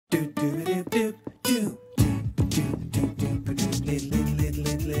Välkomna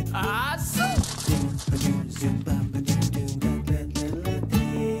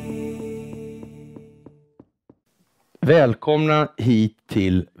hit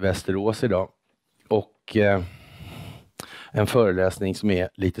till Västerås idag och en föreläsning som är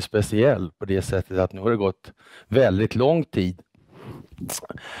lite speciell på det sättet att nu har det gått väldigt lång tid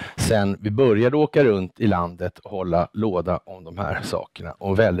sedan vi började åka runt i landet och hålla låda om de här sakerna,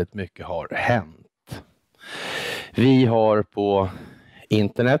 och väldigt mycket har hänt. Vi har på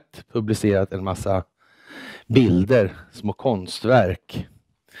internet publicerat en massa bilder, små konstverk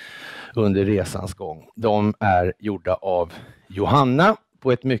under resans gång. De är gjorda av Johanna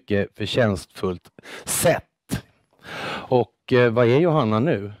på ett mycket förtjänstfullt sätt. Och vad är Johanna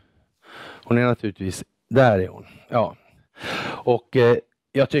nu? Hon är naturligtvis, där är hon. Ja. Och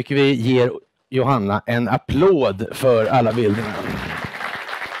jag tycker vi ger Johanna en applåd för alla bilderna.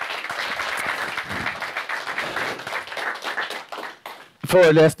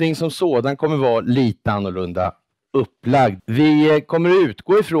 Föreläsning som sådan kommer vara lite annorlunda upplagd. Vi kommer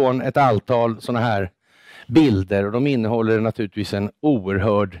utgå ifrån ett antal sådana här bilder, och de innehåller naturligtvis en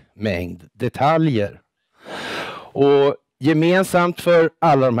oerhörd mängd detaljer. Och gemensamt för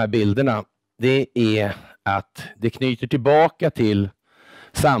alla de här bilderna, det är att det knyter tillbaka till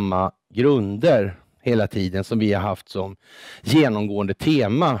samma grunder hela tiden som vi har haft som genomgående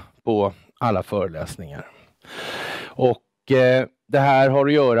tema på alla föreläsningar. Och det här har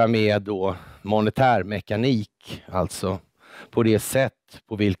att göra med då monetärmekanik, alltså på det sätt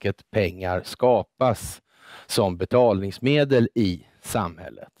på vilket pengar skapas som betalningsmedel i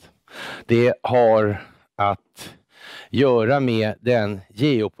samhället. Det har att göra med den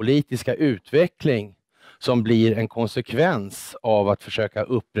geopolitiska utveckling som blir en konsekvens av att försöka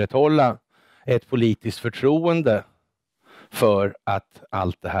upprätthålla ett politiskt förtroende för att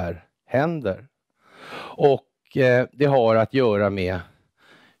allt det här händer. Och det har att göra med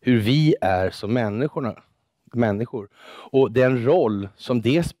hur vi är som människor och den roll som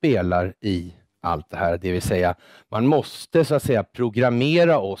det spelar i allt det här. Det vill säga, man måste så att säga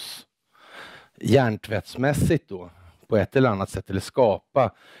programmera oss hjärntvättsmässigt då på ett eller annat sätt, eller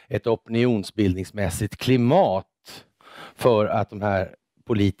skapa ett opinionsbildningsmässigt klimat för att de här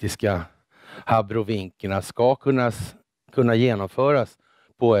politiska habrovinkerna ska kunna genomföras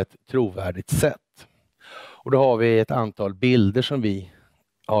på ett trovärdigt sätt. Och då har vi ett antal bilder som vi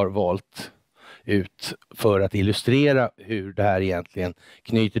har valt ut för att illustrera hur det här egentligen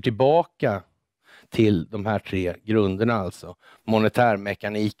knyter tillbaka till de här tre grunderna, alltså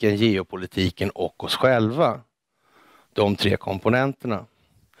monetärmekaniken, geopolitiken och oss själva. De tre komponenterna.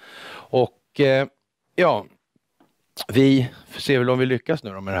 Och ja, vi ser väl om vi lyckas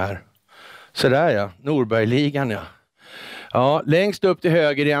nu med det här. Så där ja, Norbergligan ja. Ja, längst upp till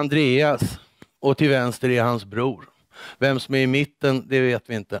höger är Andreas och till vänster är hans bror. Vem som är i mitten, det vet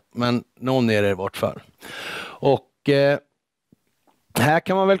vi inte, men någon är det i vart fall. Och här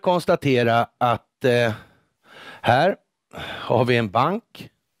kan man väl konstatera att här har vi en bank.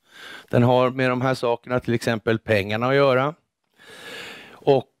 Den har med de här sakerna, till exempel pengarna, att göra.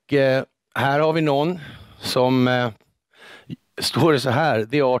 Och här har vi någon som står det så här: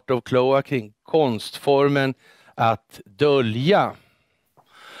 The art of cloaking, konstformen att dölja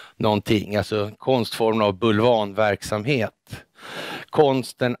någonting, alltså konstformen av bulvanverksamhet.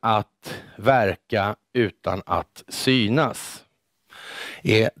 Konsten att verka utan att synas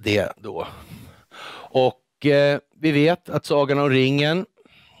är det då. Och vi vet att Sagan om ringen,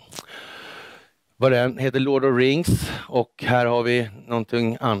 vad den heter, Lord of Rings, och här har vi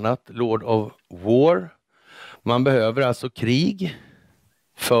någonting annat, Lord of War. Man behöver alltså krig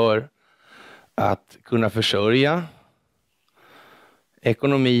för att kunna försörja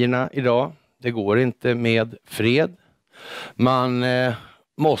ekonomierna idag. Det går inte med fred. Man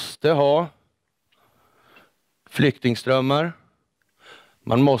måste ha flyktingströmmar.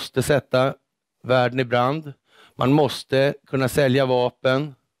 Man måste sätta världen i brand. Man måste kunna sälja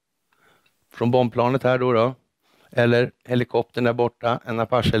vapen från bombplanet här då. Eller helikoptern där borta, en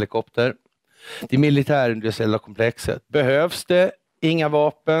Apache-helikopter. Det militärindustriella komplexet. Behövs det inga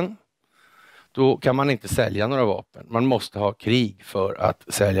vapen, då kan man inte sälja några vapen. Man måste ha krig för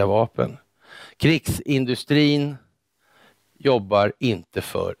att sälja vapen. Krigsindustrin jobbar inte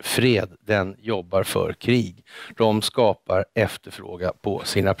för fred, den jobbar för krig. De skapar efterfrågan på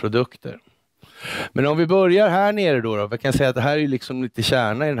sina produkter. Men om vi börjar här nere då, vi kan säga att det här är liksom lite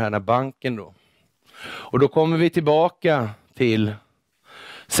kärna i den här banken då. Och då kommer vi tillbaka till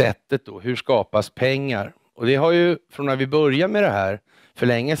sättet då, hur skapas pengar? Och det har ju, från när vi började med det här för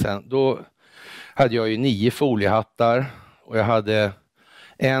länge sedan, då hade jag ju 9 foliehattar och jag hade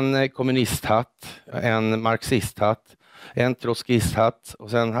en kommunisthatt, en marxisthatt, en trotskisthatt och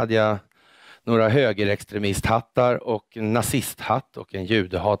sen hade jag några högerextremisthattar och en nazisthatt och en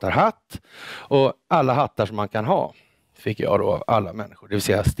judehatarhatt. Och alla hattar som man kan ha fick jag då av alla människor. Det vill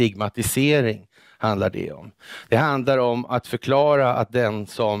säga stigmatisering handlar det om. Det handlar om att förklara att den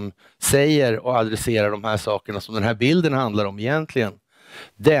som säger och adresserar de här sakerna som den här bilden handlar om egentligen,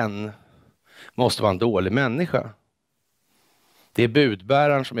 den måste vara en dålig människa. Det är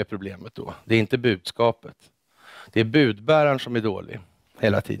budbäraren som är problemet då. Det är inte budskapet. Det är budbäraren som är dålig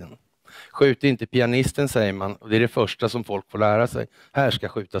hela tiden. Skjut inte pianisten, säger man, och det är det första som folk får lära sig. Här ska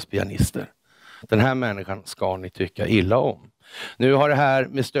skjutas pianister. Den här människan ska ni tycka illa om. Nu har det här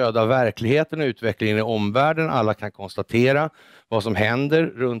med stöd av verkligheten och utvecklingen i omvärlden. Alla kan konstatera vad som händer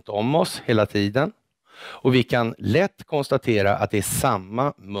runt om oss hela tiden. Och vi kan lätt konstatera att det är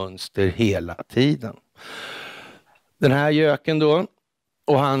samma mönster hela tiden. Den här göken då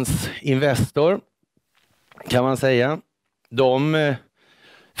och hans investor, kan man säga, de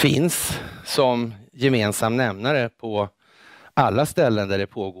finns som gemensam nämnare på alla ställen där det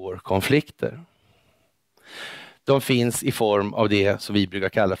pågår konflikter. De finns i form av det som vi brukar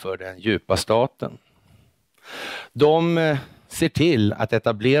kalla för den djupa staten. De ser till att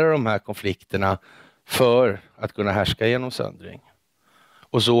etablera de här konflikterna för att kunna härska genom söndring.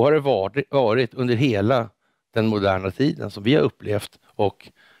 Och så har det varit under hela den moderna tiden som vi har upplevt och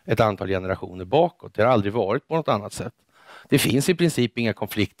ett antal generationer bakåt. Det har aldrig varit på något annat sätt. Det finns i princip inga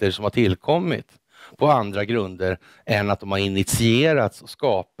konflikter som har tillkommit på andra grunder än att de har initierats och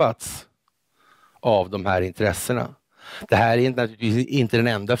skapats av de här intressena. Det här är naturligtvis inte den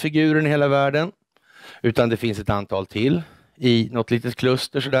enda figuren i hela världen, utan det finns ett antal till i något litet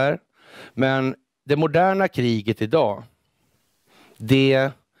kluster sådär. Men det moderna kriget idag,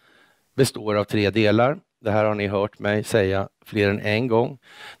 det består av 3 delar. Det här har ni hört mig säga fler än en gång.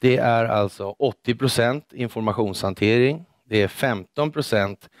 Det är alltså 80% informationshantering, det är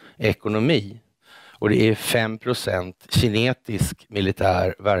 15% ekonomi och det är 5% kinetisk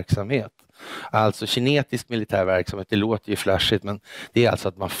militär verksamhet. Alltså kinetisk militär verksamhet, det låter ju flashigt, men det är alltså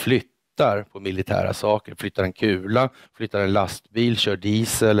att man flyttar på militära saker. Flyttar en kula, flyttar en lastbil, kör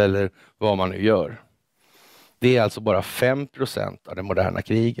diesel eller vad man nu gör. Det är alltså bara 5% av det moderna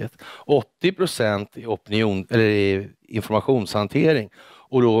kriget. 80% är informationshantering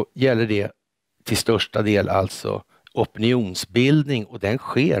och då gäller det till största del alltså opinionsbildning och den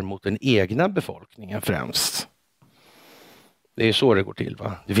sker mot den egna befolkningen främst. Det är så det går till,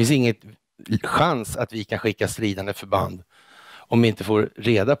 va? Det finns inget chans att vi kan skicka stridande förband om vi inte får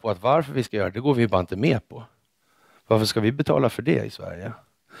reda på att varför vi ska göra det. Det går vi bara inte med på. Varför ska vi betala för det i Sverige?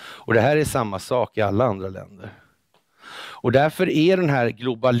 Och det här är samma sak i alla andra länder. Och därför är den här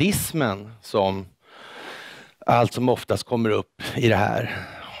globalismen som allt som oftast kommer upp i det här,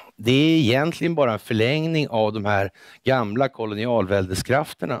 det är egentligen bara en förlängning av de här gamla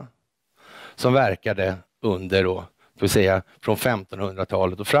kolonialväldeskrafterna som verkade under då, får vi säga, från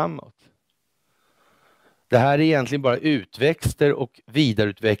 1500-talet och framåt. Det här är egentligen bara utväxter och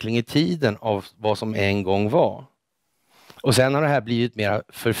vidareutveckling i tiden av vad som en gång var. Och sen har det här blivit mer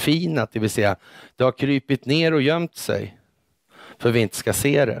förfinat, det vill säga det har krypit ner och gömt sig för vi inte ska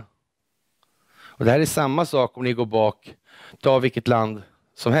se det. Och det här är samma sak om ni går bak, ta vilket land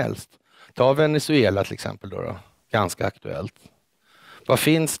som helst. Ta Venezuela till exempel då. Ganska aktuellt. Vad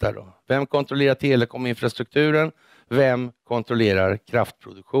finns där då? Vem kontrollerar telekominfrastrukturen? Vem kontrollerar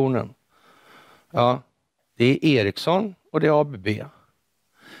kraftproduktionen? Ja, det är Ericsson och det är ABB.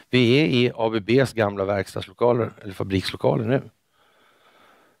 Vi är i ABBs gamla verkstadslokaler eller fabrikslokaler nu.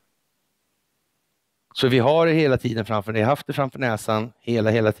 Så vi har det hela tiden framför, ni har haft det framför näsan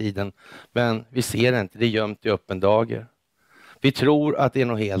hela tiden, men vi ser det inte, det är gömt i öppen dager. Vi tror att det är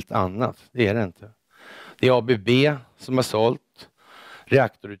något helt annat, det är det inte. Det är ABB som har sålt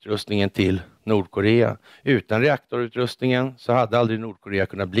reaktorutrustningen till Nordkorea. Utan reaktorutrustningen så hade aldrig Nordkorea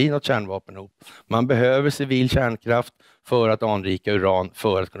kunnat bli något kärnvapenhop. Man behöver civil kärnkraft för att anrika uran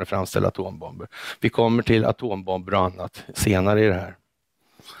för att kunna framställa atombomber. Vi kommer till atombomber och annat senare i det här.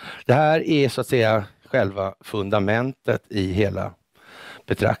 Det här är så att säga själva fundamentet i hela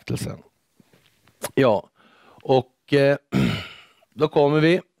betraktelsen. Ja, och då kommer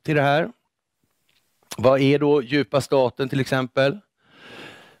vi till det här. Vad är då djupa staten till exempel?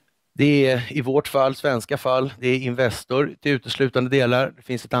 Det är i vårt fall, svenska fall, det är Investor till uteslutande delar. Det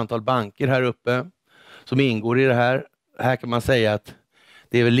finns ett antal banker här uppe som ingår i det här. Här kan man säga att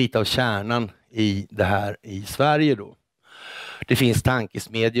det är väl lite av kärnan i det här i Sverige då. Det finns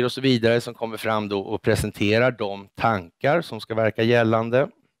tankesmedjor och så vidare som kommer fram då och presenterar de tankar som ska verka gällande.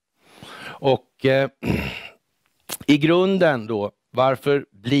 Och i grunden då Varför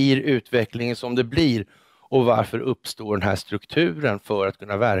blir utvecklingen som det blir? Och varför uppstår den här strukturen för att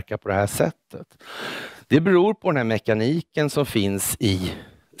kunna verka på det här sättet? Det beror på den här mekaniken som finns i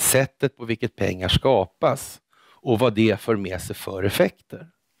sättet på vilket pengar skapas och vad det för med sig för effekter.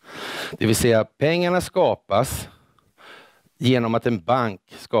 Det vill säga pengarna skapas genom att en bank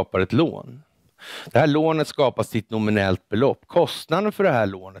skapar ett lån. Det här lånet skapas till ett nominellt belopp. Kostnaden för det här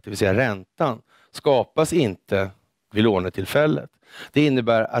lånet, det vill säga räntan, skapas inte vid lånetillfället. Det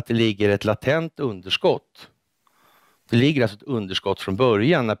innebär att det ligger ett latent underskott. Det ligger alltså ett underskott från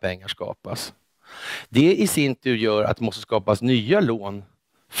början när pengar skapas. Det i sin tur gör att det måste skapas nya lån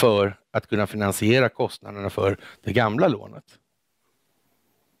för att kunna finansiera kostnaderna för det gamla lånet.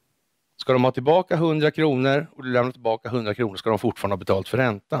 Ska de ha tillbaka 100 kronor och du lämnar tillbaka 100 kronor ska de fortfarande ha betalt för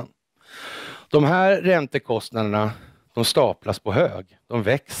räntan. De här räntekostnaderna, de staplas på hög. De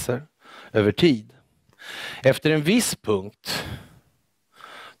växer över tid. Efter en viss punkt,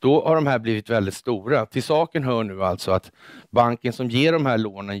 då har de här blivit väldigt stora. Till saken hör nu alltså att banken som ger de här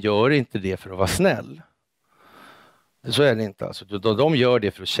lånen gör inte det för att vara snäll. Så är det inte alltså. De gör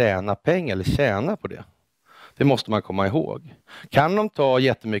det för att tjäna pengar eller tjäna på det. Det måste man komma ihåg. Kan de ta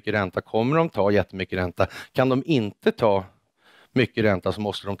jättemycket ränta kommer de ta jättemycket ränta. Kan de inte ta mycket ränta så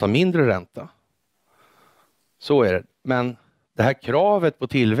måste de ta mindre ränta. Så är det. Men det här kravet på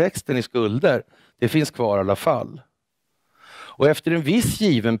tillväxten i skulder, det finns kvar i alla fall. Och efter en viss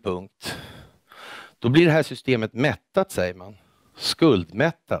given punkt, då blir det här systemet mättat, säger man.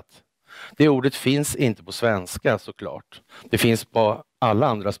 Skuldmättat. Det ordet finns inte på svenska såklart. Det finns på alla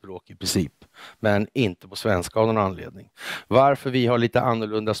andra språk i princip. Men inte på svenska av någon anledning. Varför vi har lite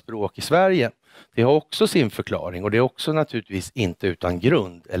annorlunda språk i Sverige, det har också sin förklaring. Och det är också naturligtvis inte utan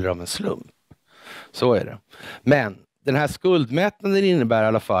grund eller av en slump. Så är det. Men den här skuldmättnaden innebär i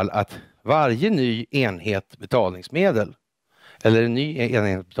alla fall att varje ny enhet betalningsmedel eller en ny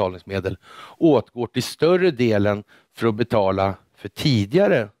enhet betalningsmedel åtgår till större delen för att betala för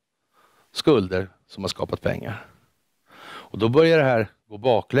tidigare skulder som har skapat pengar. Och då börjar det här gå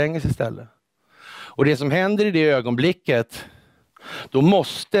baklänges istället. Och det som händer i det ögonblicket, då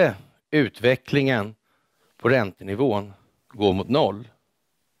måste utvecklingen på räntenivån gå mot noll.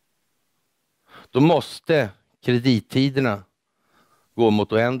 Då måste kredittiderna gå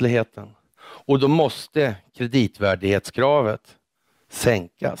mot oändligheten. Och då måste kreditvärdighetskravet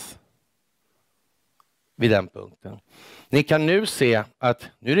sänkas vid den punkten. Ni kan nu se att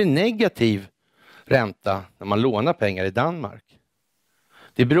nu är det negativ ränta när man lånar pengar i Danmark.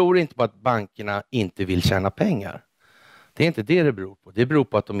 Det beror inte på att bankerna inte vill tjäna pengar. Det är inte det det beror på. Det beror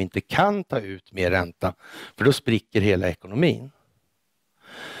på att de inte kan ta ut mer ränta. För då spricker hela ekonomin.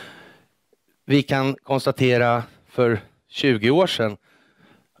 Vi kan konstatera för 20 år sedan,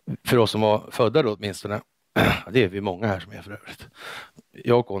 för oss som var födda då åtminstone, det är vi många här som är för övrigt.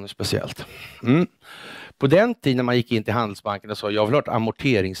 Jag och Conny speciellt. På den tiden när man gick in till Handelsbanken och sa jag vill ha ett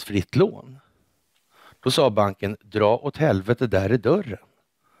amorteringsfritt lån. Då sa banken dra åt helvete, där är dörren.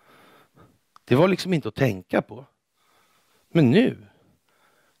 Det var liksom inte att tänka på. Men nu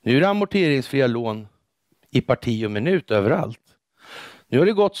är det amorteringsfria lån i parti och minut överallt. Nu har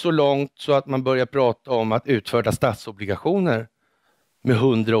det gått så långt så att man börjar prata om att utföra statsobligationer med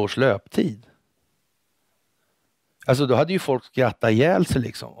 100 års löptid. Alltså då hade ju folk skrattat ihjäl sig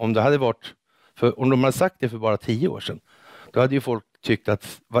liksom. Om de hade sagt det för bara 10 år sedan. Då hade ju folk tyckt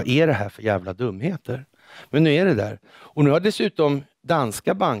att vad är det här för jävla dumheter? Men nu är det där. Och nu har dessutom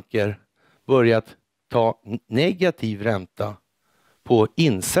danska banker börjat ta negativ ränta på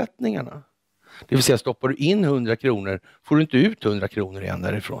insättningarna. Det vill säga stoppar du in 100 kronor får du inte ut 100 kronor igen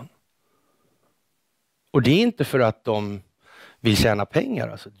därifrån. Och det är inte för att de vill tjäna pengar.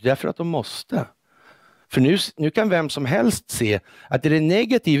 Alltså. Det är för att de måste. För nu kan vem som helst se att det är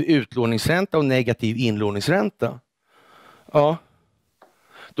negativ utlåningsränta och negativ inlåningsränta. Ja,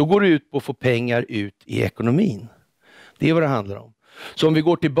 då går det ut på att få pengar ut i ekonomin. Det är vad det handlar om. Så om vi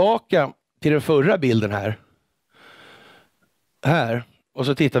går tillbaka till den förra bilden här och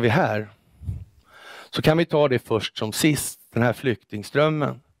så tittar vi här. Så kan vi ta det först som sist, den här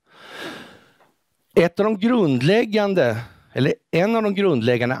flyktingströmmen. En av de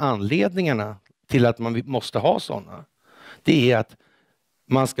grundläggande anledningarna till att man måste ha sådana, det är att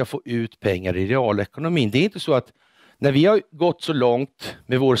man ska få ut pengar i realekonomin. Det är inte så att när vi har gått så långt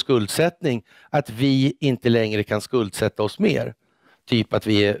med vår skuldsättning att vi inte längre kan skuldsätta oss mer. Typ att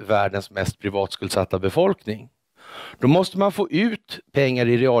vi är världens mest privatskuldsatta befolkning. Då måste man få ut pengar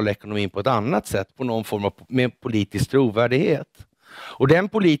i realekonomin på ett annat sätt, på någon form av med politisk trovärdighet. Och den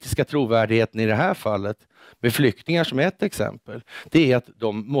politiska trovärdigheten i det här fallet, med flyktingar som ett exempel, det är att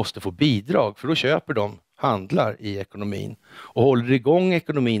de måste få bidrag för då köper de handlar i ekonomin och håller igång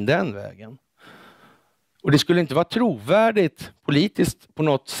ekonomin den vägen. Och det skulle inte vara trovärdigt politiskt på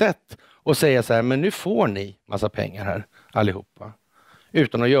något sätt att säga så här, men nu får ni massa pengar här allihopa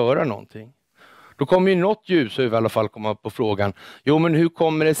utan att göra någonting. Då kommer ju något ljus i alla fall komma på frågan, jo men hur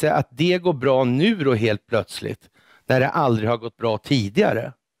kommer det sig att det går bra nu då helt plötsligt när det aldrig har gått bra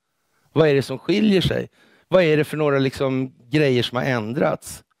tidigare? Vad är det som skiljer sig? Vad är det för några liksom grejer som har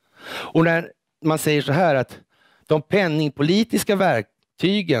ändrats? Och när man säger så här att de penningpolitiska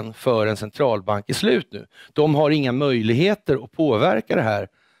verktygen för en centralbank är slut nu. De har inga möjligheter att påverka det här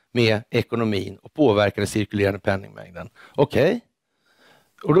med ekonomin och påverka den cirkulerande penningmängden. Okej.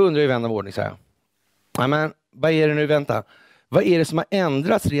 Och då undrar ju vän av ordning så här. Ja, men vad är det nu, vänta. Vad är det som har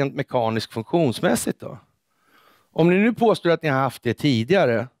ändrats rent mekaniskt funktionsmässigt då? Om ni nu påstår att ni har haft det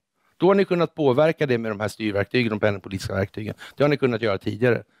tidigare, då har ni kunnat påverka det med de här styrverktygen, de penningpolitiska verktygen. Det har ni kunnat göra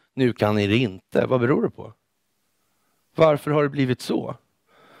tidigare. Nu kan ni det inte. Vad beror det på? Varför har det blivit så?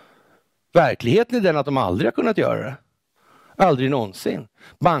 Verkligheten är den att de aldrig har kunnat göra det. Aldrig någonsin.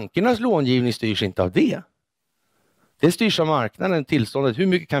 Bankernas långivning styrs inte av det. Det styrs av marknaden, tillståndet. Hur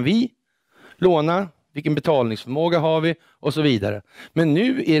mycket kan vi låna? Vilken betalningsförmåga har vi? Och så vidare. Men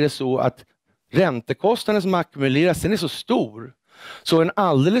nu är det så att räntekostnaden som ackumuleras, den är så stor. Så en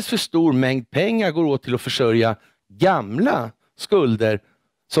alldeles för stor mängd pengar går åt till att försörja gamla skulder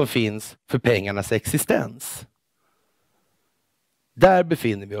som finns för pengarnas existens. Där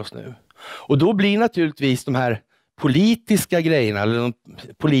befinner vi oss nu. Och då blir naturligtvis de här politiska grejerna, eller de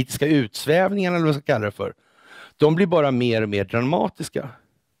politiska utsvävningarna, eller vad man ska kalla det för, de blir bara mer och mer dramatiska.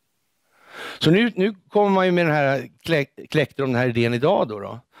 Så nu kommer man ju med den här kläckte om den här idén idag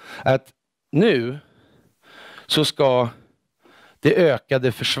då. Att nu så ska det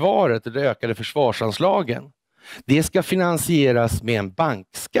ökade försvaret, det ökade försvarsanslagen, det ska finansieras med en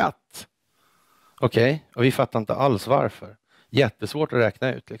bankskatt. Okej, och vi fattar inte alls varför. Jättesvårt att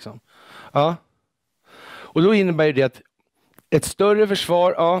räkna ut liksom. Ja. Och då innebär det att ett större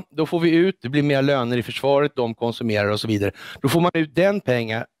försvar, ja, då får vi ut, det blir mer löner i försvaret, de konsumerar och så vidare. Då får man ut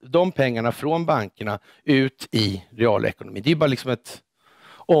de pengarna från bankerna ut i realekonomin. Det är bara liksom ett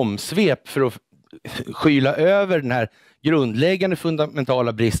omsvep för att skyla över den här grundläggande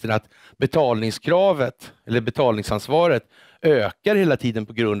fundamentala bristen att betalningskravet eller betalningsansvaret ökar hela tiden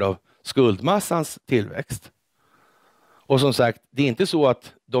på grund av skuldmassans tillväxt. Och som sagt, det är inte så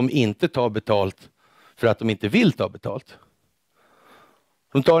att de inte tar betalt för att de inte vill ta betalt.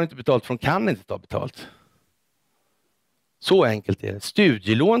 De tar inte betalt för de kan inte ta betalt. Så enkelt är det.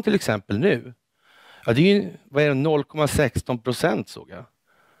 Studielån till exempel nu. Ja, det är ju 0,16% såg jag.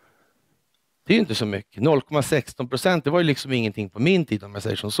 Det är ju inte så mycket. 0,16%, det var ju liksom ingenting på min tid om jag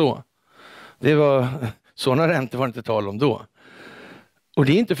säger som så. Det var, sådana räntor var det inte tal om då. Och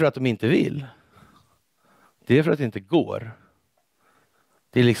det är inte för att de inte vill. Det är för att det inte går.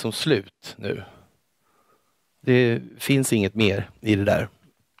 Det är liksom slut nu. Det finns inget mer i det där.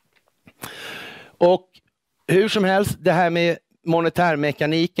 Och hur som helst, det här med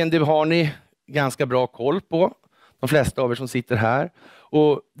monetärmekaniken, det har ni ganska bra koll på. De flesta av er som sitter här.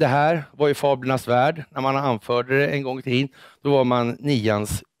 Och det här var ju fablernas värld. När man anförde det en gång i tiden, då var man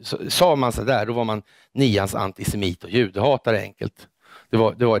sa man så där, då var man nians antisemit och judehatare enkelt.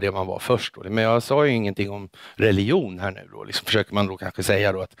 Det var det man var först då. Men jag sa ju ingenting om religion här nu då. Liksom försöker man då kanske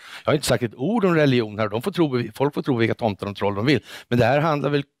säga då att jag har inte sagt ett ord om religion här. Folk får tro vilka tomtar och troll de vill. Men det här handlar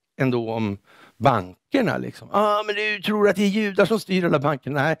väl ändå om bankerna liksom. Men du tror att det är judar som styr alla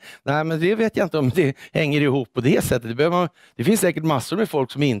bankerna. Nej, men det vet jag inte om det hänger ihop på det sättet. Det finns säkert massor med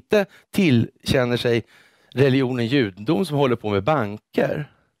folk som inte tillkänner sig religionen judendom som håller på med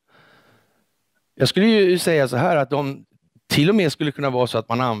banker. Jag skulle ju säga så här att de till och med skulle kunna vara så att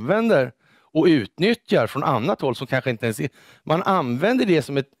man använder och utnyttjar från annat håll som kanske inte ens är. Man använder det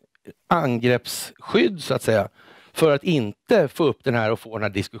som ett angreppsskydd så att säga för att inte få upp den här och få den här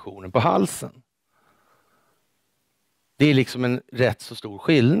diskussionen på halsen. Det är liksom en rätt så stor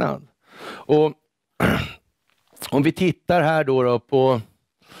skillnad. Och om vi tittar här då på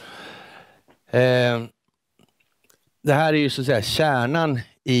det här är ju så att säga kärnan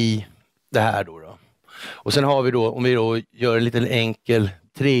i det här då. Och sen har vi då, om vi då gör en liten enkel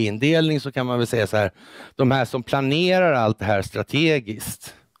treindelning så kan man väl säga så här, de här som planerar allt det här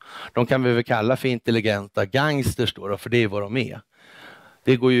strategiskt, de kan vi väl kalla för intelligenta gangsters då, för det är vad de är.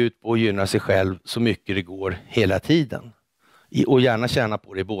 Det går ju ut på att gynna sig själv så mycket det går hela tiden. Och gärna tjäna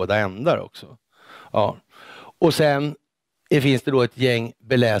på det i båda ändar också. Ja. Och sen finns det då ett gäng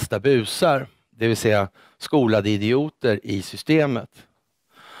belästa busar, det vill säga skolade idioter i systemet,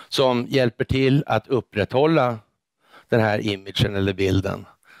 som hjälper till att upprätthålla den här imagen eller bilden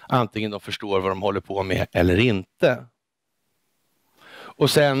antingen de förstår vad de håller på med eller inte. Och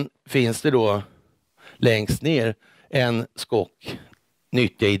sen finns det då längst ner en skock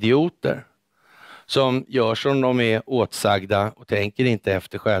nyttiga idioter som gör som de är åtsagda och tänker inte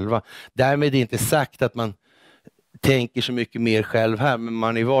efter själva. Därmed är inte sagt att man tänker så mycket mer själv här, men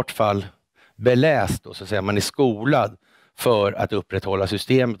man är i vart fall beläst då, så att säga. Man är skolad för att upprätthålla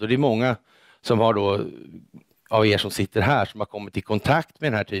systemet, och det är många som har då, av er som sitter här, som har kommit i kontakt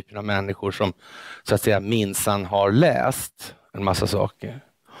med den här typen av människor som så att säga minsann har läst en massa saker.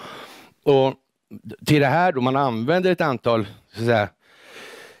 Och till det här då man använder ett antal så att säga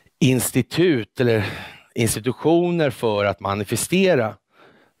institut eller institutioner för att manifestera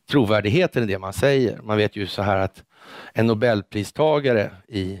trovärdigheten i det man säger. Man vet ju så här att en nobelpristagare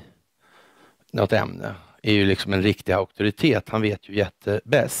i något ämne är ju liksom en riktig auktoritet. Han vet ju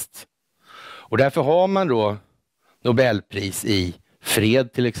jättebäst. Och därför har man då Nobelpris i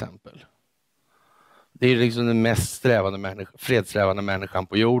fred till exempel. Det är liksom den mest fredssträvande människan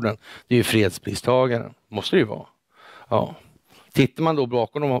på jorden. Det är ju fredspristagaren. Måste det ju vara. Ja. Tittar man då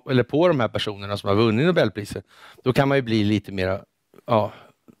bakom dem, eller på de här personerna som har vunnit Nobelpriset, då kan man ju bli lite mer,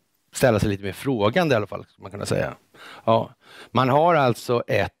 ställa sig lite mer frågande i alla fall, skulle man kunna säga. Ja. Man har alltså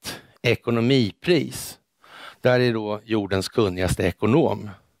ett ekonomipris. Där är då jordens kunnigaste ekonom.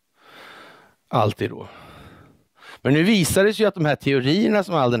 Alltid då. Men nu visar det sig ju att de här teorierna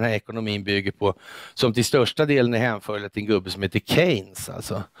som all den här ekonomin bygger på, som till största delen är hänförliga till en gubbe som heter Keynes,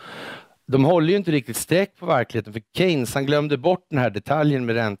 alltså. De håller ju inte riktigt streck på verkligheten, för Keynes han glömde bort den här detaljen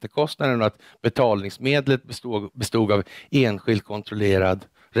med räntekostnaden och att betalningsmedlet bestod av enskilt kontrollerad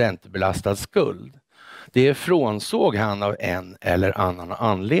räntebelastad skuld. Det frånsåg han av en eller annan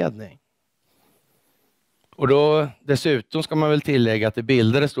anledning. Och då dessutom ska man väl tillägga att det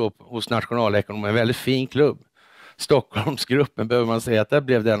bildades då hos nationalekonomer en väldigt fin klubb. Stockholmsgruppen, behöver man säga att där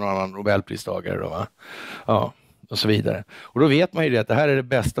blev det en annan nobelpristagare då, va? Ja, och så vidare. Och då vet man ju det att det här är det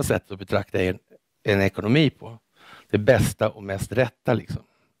bästa sättet att betrakta en ekonomi på. Det bästa och mest rätta liksom.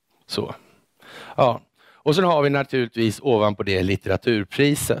 Så. Ja. Och sen har vi naturligtvis ovanpå det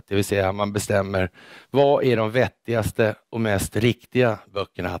litteraturpriset, det vill säga man bestämmer vad är de vettigaste och mest riktiga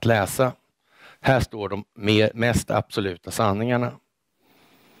böckerna att läsa. Här står de mest absoluta sanningarna.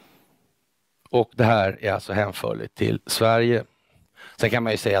 Och det här är alltså hänförligt till Sverige. Sen kan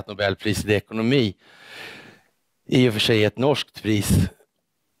man ju säga att Nobelpriset i ekonomi i och för sig är ett norskt pris.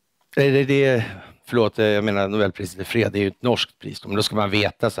 Jag menar Nobelpriset i fred, det är ju ett norskt pris. Men då ska man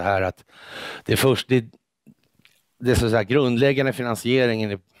veta så här att det är så här grundläggande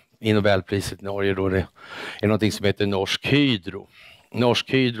finansieringen i Nobelpriset i Norge då, det är någonting som heter Norsk Hydro.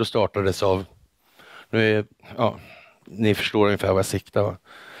 Norsk Hydro startades av, ni förstår ungefär vad jag siktar, va?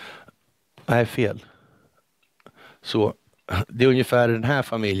 Nej, fel. Så det är ungefär den här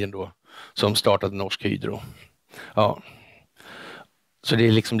familjen då som startade Norsk Hydro. Ja. Så det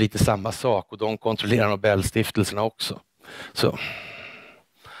är liksom lite samma sak, och de kontrollerar Nobelstiftelserna också. Så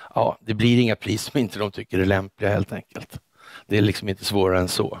ja, det blir inga pris som inte de tycker är lämpliga helt enkelt. Det är liksom inte svårare än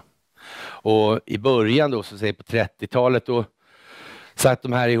så. Och i början då, så säger på 30-talet då, satt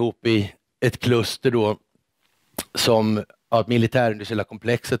de här ihop i ett kluster då som ett militärindustriella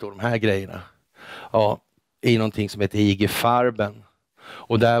komplexet och de här grejerna. Ja, i någonting som heter IG Farben.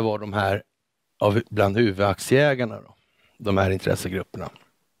 Och där var de här bland huvudaktieägarna då, de här intressegrupperna.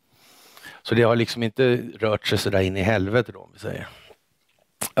 Så det har liksom inte rört sig så där in i helvete då, om vi säger.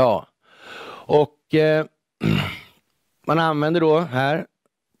 Ja, och man använder då här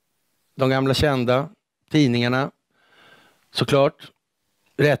de gamla kända tidningarna. Såklart,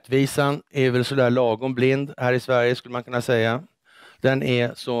 rättvisan är väl sådär lagom blind här i Sverige, skulle man kunna säga. Den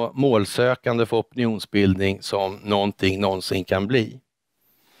är så målsökande för opinionsbildning som någonting någonsin kan bli.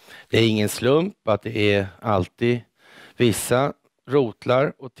 Det är ingen slump att det är alltid vissa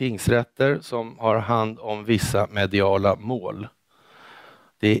rotlar och tingsrätter som har hand om vissa mediala mål.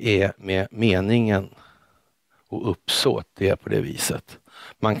 Det är med meningen och uppsåt det är på det viset.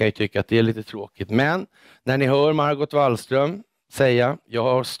 Man kan ju tycka att det är lite tråkigt, men när ni hör Margot Wallström säga jag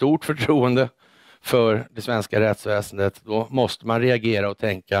har stort förtroende för det svenska rättsväsendet, då måste man reagera och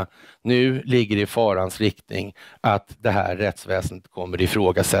tänka nu ligger det i farans riktning att det här rättsväsendet kommer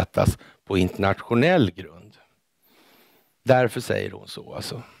ifrågasättas på internationell grund. Därför säger hon så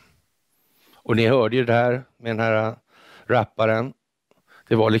alltså. Och ni hörde ju det här med den här rapparen.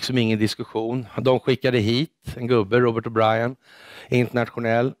 Det var liksom ingen diskussion. De skickade hit en gubbe, Robert O'Brien,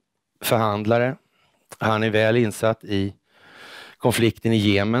 internationell förhandlare. Han är väl insatt i konflikten i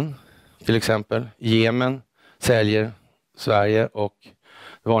Jemen till exempel. I Jemen säljer Sverige och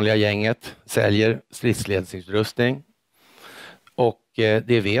det vanliga gänget säljer stridsledningsutrustning. Och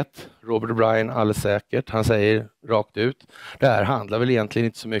det vet Robert O'Brien alldeles säkert. Han säger rakt ut, det här handlar väl egentligen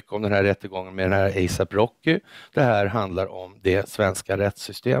inte så mycket om den här rättegången med den här A$AP Rocky. Det här handlar om det svenska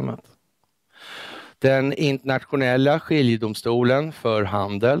rättssystemet. Den internationella skiljedomstolen för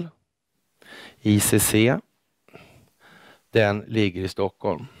handel, ICC, den ligger i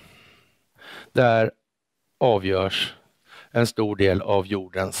Stockholm. Där avgörs en stor del av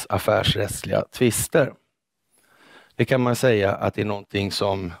jordens affärsrättsliga tvister. Det kan man säga att det är någonting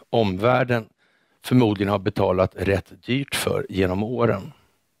som omvärlden förmodligen har betalat rätt dyrt för genom åren.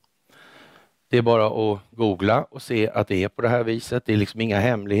 Det är bara att googla och se att det är på det här viset. Det är liksom inga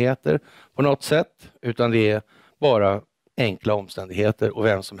hemligheter på något sätt, utan det är bara enkla omständigheter och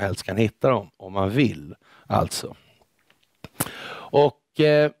vem som helst kan hitta dem om man vill. Alltså. Och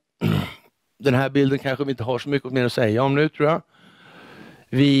den här bilden kanske vi inte har så mycket mer att säga om nu, tror jag.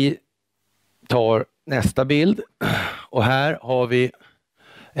 Vi tar nästa bild och här har vi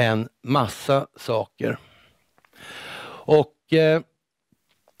en massa saker. Och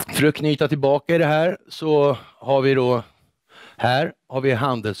för att knyta tillbaka i det här så har vi då, här har vi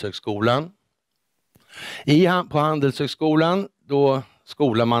Handelshögskolan. På Handelshögskolan då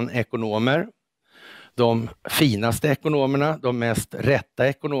skolar man ekonomer. De finaste ekonomerna, de mest rätta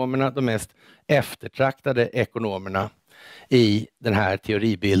ekonomerna, de mest eftertraktade ekonomerna i den här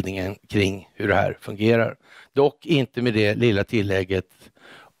teoribildningen kring hur det här fungerar. Dock inte med det lilla tillägget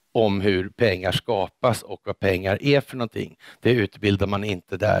om hur pengar skapas och vad pengar är för någonting. Det utbildar man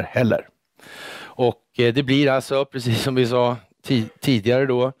inte där heller. Och det blir alltså, precis som vi sa tidigare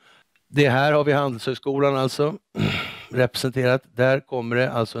då, det här har vi Handelshögskolan alltså representerat. Där kommer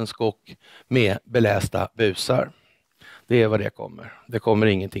det alltså en skock med belästa busar. Det är vad det kommer. Det kommer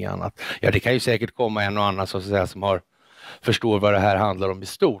ingenting annat. Ja, det kan ju säkert komma en och annan så att säga, som förstår vad det här handlar om i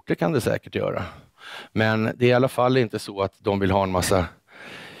stort. Det kan det säkert göra. Men det är i alla fall inte så att de vill ha en massa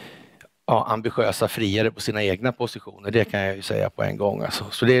ambitiösa friare på sina egna positioner. Det kan jag ju säga på en gång. Alltså.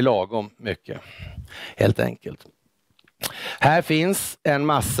 Så det är lagom mycket, helt enkelt. Här finns en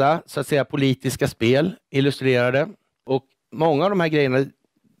massa så att säga politiska spel illustrerade. Och många av de här grejerna,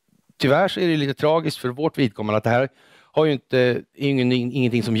 tyvärr så är det lite tragiskt för vårt vidkommande att det här har ju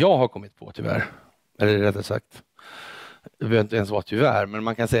ingenting som jag har kommit på tyvärr. Eller rättare sagt, det behöver inte ens vara tyvärr, men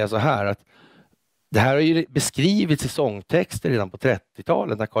man kan säga så här att det här har ju beskrivits i sångtexter redan på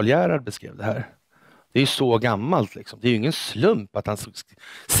 30-talet när Karl Gerhard beskrev det här. Det är ju så gammalt liksom. Det är ju ingen slump att han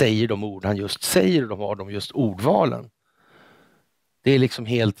säger de ord han just säger och de har de just ordvalen. Det är liksom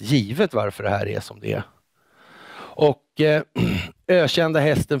helt givet varför det här är som det är. Och ökända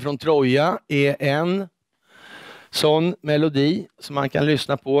hästen från Troja är en sån melodi som man kan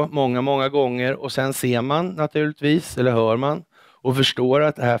lyssna på många gånger och sen ser man naturligtvis, eller hör man och förstår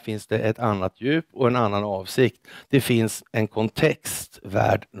att här finns det ett annat djup och en annan avsikt. Det finns en kontext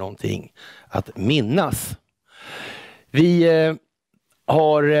värd någonting att minnas. Vi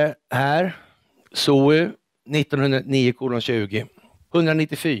har här SOU 1909:20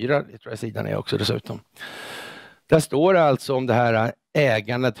 194, det tror jag sidan är också dessutom. Där står det alltså om det här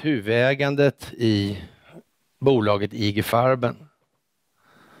ägandet, huvudägandet i bolaget IG Farben.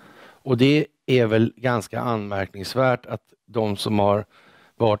 Och det är väl ganska anmärkningsvärt att de som har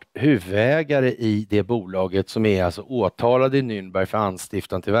varit huvudägare i det bolaget som är alltså åtalade i Nürnberg för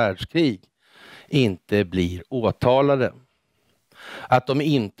anstiftan till världskrig inte blir åtalade. Att de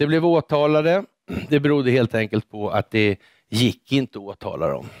inte blev åtalade, det berodde helt enkelt på att det gick inte att åtala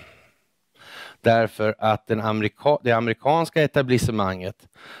dem. Därför att det amerikanska etablissemanget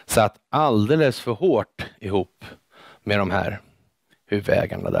satt alldeles för hårt ihop med de här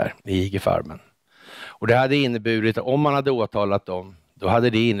huvudägarna där i IG Farben. Och det hade inneburit, om man hade åtalat dem, då hade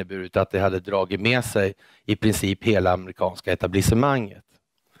det inneburit att det hade dragit med sig i princip hela amerikanska etablissemanget.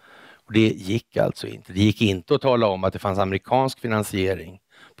 Och det gick alltså inte. Det gick inte att tala om att det fanns amerikansk finansiering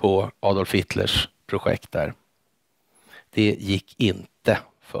på Adolf Hitlers projekt där. Det gick inte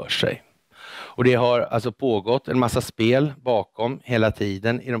för sig. Och det har alltså pågått en massa spel bakom hela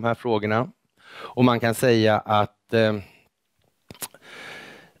tiden i de här frågorna. Och man kan säga att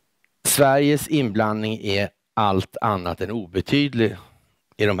Sveriges inblandning är allt annat än obetydlig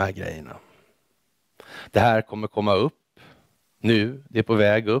i de här grejerna. Det här kommer komma upp nu, det är på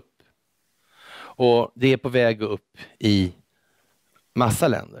väg upp. Och det är på väg upp i massa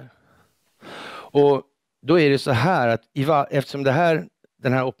länder. Och då är det så här att eftersom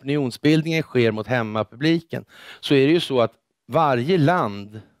den här opinionsbildningen sker mot hemmapubliken så är det ju så att varje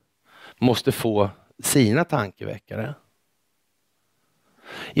land måste få sina tankeväckare.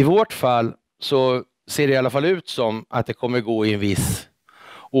 I vårt fall så ser det i alla fall ut som att det kommer gå i en viss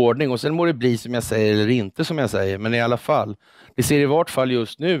ordning. Och sen må det bli som jag säger eller inte som jag säger. Men i alla fall, det ser i vart fall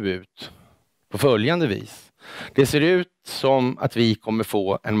just nu ut på följande vis. Det ser ut som att vi kommer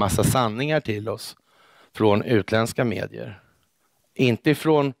få en massa sanningar till oss från utländska medier. Inte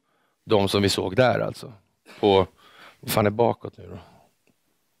från de som vi såg där alltså. Vad fan är bakåt nu då?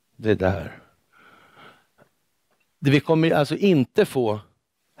 Det där. Det vi kommer alltså inte få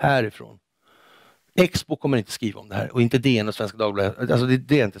härifrån. Expo kommer inte skriva om det här. Och inte DN och Svenska Dagbladet. Alltså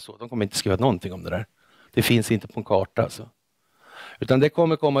det är inte så. De kommer inte skriva någonting om det där. Det finns inte på en karta alltså. Utan det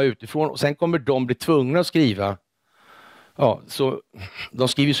kommer komma utifrån. Och sen kommer de bli tvungna att skriva. Ja, så de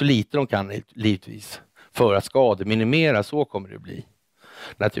skriver så lite de kan givetvis. För att skademinimera, så kommer det bli.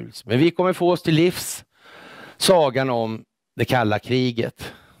 Naturligtvis. Men vi kommer få oss till livs sagan om det kalla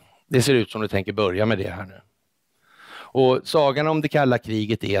kriget. Det ser ut som du tänker börja med det här nu. Och sagan om det kalla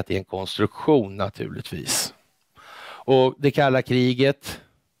kriget är att det är en konstruktion naturligtvis. Och det kalla kriget,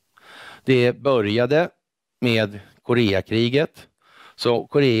 det började med Koreakriget. Så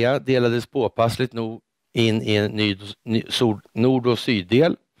Korea delades påpassligt nog in i en nord- och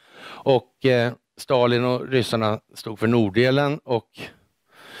syddel. Och Stalin och ryssarna stod för norddelen och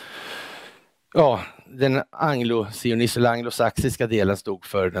den anglosaxiska delen stod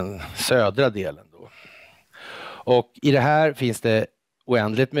för den södra delen då. Och i det här finns det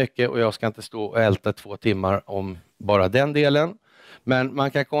oändligt mycket och jag ska inte stå och älta 2 timmar om bara den delen. Men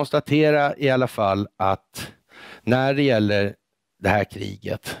man kan konstatera i alla fall att när det gäller det här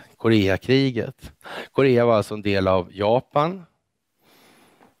kriget, Koreakriget. Korea var alltså en del av Japan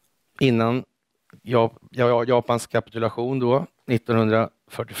innan Japans kapitulation då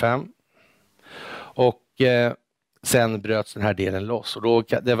 1945. Och sen bröts den här delen loss och då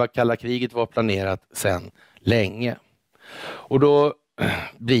kalla kriget var planerat sen länge. Och då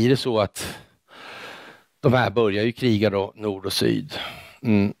blir det så att de här börjar ju kriga då nord och syd.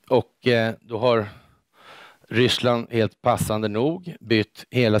 Och då har Ryssland helt passande nog bytt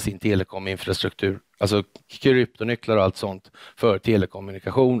hela sin telekominfrastruktur, alltså kryptonycklar och allt sånt för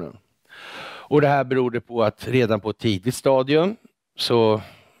telekommunikationen. Och det här berodde på att redan på ett tidigt stadium så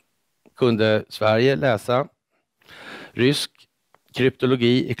kunde Sverige läsa rysk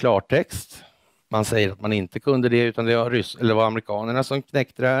kryptologi i klartext. Man säger att man inte kunde det utan det var amerikanerna som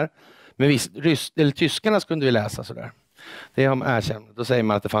knäckte det här. Men tyskarna kunde vi läsa sådär. Det har man erkänt. Då säger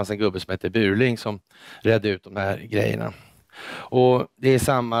man att det fanns en gubbe som heter Burling som redde ut de här grejerna. Och det är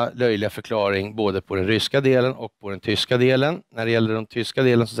samma löjliga förklaring både på den ryska delen och på den tyska delen. När det gäller den tyska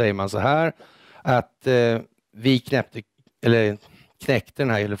delen så säger man så här att vi knäckte den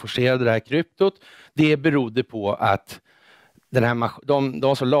här eller forcerade det här kryptot. Det berodde på att de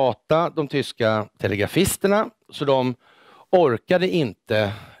var så lata, de tyska telegrafisterna, så de orkade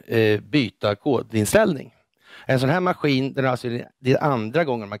inte byta kodinställning. En sån här maskin, det är andra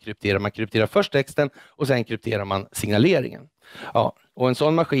gången man krypterar. Man krypterar först texten och sen krypterar man signaleringen. Ja, och en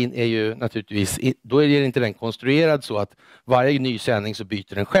sån maskin är ju naturligtvis, då är det inte den konstruerad så att varje ny sändning så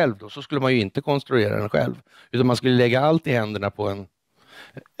byter den själv. Då. Så skulle man ju inte konstruera den själv. Utan man skulle lägga allt i händerna på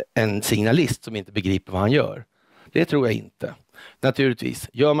en signalist som inte begriper vad han gör. Det tror jag inte. Naturligtvis,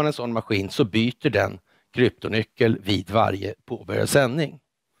 gör man en sån maskin så byter den kryptonyckel vid varje påbörjad sändning.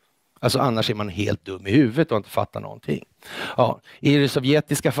 Alltså annars är man helt dum i huvudet och inte fattar någonting. Ja, i det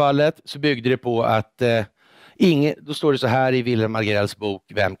sovjetiska fallet så byggde det på att då står det så här i Wilhelm Margerells bok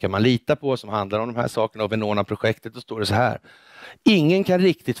Vem kan man lita på, som handlar om de här sakerna och Venona-projektet. Då står det så här: ingen kan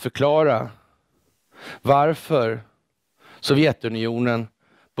riktigt förklara varför Sovjetunionen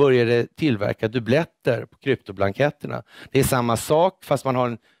började tillverka dubbletter på kryptoblanketterna. Det är samma sak fast man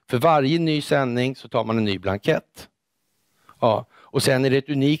har för varje ny sändning så tar man en ny blankett. Ja, och sen är det ett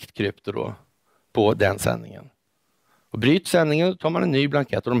unikt krypto då på den sändningen. Och bryt sändningen tar man en ny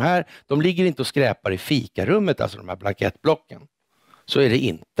blankett. Och de ligger inte och skräpar i fikarummet, alltså de här blankettblocken. Så är det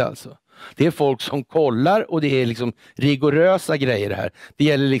inte alltså. Det är folk som kollar och det är liksom rigorösa grejer det här. Det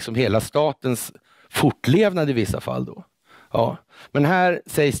gäller liksom hela statens fortlevnad i vissa fall då. Ja, men här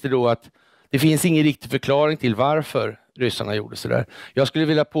sägs det då att det finns ingen riktig förklaring till varför ryssarna gjorde så där. Jag skulle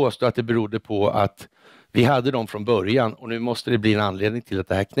vilja påstå att det berodde på att vi hade dem från början och nu måste det bli en anledning till att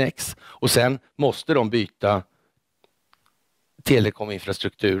det här knäcks. Och sen måste de byta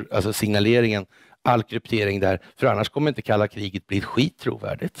telekominfrastruktur, alltså signaleringen, all kryptering där. För annars kommer inte kalla kriget bli skit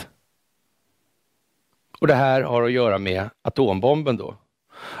trovärdigt. Och det här har att göra med atombomben då.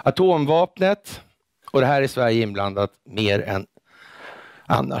 Atomvapnet, och det här är Sverige inblandat mer än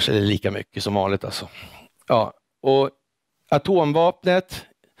annars, eller lika mycket som vanligt alltså. Ja, och atomvapnet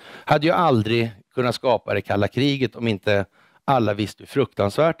hade ju aldrig kunnat skapa det kalla kriget om inte alla visste hur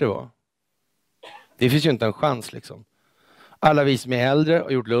fruktansvärt det var. Det finns ju inte en chans liksom. Alla vi som är äldre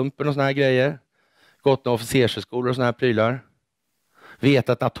och gjort lumpen och såna här grejer, gått några officershögskolor och såna här prylar, vet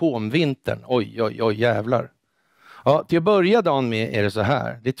att atomvintern, oj jävlar. Ja, till att börja dagen med är det så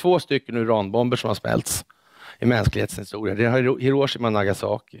här. Det är 2 stycken uranbomber som har smälts i mänsklighetens historia. Det är Hiroshima och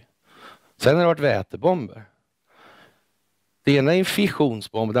Nagasaki. Sen har det varit vätebomber. Det ena är en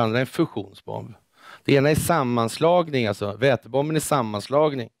fissionsbomb, det andra är en fusionsbomb. Det ena är sammanslagning, alltså vätebomben är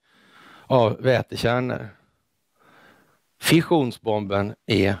sammanslagning av vätekärnor. Fissionsbomben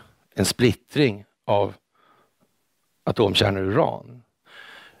är en splittring av atomkärnor uran.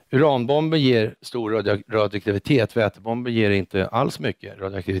 Uranbomben ger stor radioaktivitet, vätebomben ger inte alls mycket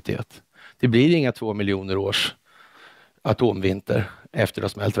radioaktivitet. Det blir inga 2 miljoner års atomvinter efter att ha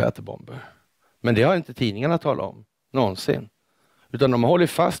smält vätebomber. Men det har inte tidningarna talat om, någonsin. Utan de håller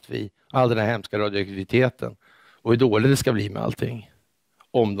fast vid all den här hemska radioaktiviteten och hur dåligt det ska bli med allting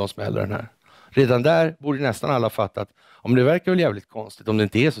om de smäller den här. Redan där borde nästan alla fatta att om det verkar väl jävligt konstigt, om det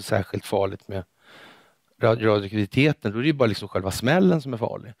inte är så särskilt farligt med radioaktiviteten, då är det ju bara liksom själva smällen som är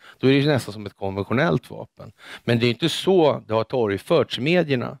farlig. Då är det ju nästan som ett konventionellt vapen. Men det är inte så det har torgförts i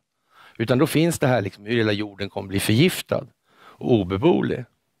medierna. Utan då finns det här liksom hur hela jorden kommer bli förgiftad och obeboelig.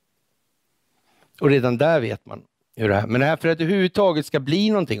 Och redan där vet man hur det här. Men det här, för att det överhuvudtaget ska bli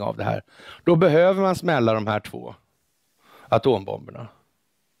någonting av det här, då behöver man smälla de här 2 atombomberna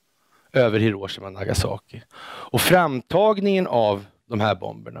över Hiroshima och Nagasaki. Och framtagningen av de här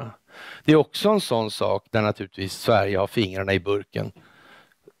bomberna, det är också en sån sak där naturligtvis Sverige har fingrarna i burken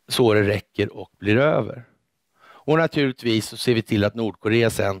så det räcker och blir över. Och naturligtvis så ser vi till att Nordkorea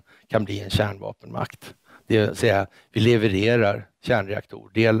sen kan bli en kärnvapenmakt. Det vill säga, vi levererar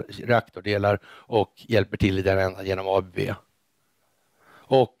reaktordelar och hjälper till i den ändan genom ABB.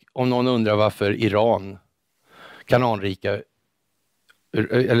 Och om någon undrar varför Iran kan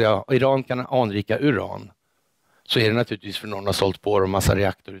anrika uran, så är det naturligtvis för någon har sålt på dem massa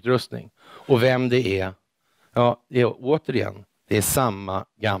reaktorutrustning. Och vem det är, ja, det är återigen, det är samma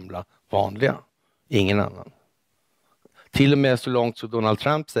gamla vanliga, ingen annan. Till och med så långt så Donald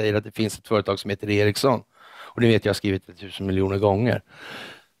Trump säger att det finns ett företag som heter Ericsson, och det vet jag har skrivit 1000 miljoner gånger,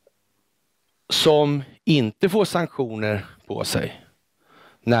 som inte får sanktioner på sig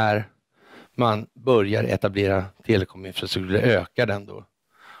när man börjar etablera telekominfrastruktur, ökar den då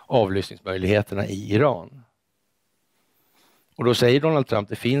avlyssningsmöjligheterna i Iran. Och då säger Donald Trump,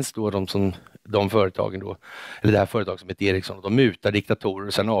 det finns då de företagen då, eller det här företaget som heter Ericsson, och de mutar diktatorer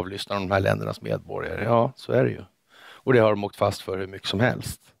och sen avlyssnar de här ländernas medborgare. Ja, så är det ju. Och det har de åkt fast för hur mycket som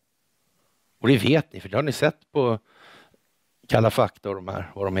helst. Och det vet ni, för det har ni sett på Kalla fakta och de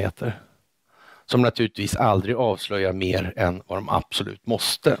här, vad de heter. Som naturligtvis aldrig avslöjar mer än vad de absolut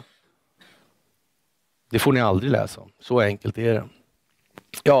måste. Det får ni aldrig läsa om. Så enkelt är det.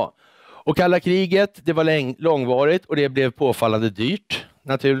 Ja, och kalla kriget, det var långvarigt och det blev påfallande dyrt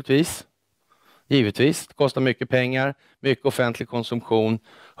naturligtvis. Givetvis, det kostar mycket pengar, mycket offentlig konsumtion,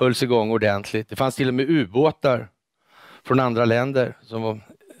 hölls igång ordentligt. Det fanns till och med ubåtar från andra länder som var,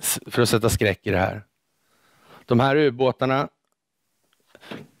 för att sätta skräck i det här. De här ubåtarna,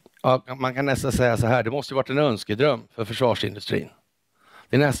 ja, man kan nästan säga så här, det måste ju varit en önskedröm för försvarsindustrin.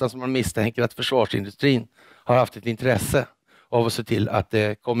 Det är nästan som man misstänker att försvarsindustrin har haft ett intresse av att se till att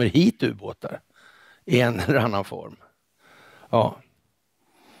det kommer hit ubåtar i en eller annan form. Ja.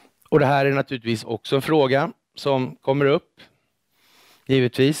 Och det här är naturligtvis också en fråga som kommer upp.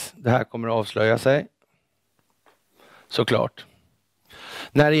 Givetvis, det här kommer att avslöja sig. Såklart.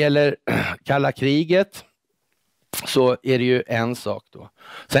 När det gäller kalla kriget så är det ju en sak då.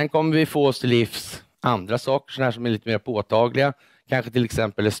 Sen kommer vi få oss till livs andra saker, sådana här som är lite mer påtagliga. Kanske till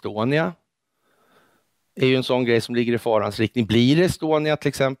exempel Estonia. Det är ju en sån grej som ligger i farans riktning. Blir det Estonia till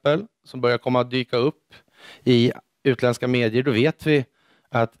exempel, som börjar komma att dyka upp i utländska medier, då vet vi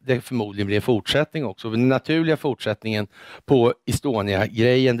att det förmodligen blir en fortsättning också. Den naturliga fortsättningen på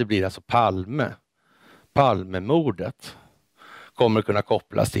Estonia-grejen, det blir alltså Palmemordet kommer kunna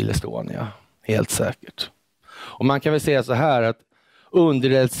kopplas till Estonia, helt säkert. Och man kan väl säga så här att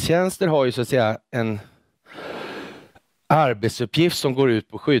underrättelsetjänster har ju så att säga en arbetsuppgift som går ut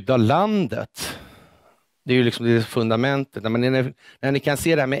på att skydda landet. Det är ju liksom det fundamentet. När ni kan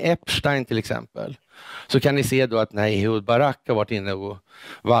se det här med Epstein till exempel, så kan ni se då att när Ehud Barak har varit inne och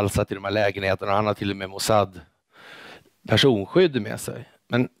valsat i de här lägenheterna, och han har till och med Mossad personskydd med sig.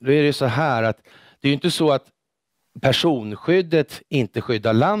 Men då är det ju så här att det är ju inte så att personskyddet inte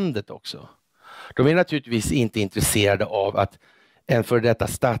skyddar landet också. De är naturligtvis inte intresserade av att en för detta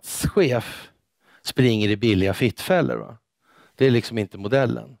statschef springer i billiga fittfällor. Va? Det är liksom inte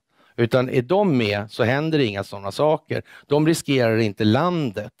modellen. Utan är de med så händer inga sådana saker. De riskerar inte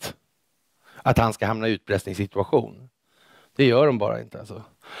landet att han ska hamna i utpressningssituation. Det gör de bara inte alltså.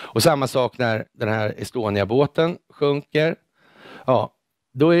 Och samma sak när den här Estonia-båten sjunker. Ja,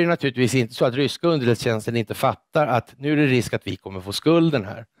 då är det naturligtvis inte så att ryska underrättelsetjänsten inte fattar att nu är det risk att vi kommer få skulden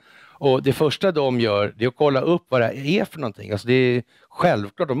här. Och det första de gör, det är att kolla upp vad det är för någonting. Alltså det är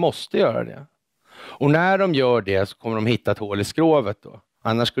självklart, de måste göra det. Och när de gör det så kommer de hitta ett hål i skrovet då.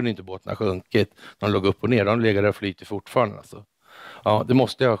 Annars skulle inte båten ha sjunkit. De låg upp och ner, de ligger där och flyter fortfarande alltså. Ja, det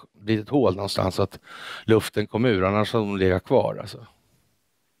måste ha blivit ett hål någonstans så att luften kom ur, annars hade de legat kvar alltså.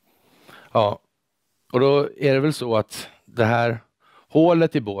 Ja, och då är det väl så att det här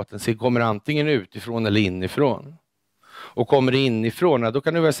hålet i båten kommer antingen utifrån eller inifrån. Och kommer det inifrån, då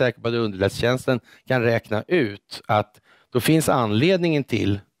kan du vara säker på att underrättelsetjänsten kan räkna ut att då finns anledningen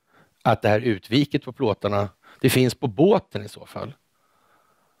till att det här utviket på plåtarna, det finns på båten i så fall.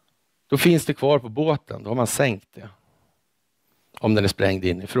 Då finns det kvar på båten, då har man sänkt det. Om den är sprängd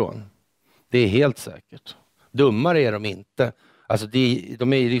inifrån. Det är helt säkert. Dummare är de inte. Alltså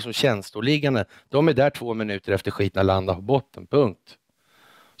de är liksom tjänstoliggande. De är där 2 minuter efter skiten har landat på botten, punkt.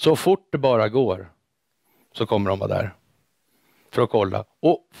 Så fort det bara går så kommer de vara där. För att kolla.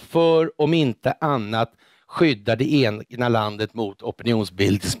 Och för om inte annat skydda det egna landet mot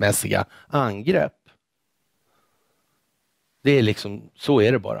opinionsbildningsmässiga angrepp. Det är liksom, så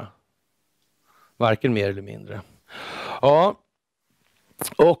är det bara. Varken mer eller mindre. Ja,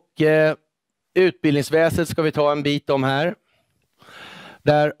 och utbildningsväsendet ska vi ta en bit om här.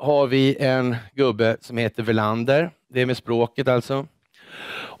 Där har vi en gubbe som heter Welander. Det är med språket alltså.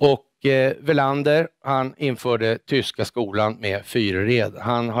 Och Welander, han införde tyska skolan med Fria.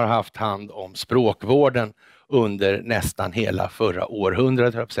 Han har haft hand om språkvården under nästan hela förra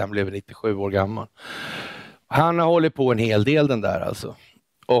århundradet. Han blev 97 år gammal. Han har hållit på en hel del den där alltså.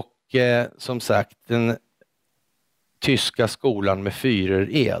 Och som sagt, den tyska skolan med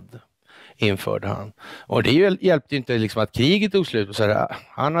Fria införde han. Och det hjälpte inte liksom att kriget tog slut. Och så här,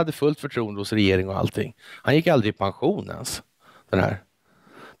 han hade fullt förtroende hos regering och allting. Han gick aldrig i pension ens, den här.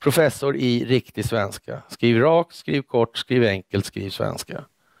 Professor i riktig svenska. Skriv rakt, skriv kort, skriv enkelt, skriv svenska.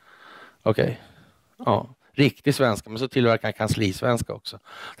 Okej. Ja, riktig svenska, men så tillverkar han kanslisvenska också.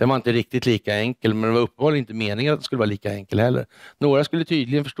 Den var inte riktigt lika enkel, men det var uppenbarligen inte meningen att det skulle vara lika enkel heller. Några skulle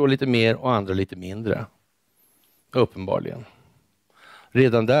tydligen förstå lite mer och andra lite mindre. Uppenbarligen.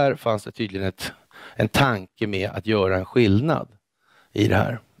 Redan där fanns det tydligen en tanke med att göra en skillnad i det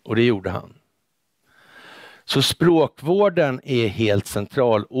här. Och det gjorde han. Så språkvården är helt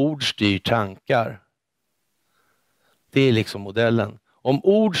central. Ord styr tankar. Det är liksom modellen. Om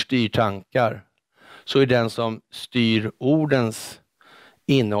ord styr tankar så är den som styr ordens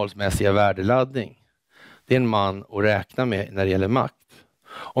innehållsmässiga värdeladdning. Det är en man att räkna med när det gäller makt.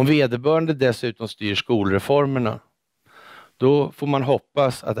 Om vederbörande dessutom styr skolreformerna, då får man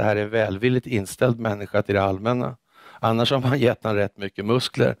hoppas att det här är en välvilligt inställd människa till det allmänna. Annars har man gett han rätt mycket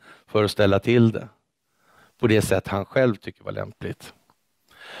muskler för att ställa till det. På det sätt han själv tycker var lämpligt.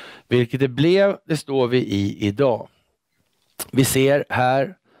 Vilket det blev, det står vi i idag. Vi ser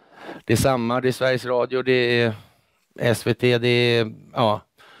här, det är samma, det är Sveriges Radio, det är SVT, det är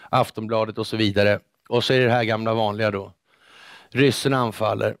Aftonbladet och så vidare. Och så är det här gamla vanliga då. Ryssen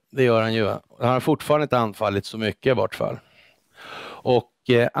anfaller, det gör han ju. Han har fortfarande inte anfallit så mycket i vart fall. Och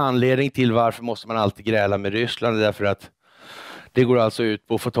anledning till varför måste man alltid gräla med Ryssland är därför att det går alltså ut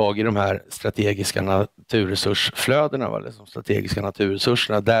på att få tag i de här strategiska naturresursflödena, eller de strategiska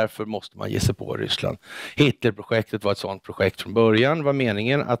naturresurserna. Därför måste man ge sig på Ryssland. Hitlerprojektet var ett sådant projekt från början. Det var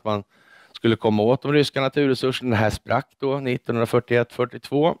meningen att man skulle komma åt de ryska naturresurserna. Det här sprack då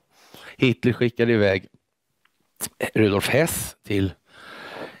 1941-42. Hitler skickade iväg Rudolf Hess till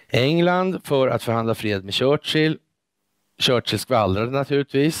England för att förhandla fred med Churchill. Churchill skvallrade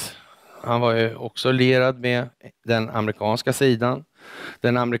naturligtvis. Han var ju också lierad med den amerikanska sidan.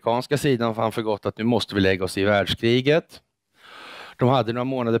 Den amerikanska sidan fann för gott att nu måste vi lägga oss i världskriget. De hade några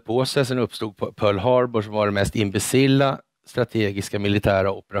månader på sig, sen uppstod Pearl Harbor som var den mest imbecilla strategiska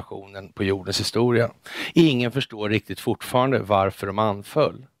militära operationen på jordens historia. Ingen förstår riktigt fortfarande varför de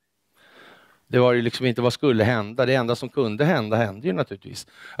anföll. Det var ju liksom inte vad skulle hända. Det enda som kunde hända hände ju naturligtvis.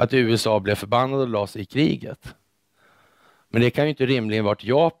 Att USA blev förbannad och la sig i kriget. Men det kan ju inte rimligen varit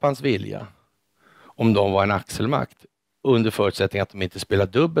Japans vilja om de var en axelmakt. Under förutsättning att de inte spelar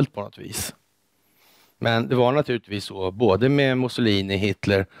dubbelt på något vis. Men det var naturligtvis så både med Mussolini,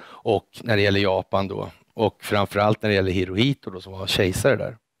 Hitler och när det gäller Japan då. Och framförallt när det gäller Hirohito då, som var kejsare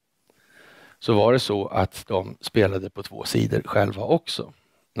där. Så var det så att de spelade på två sidor själva också.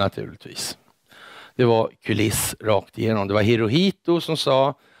 Naturligtvis. Det var kuliss rakt igenom. Det var Hirohito som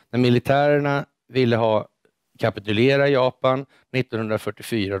sa när militärerna ville kapitulera Japan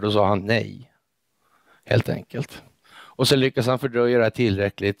 1944, då sa han nej. Helt enkelt. Och sen lyckas han fördröja det här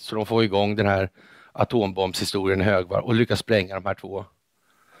tillräckligt så de får igång den här atombombshistorien i högvarv och lyckas spränga de här 2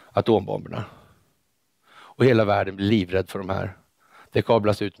 atombomberna. Och hela världen blir livrädd för de här. Det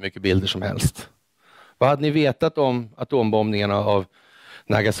kablas ut mycket bilder som helst. Vad hade ni vetat om atombombningarna av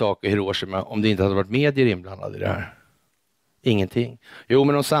Nagasaki och Hiroshima om det inte hade varit medier inblandade i det här? Ingenting. Jo,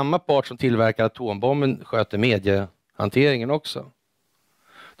 men om samma part som tillverkar atombomben sköter mediehanteringen också,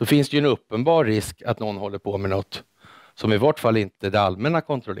 då finns det ju en uppenbar risk att någon håller på med något som i vart fall inte det allmänna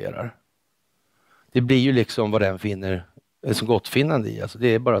kontrollerar. Det blir ju liksom vad den finner som gottfinnande i. Alltså det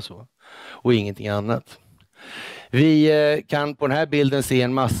är bara så. Och ingenting annat. Vi kan på den här bilden se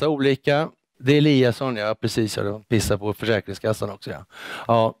en massa olika. Det är Eliasson, ja precis. Jag pissar på Försäkringskassan också. Ja.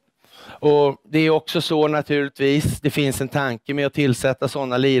 Ja. Och det är också så naturligtvis. Det finns en tanke med att tillsätta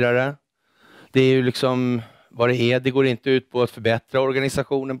sådana lirare. Det är ju liksom vad det är. Det går inte ut på att förbättra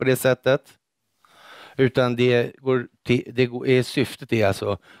organisationen på det sättet. Utan syftet är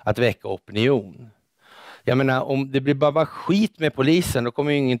alltså att väcka opinion. Jag menar, om det blir bara skit med polisen, då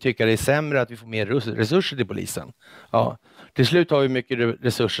kommer ju ingen tycka det är sämre att vi får mer resurser till polisen. Ja, till slut har vi mycket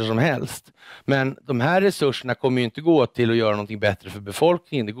resurser som helst. Men de här resurserna kommer ju inte gå till att göra någonting bättre för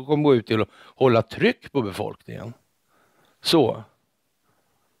befolkningen. Det kommer gå ut till att hålla tryck på befolkningen. Så.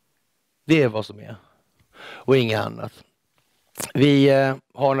 Det är vad som är. Och inget annat. Vi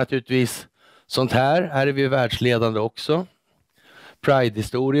har naturligtvis sånt här. Här är vi världsledande också.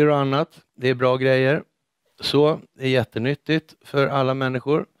 Pride-historier och annat. Det är bra grejer. Så det är jättenyttigt för alla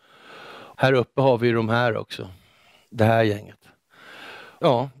människor. Här uppe har vi de här också. Det här gänget.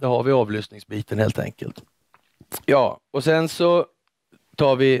 Ja, där har vi avlyssningsbiten helt enkelt. Ja, och sen så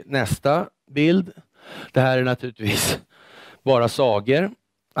tar vi nästa bild. Det här är naturligtvis bara sagor.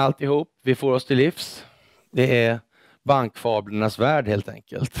 Alltihop. Vi får oss till livs. Det är bankfablernas värld helt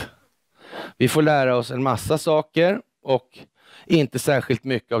enkelt. Vi får lära oss en massa saker och inte särskilt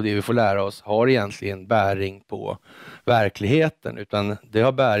mycket av det vi får lära oss har egentligen bäring på verkligheten, utan det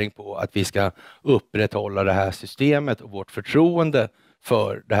har bäring på att vi ska upprätthålla det här systemet och vårt förtroende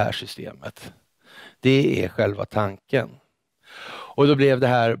för det här systemet. Det är själva tanken. Och då blev det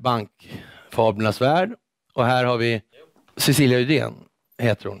här bankfablernas värld och här har vi Cecilia Uddén,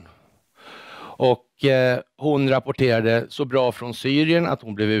 heter hon. Och hon rapporterade så bra från Syrien att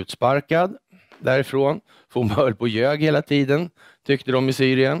hon blev utsparkad därifrån. För hon höll på och ljög hela tiden, tyckte de i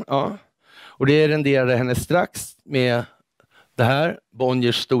Syrien. Ja. Och det renderade henne strax med det här,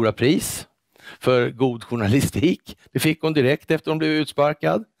 Bonniers stora pris för god journalistik. Det fick hon direkt efter hon blev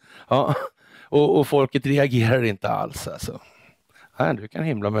utsparkad. Ja. Och folket reagerar inte alls. Alltså. Ja, du kan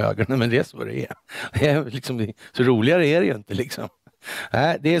himla med ögonen, men det är så det är. Det är liksom, så roligare är det ju inte liksom.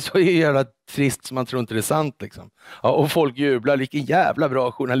 Nej, det är så jävla trist som man tror inte det är sant liksom. Ja, och folk jublar, vilken jävla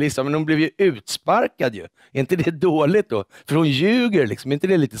bra journalist. Men hon blev ju utsparkad ju. Är inte det dåligt då? För hon ljuger liksom, är inte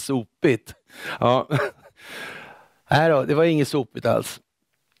det lite sopigt? Ja. Nej då, det var inget sopigt alls.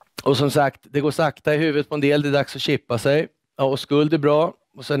 Och som sagt, det går sakta i huvudet på en del, det är dags att chippa sig. Ja, och skuld är bra.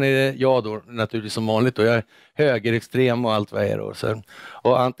 Och sen är det jag då naturligtvis som vanligt då. Jag är högerextrem och allt vad jag är då. Sen,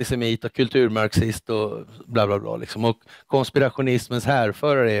 och antisemit och kulturmarxist och bla bla bla liksom. Och konspirationismens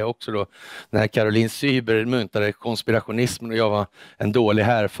härförare är också då den här Caroline Syber myntade konspirationismen och jag var en dålig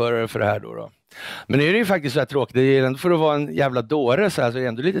härförare för det här då. Men nu är det ju faktiskt så här tråkigt. Det är ändå för att vara en jävla dåre så här, så är det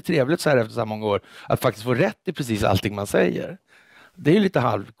ändå lite trevligt så här efter så många år att faktiskt få rätt i precis allting man säger. Det är ju lite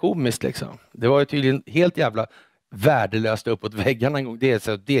halvkomiskt liksom. Det var ju tydligen helt jävla värdelöst uppåt väggarna en gång. Det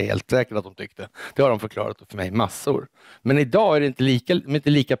är helt säkert att de tyckte. Det har de förklarat för mig massor. Men idag är det inte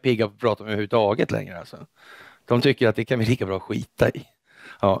lika pigga på att prata om överhuvudtaget längre. Alltså. De tycker att det kan vi lika bra skita i.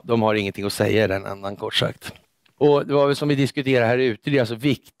 Ja, de har ingenting att säga i den annan kort sagt. Och det var väl som vi diskuterade här ute. Det är alltså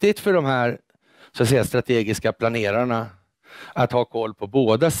viktigt för de här så att säga, strategiska planerarna att ha koll på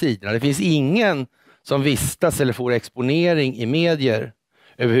båda sidorna. Det finns ingen som vistas eller får exponering i medier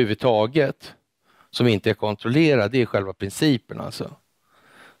överhuvudtaget som inte är kontrollerad. Det är själva principen alltså.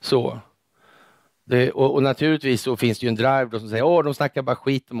 Så. Och naturligtvis så finns det ju en drive då som säger de snackar bara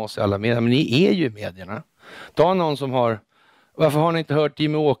skit om oss i alla medier. Men ni är ju i medierna. Ta någon som har... Varför har ni inte hört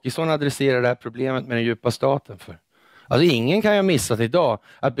Jimmy Åkesson adressera det här problemet med den djupa staten för? Alltså ingen kan ju ha missat idag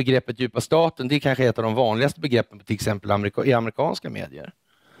att begreppet djupa staten, det är kanske ett av de vanligaste begreppen till exempel i amerikanska medier.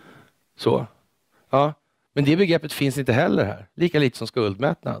 Så. Ja. Men det begreppet finns inte heller här. Lika lite som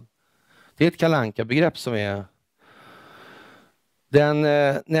skuldmättnad. Det är ett Kalle-Anka-begrepp som är... Den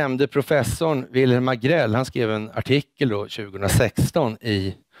nämnde professorn Wilhelm Agrell, han skrev en artikel då 2016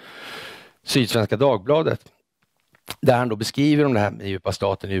 i Sydsvenska Dagbladet. Där han då beskriver om det här med djupa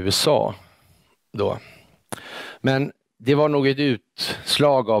staten i USA. Då. Men det var nog ett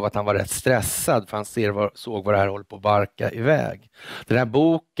utslag av att han var rätt stressad, för han såg vad det här håller på att barka iväg. Den här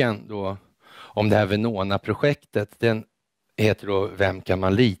boken då om det här Venona-projektet, den heter då Vem kan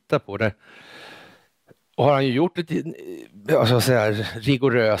man lita på? Där har han ju gjort ett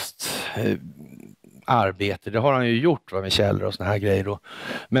rigoröst arbete. Det har han ju gjort med källor och såna här grejer då.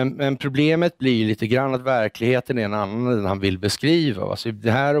 Men problemet blir ju lite grann att verkligheten är en annan än han vill beskriva. Alltså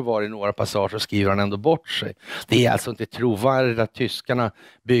det här och var i några passager skriver han ändå bort sig. Det är alltså inte trovärdigt att tyskarna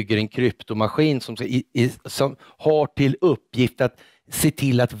bygger en kryptomaskin som har till uppgift att se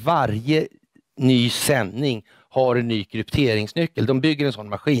till att varje ny sändning har en ny krypteringsnyckel. De bygger en sån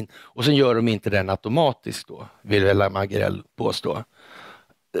maskin och sen gör de inte den automatiskt då, vill väl Magrell påstå.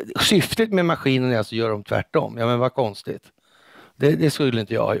 Syftet med maskinen är alltså att göra dem tvärtom. Ja, men vad konstigt. Det skulle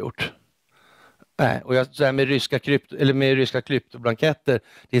inte jag ha gjort. Nej, och så här med ryska kryptoblanketter,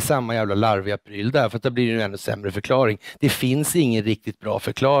 det är samma jävla larviga pryl där, för att det blir en ännu sämre förklaring. Det finns ingen riktigt bra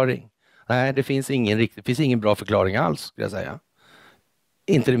förklaring. Nej, det finns ingen bra förklaring alls, skulle jag säga.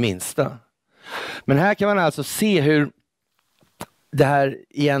 Inte det minsta. Men här kan man alltså se hur det här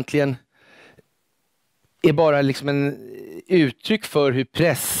egentligen är bara liksom en uttryck för hur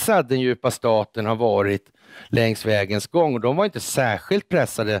pressad den djupa staten har varit längs vägens gång. Och de var inte särskilt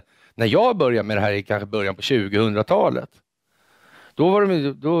pressade när jag började med det här i kanske början på 2000-talet.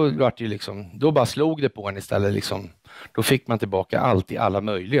 Då bara slog det på en istället liksom. Då fick man tillbaka allt i alla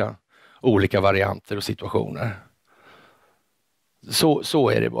möjliga olika varianter och situationer. Så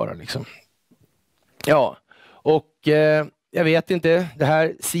är det bara liksom. Ja, och jag vet inte, det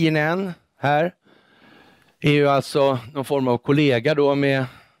här CNN här är ju alltså någon form av kollega då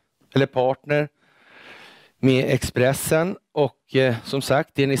eller partner med Expressen, och som sagt,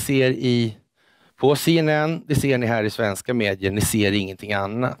 det ni ser på CNN, det ser ni här i svenska medier, ni ser ingenting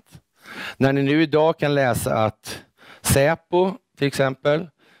annat. När ni nu idag kan läsa att Säpo till exempel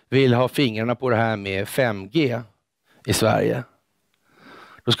vill ha fingrarna på det här med 5G i Sverige,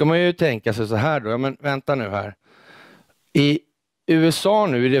 då ska man ju tänka sig så här då, ja, men vänta nu här. I USA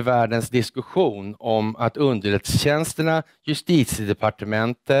nu är det världens diskussion om att underrättelsetjänsterna,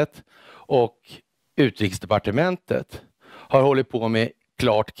 justitiedepartementet och utrikesdepartementet har hållit på med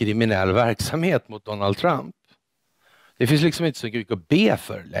klart kriminell verksamhet mot Donald Trump. Det finns liksom inte så mycket att be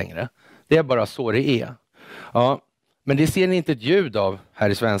för längre. Det är bara så det är. Ja, men det ser ni inte ett ljud av här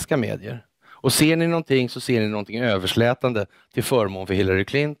i svenska medier. Och ser ni någonting så ser ni någonting överslätande till förmån för Hillary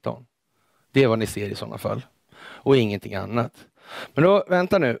Clinton. Det är vad ni ser i sådana fall. Och ingenting annat. Men då,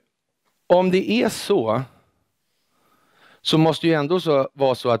 vänta nu. Om det är så måste ju ändå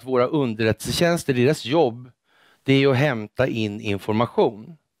vara så att våra underrättelsetjänster, deras jobb, det är att hämta in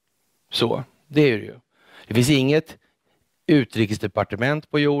information. Så, det är det ju. Det finns inget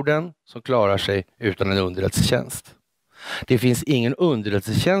utrikesdepartement på jorden som klarar sig utan en underrättelsetjänst. Det finns ingen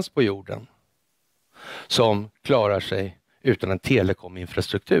underrättelsetjänst på jorden som klarar sig utan en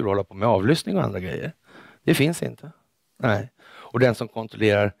telekominfrastruktur och hålla på med avlyssning och andra grejer. Det finns inte. Nej. Och den som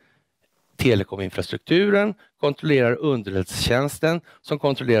kontrollerar telekominfrastrukturen kontrollerar underrättelsetjänsten som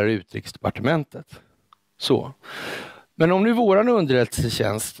kontrollerar utrikesdepartementet. Så. Men om nu våran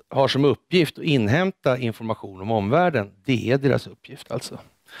underrättelsetjänst har som uppgift att inhämta information om omvärlden, det är deras uppgift alltså.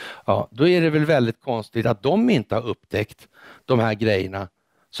 Ja, då är det väl väldigt konstigt att de inte har upptäckt de här grejerna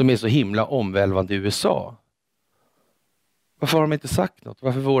som är så himla omvälvande i USA. Varför har de inte sagt något?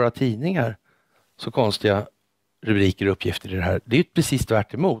 Varför våra tidningar så konstiga rubriker och uppgifter i det här? Det är ju precis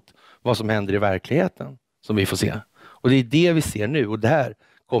tvärt emot vad som händer i verkligheten som vi får se. Och det är det vi ser nu, och där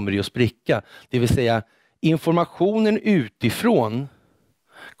kommer det att spricka. Det vill säga, informationen utifrån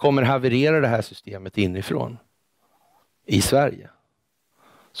kommer haverera det här systemet inifrån i Sverige.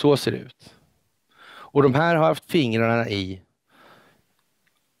 Så ser det ut. Och de här har haft fingrarna i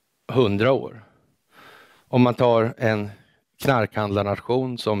 100 år. Om man tar en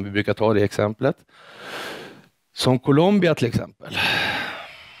knarkhandlarnation som vi brukar ta det exemplet. Som Colombia till exempel.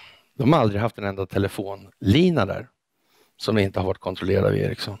 De har aldrig haft en enda telefonlina där som inte har varit kontrollerad av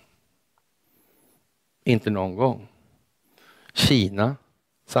Ericsson. Inte någon gång. Kina,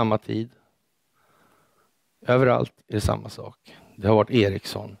 samma tid. Överallt är det samma sak. Det har varit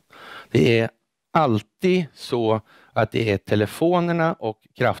Ericsson. Det är alltid så att det är telefonerna och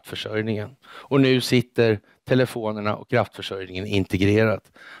kraftförsörjningen. Och nu sitter telefonerna och kraftförsörjningen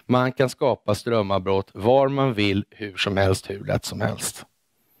integrerat. Man kan skapa strömavbrott var man vill, hur som helst, hur lätt som helst.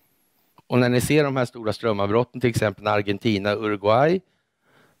 Och när ni ser de här stora strömavbrotten, till exempel när Argentina och Uruguay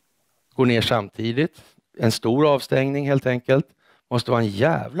går ner samtidigt, en stor avstängning helt enkelt, måste vara en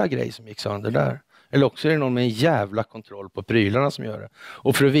jävla grej som gick sönder där. Eller också är det någon med en jävla kontroll på prylarna som gör det.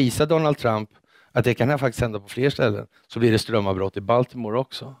 Och för att visa Donald Trump att det kan här faktiskt hända på fler ställen, så blir det strömavbrott i Baltimore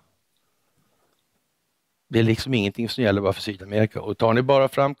också. Det är liksom ingenting som gäller bara för Sydamerika. Och tar ni bara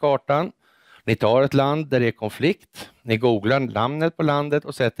fram kartan, ni tar ett land där det är konflikt, ni googlar namnet på landet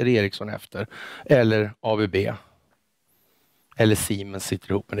och sätter Ericsson efter, eller ABB, eller Siemens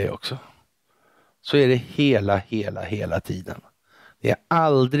sitter ihop med det också. Så är det hela tiden. Det är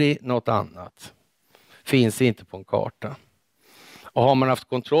aldrig något annat. Finns inte på en karta. Och har man haft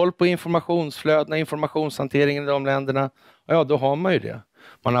kontroll på informationsflödena, informationshanteringen i de länderna, ja då har man ju det.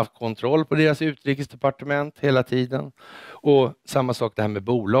 Man har haft kontroll på deras utrikesdepartement hela tiden. Och samma sak det här med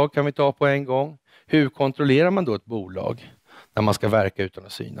bolag kan vi ta på en gång. Hur kontrollerar man då ett bolag när man ska verka utan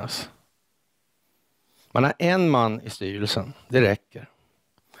att synas? Man har en man i styrelsen, det räcker.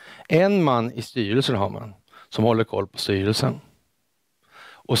 En man i styrelsen har man som håller koll på styrelsen.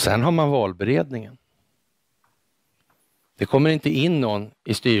 Och sen har man valberedningen. Det kommer inte in någon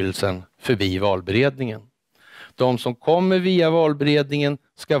i styrelsen förbi valberedningen. De som kommer via valberedningen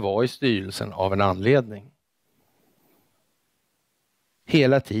ska vara i styrelsen av en anledning.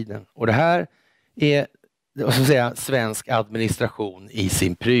 Hela tiden. Och det här är svensk administration i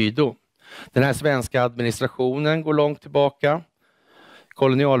sin prydo. Den här svenska administrationen går långt tillbaka.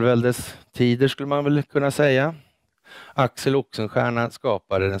 Kolonialväldes tider skulle man väl kunna säga. Axel Oxenstierna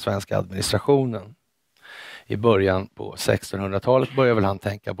skapade den svenska administrationen. I början på 1600-talet började väl han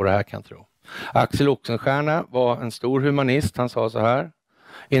tänka på det här, kan jag tro. Axel Oxenstierna var en stor humanist. Han sa så här: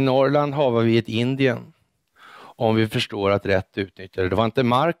 i Norrland har vi ett Indien om vi förstår att rätt utnyttja det. Det var inte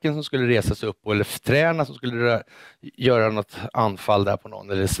marken som skulle resas upp eller träna som skulle göra något anfall där på någon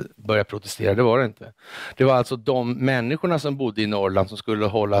eller börja protestera. Det var det inte. Det var alltså de människorna som bodde i Norrland som skulle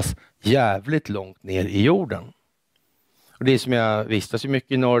hållas jävligt långt ner i jorden. Och det är som jag vistas ju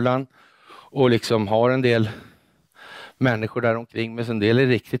mycket i Norrland och liksom har en del människor där omkring, men en del är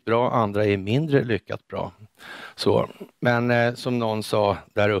riktigt bra, andra är mindre lyckat bra. Så. Men som någon sa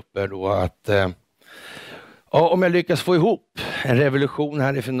där uppe då att ja, om jag lyckas få ihop en revolution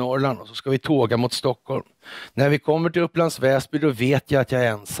här ifrån Norrland och så ska vi tåga mot Stockholm. När vi kommer till Upplands Väsby då vet jag att jag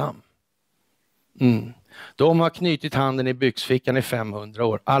är ensam. De har knutit handen i byxfickan i 500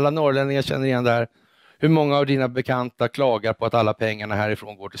 år. Alla norrlänningar känner igen det här. Hur många av dina bekanta klagar på att alla pengarna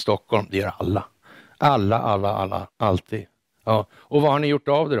härifrån går till Stockholm? Det gör alla. Alla, alltid. Ja. Och vad har ni gjort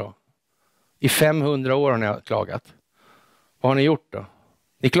av det då? I 500 år har ni klagat. Vad har ni gjort då?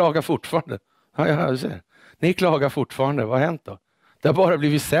 Ni klagar fortfarande. Ja, du ser. Ni klagar fortfarande. Vad har hänt då? Det har bara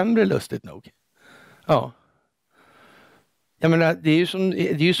blivit sämre, lustigt nog. Ja. Jag menar, det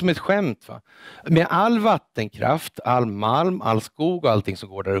är ju som ett skämt, va? Med all vattenkraft, all malm, all skog och allting som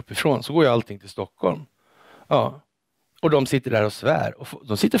går där uppifrån så går ju allting till Stockholm. Ja. Och de sitter där och svär. Och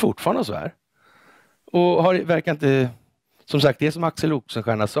de sitter fortfarande och svär. Och verkar inte, som sagt, det som Axel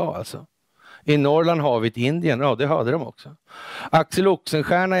Oxenstierna sa alltså. I Norrland har vi ett Indien, ja det hade de också. Axel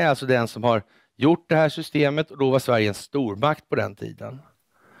Oxenstierna är alltså den som har gjort det här systemet och då var Sverige en stormakt på den tiden.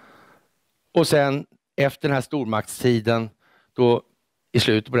 Och sen efter den här stormaktstiden, då i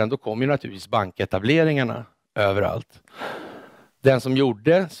slutet på den, då kom ju naturligtvis banketableringarna överallt. Den som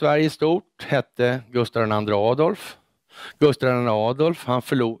gjorde Sverige stort hette Gustav II Adolf. Gustav II Adolf, han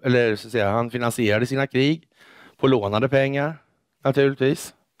finansierade sina krig på lånade pengar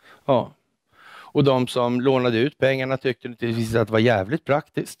naturligtvis. Ja. Och de som lånade ut pengarna tyckte naturligtvis att det var jävligt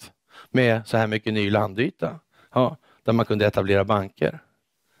praktiskt med så här mycket ny landyta. Ja, där man kunde etablera banker.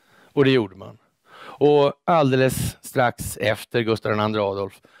 Och det gjorde man. Och alldeles strax efter Gustav II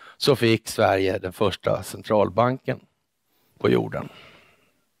Adolf så fick Sverige den första centralbanken på jorden.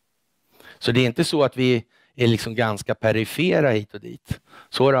 Så det är inte så att vi är liksom ganska perifera hit och dit.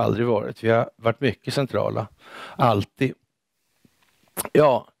 Så har det aldrig varit. Vi har varit mycket centrala. Alltid.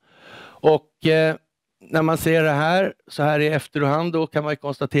 Ja, och när man ser det här så här i efterhand då kan man ju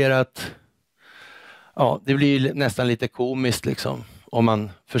konstatera att ja, det blir nästan lite komiskt liksom. Om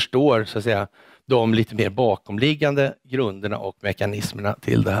man förstår så att säga de lite mer bakomliggande grunderna och mekanismerna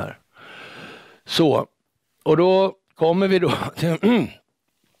till det här. Så, och då kommer vi då till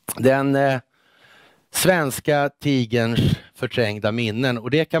den svenska tigerns förträngda minnen. Och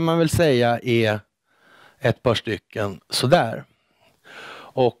det kan man väl säga är ett par stycken sådär.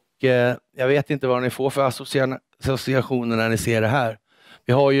 Och jag vet inte vad ni får för associationer när ni ser det här.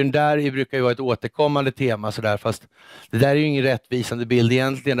 Vi har ju det brukar ju vara ett återkommande tema sådär, fast det där är ju ingen rättvisande bild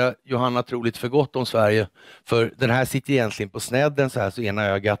egentligen. Där Johanna tror lite för gott om Sverige, för den här sitter egentligen på snedden så här så ena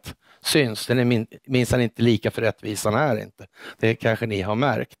ögat syns. Den är minsann inte lika för rättvisan här inte. Det kanske ni har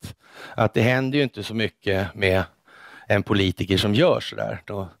märkt. Att det händer ju inte så mycket med en politiker som gör sådär.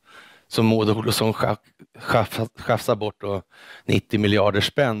 Då som Maud Olofsson schafsade bort då 90 miljarder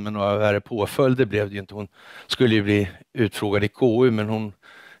spänn, men några värre påföljder blev det ju inte. Hon skulle ju bli utfrågad i KU, men hon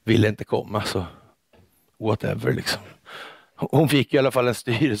ville inte komma, så whatever liksom. Hon fick i alla fall en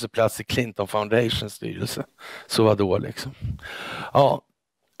styrelseplats i Clinton Foundations styrelse. Så var då liksom. Ja,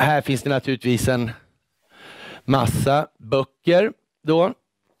 här finns det naturligtvis en massa böcker då.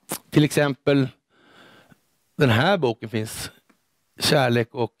 Till exempel den här boken finns,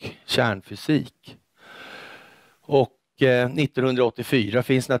 Kärlek och kärnfysik. Och 1984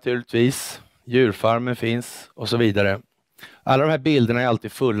 finns naturligtvis, Djurfarmen finns och så vidare. Alla de här bilderna är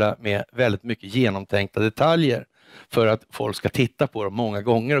alltid fulla med väldigt mycket genomtänkta detaljer för att folk ska titta på dem många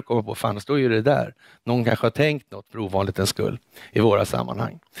gånger och komma på, fan det står ju det där. Någon kanske har tänkt något för ovanligt skull i våra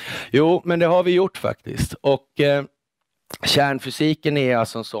sammanhang. Jo, men det har vi gjort faktiskt. Och kärnfysiken är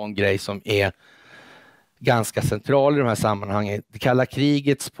alltså en sån grej som är ganska central i de här sammanhangen. Det kalla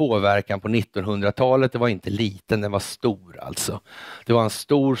krigets påverkan på 1900-talet, det var inte liten, den var stor alltså. Det var en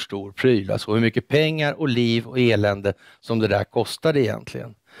stor pryl. Alltså hur mycket pengar och liv och elände som det där kostade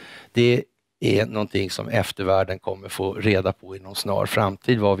egentligen. Det är någonting som eftervärlden kommer få reda på inom snar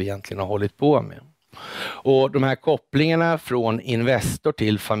framtid, vad vi egentligen har hållit på med. Och de här kopplingarna från Investor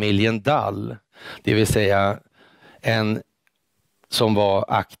till familjen Dall, det vill säga en som var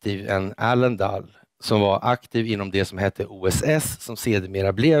aktiv, en Allen Dall, som var aktiv inom det som hette OSS, som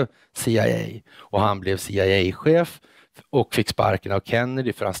sedermera blev CIA. Och han blev CIA-chef och fick sparken av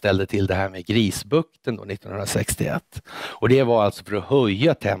Kennedy för han ställde till det här med Grisbukten då 1961. Och det var alltså för att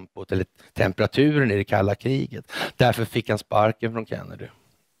höja tempot eller temperaturen i det kalla kriget. Därför fick han sparken från Kennedy,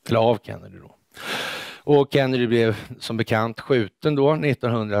 eller av Kennedy då. Och Kennedy blev som bekant skjuten då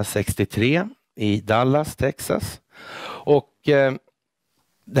 1963 i Dallas, Texas. Och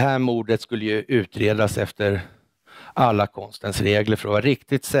det här mordet skulle ju utredas efter alla konstens regler. För att vara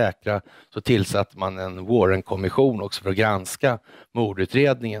riktigt säkra så tillsatte man en Warren-kommission också för att granska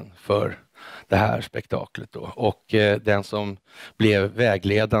mordutredningen för det här spektaklet då. Och den som blev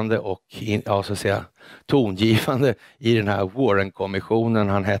vägledande och så att säga, tongivande i den här Warren-kommissionen,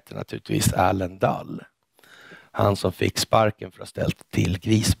 han hette naturligtvis Allen Dall. Han som fick sparken för att ha ställt till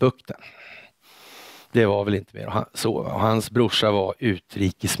Grisbukten. Det var väl inte mer så. Och hans brorsa var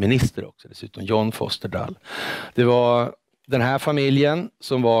utrikesminister också, dessutom John Foster Dall. Det var den här familjen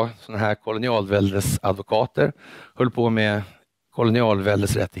som var såna här kolonialväldesadvokater, höll på med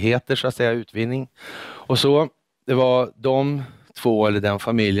kolonialväldesrättigheter så att säga, utvinning. Och så, det var de två eller den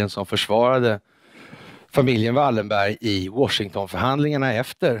familjen som försvarade familjen Wallenberg i Washingtonförhandlingarna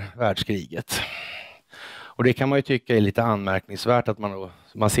efter världskriget. Och det kan man ju tycka är lite anmärkningsvärt att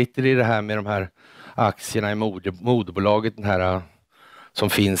man sitter i det här med de här aktierna i moderbolaget, den här som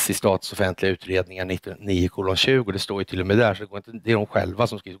finns i statsoffentliga utredningar 99:20. Det står ju till och med där, så det är de själva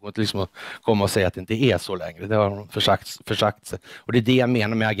som skriver. Det går inte liksom att komma och säga att det inte är så längre. Det har de försagt sig. Och det är det jag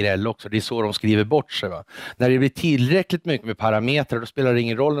menar med Agrell också. Det är så de skriver bort sig. Va? När det blir tillräckligt mycket med parametrar, då spelar det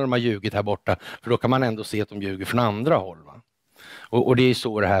ingen roll när de har ljugit här borta. För då kan man ändå se att de ljuger från andra håll. Va? Och det är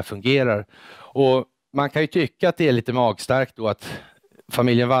så det här fungerar. Och man kan ju tycka att det är lite magstarkt då att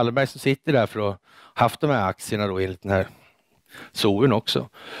familjen Wallenberg som sitter där för att ha haft de här aktierna då enligt den här zonen också.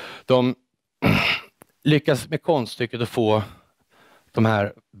 De lyckas med konststycket att få de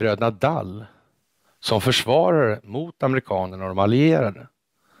här bröderna Dall som försvarare mot amerikanerna och de allierade.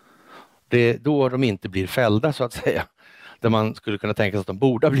 Det är då de inte blir fällda så att säga. Där man skulle kunna tänka sig att de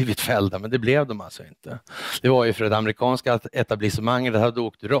borde ha blivit fällda, men det blev de alltså inte. Det var ju för det amerikanska etablissemanget, det hade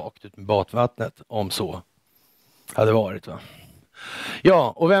åkt rakt ut med badvattnet om så hade varit. Va?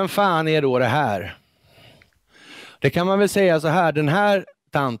 Ja, och vem fan är då det här? Det kan man väl säga så här, den här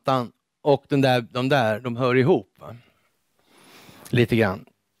tantan och de hör ihop. Va? Lite grann.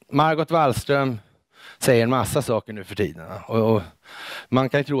 Margot Wallström säger en massa saker nu för tiden. Och man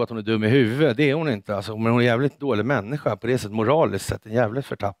kan ju tro att hon är dum i huvudet, det är hon inte. Alltså, men hon är en jävligt dålig människa på det sättet, moraliskt sett, en jävligt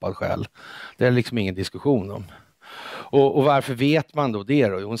förtappad själ. Det är liksom ingen diskussion om. Och varför vet man då det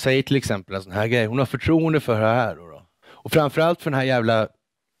då? Hon säger till exempel en sån här grej, hon har förtroende för det här då. Och framförallt för den här jävla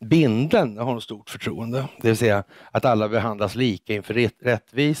bindeln har hon stort förtroende. Det vill säga att alla behandlas lika inför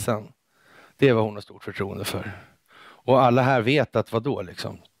rättvisan. Det är vad hon har stort förtroende för. Och alla här vet att vad då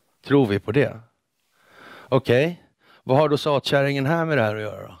liksom? Tror vi på det? Okej. Vad har då satkärringen här med det här att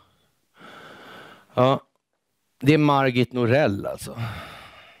göra då? Ja, det är Margit Norell alltså.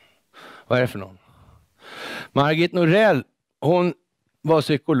 Vad är det för någon? Margit Norell, hon var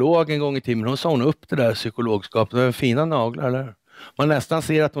psykolog en gång i tiden. Hon sa hon upp det där psykologskapet. Det var fina naglar, eller? Man nästan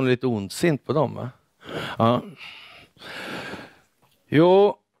ser att hon är lite ondsint på dem, va? Ja.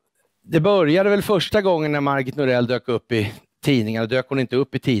 Jo, det började väl första gången när Margit Norell dök upp i tidningarna, dök hon inte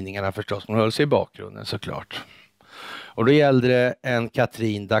upp i tidningarna förstås, hon höll sig i bakgrunden såklart. Och då gällde det en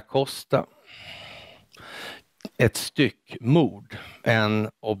Katrin da Costa. Ett styckmord, en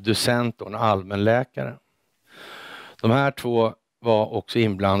obducent och en allmänläkare. De här två var också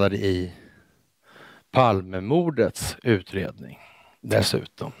inblandade i Palmemordets utredning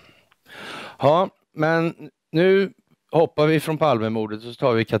dessutom. Ja, men nu hoppar vi från Palmemordet och så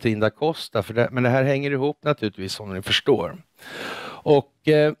tar vi Katrin da Costa, men det här hänger ihop naturligtvis som ni förstår. Och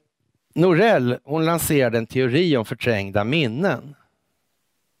Norell, hon lanserade en teori om förträngda minnen.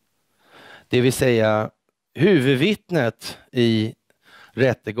 Det vill säga huvudvittnet i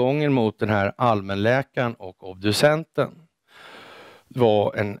rättegången mot den här allmänläkaren och obducenten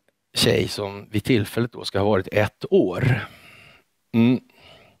var en tjej som vid tillfället då ska ha varit 1 år.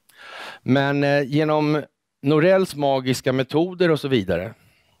 Men genom Norells magiska metoder och så vidare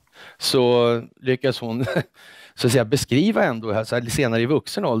så lyckas hon så att säga beskriva ändå här, så här, senare i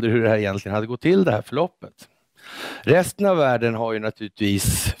vuxen ålder hur det här egentligen hade gått till, det här förloppet. Resten av världen har ju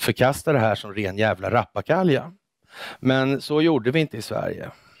naturligtvis förkastat det här som ren jävla rappakalja. Men så gjorde vi inte i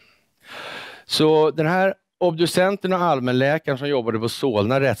Sverige. Så den här obducenten och allmänläkaren som jobbade på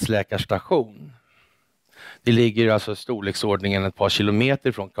Solna rättsläkarstation. Det ligger alltså storleksordningen ett par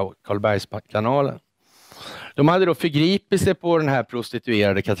kilometer från Karlbergskanalen. De hade då förgripit sig på den här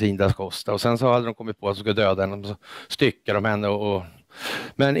prostituerade Katrin da Costa och sen så hade de kommit på att de skulle döda henne och stycka de henne.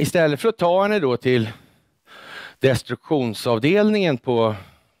 Men istället för att ta henne då till destruktionsavdelningen på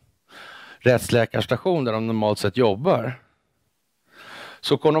rättsläkarstation där de normalt sett jobbar,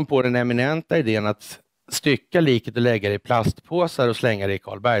 så kom de på den eminenta idén att stycka liket och lägga det i plastpåsar och slänga det i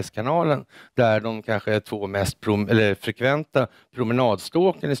Karlbergskanalen där de kanske 2 mest frekventa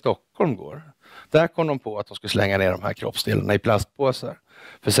promenadstråken i Stockholm går. Där kom de på att de skulle slänga ner de här kroppsdelarna i plastpåsar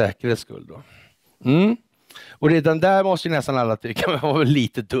för säkerhets skull då. Och redan där måste ju nästan alla tycka att det var väl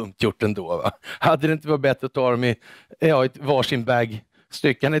lite dumt gjort ändå, va? Hade det inte varit bättre att ta dem i varsin bag,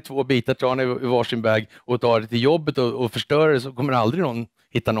 styckan i 2 bitar, ta dem i varsin bag och ta det till jobbet och förstöra det, så kommer aldrig någon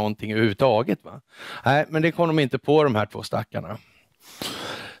hitta någonting överhuvudtaget, va? Nej, men det kom de inte på, de här 2 stackarna.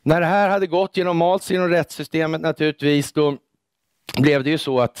 När det här hade gått malts genom rättssystemet naturligtvis, då blev det ju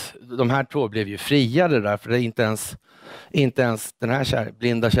så att de här 2 blev ju friade där, för det är inte ens den här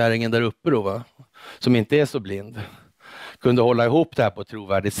blinda kärringen där uppe då, va? Som inte är så blind, kunde hålla ihop det här på ett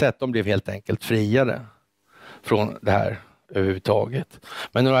trovärdigt sätt. De blev helt enkelt friade från det här överhuvudtaget.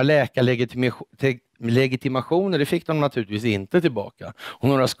 Men några läkarlegitimationer, det fick de naturligtvis inte tillbaka. Och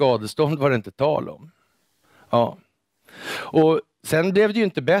några skadestånd var det inte tal om. Ja. Och sen blev det ju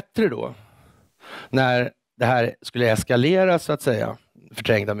inte bättre då, när det här skulle eskalera så att säga,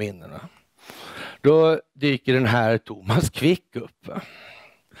 förträngda minnena. Då dyker den här Thomas Quick upp.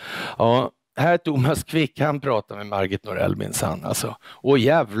 Ja, här Thomas Quick, han pratar med Margit Norell minsann alltså. Och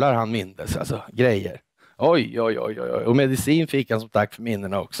jävlar han mindes alltså, grejer. Oj. Och medicin fick han som tack för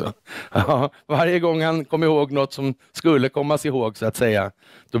minnena också. Ja, varje gång han kom ihåg något som skulle kommas ihåg så att säga,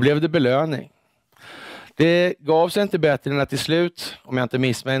 då blev det belöning. Det gav sig inte bättre än att till slut, om jag inte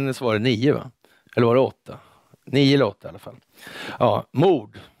missminner så var det 9, va? Eller var det 8? 9 eller 8 i alla fall. Ja,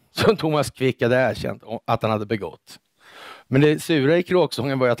 mord som Thomas Quick hade erkänt att han hade begått. Men det sura i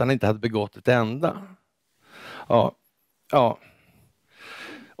kråksången var ju att han inte hade begått ett enda. Ja.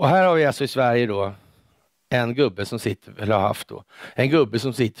 Och här har vi alltså i Sverige då en gubbe som sitter, eller har haft då, en gubbe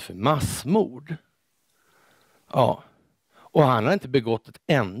som sitter för massmord. Ja. Och han har inte begått ett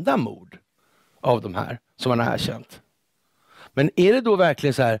enda mord av de här som han har erkänt. Men är det då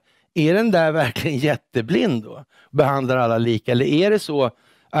verkligen så här, är den där verkligen jätteblind då? Behandlar alla lika? Eller är det så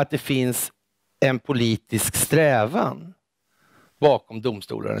att det finns en politisk strävan bakom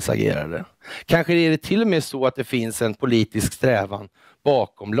domstolarnas agerande? Kanske är det till och med så att det finns en politisk strävan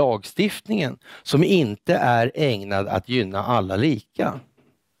bakom lagstiftningen som inte är ägnad att gynna alla lika.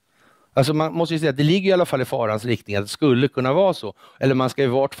 Alltså man måste ju säga att det ligger i alla fall i farans riktning att det skulle kunna vara så. Eller man ska i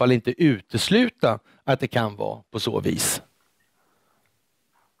vart fall inte utesluta att det kan vara på så vis.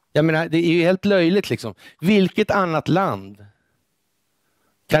 Jag menar, det är ju helt löjligt liksom. Vilket annat land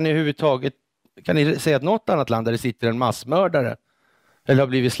kan ni överhuvudtaget, kan ni säga att något annat land där det sitter en massmördare eller har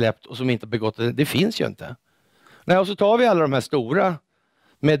blivit släppt och som inte begått det finns ju inte. Nej, och så tar vi alla de här stora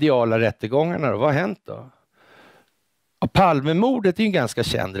mediala rättegångarna då. Vad har hänt då? Ja, Palmemordet är ju en ganska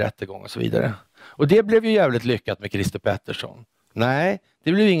känd rättegång och så vidare. Och det blev ju jävligt lyckat med Christer Pettersson. Nej,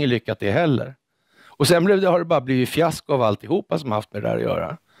 det blev inget lyckat det heller. Och sen har det bara blivit fiasko av alltihopa som haft med det där att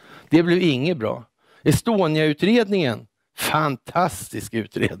göra. Det blev inget bra. Estonia-utredningen, fantastisk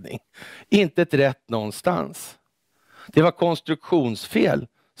utredning. Inte ett rätt någonstans. Det var konstruktionsfel,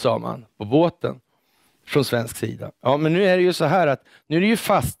 sa man, på båten. från svensk sida. Ja, men nu är det ju så här att nu är det ju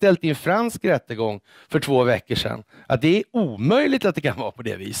fastställt i en fransk rättegång för 2 veckor sedan att det är omöjligt att det kan vara på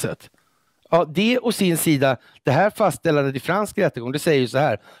det viset. Ja, det å sin sida, det här fastställandet i fransk rättegång, det säger ju så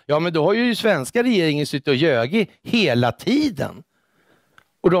här. Ja, men då har ju svenska regeringen suttit och ljögit hela tiden.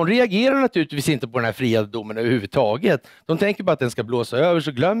 Och de reagerar naturligtvis inte på den här fria domen överhuvudtaget. De tänker bara att den ska blåsa över,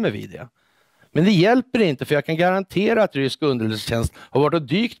 så glömmer vi det. Men det hjälper inte, för jag kan garantera att rysk underrättelsetjänst har varit och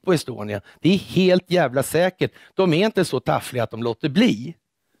dykt på Estonia. Det är helt jävla säkert. De är inte så taffliga att de låter bli.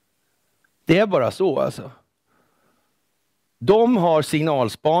 Det är bara så alltså. De har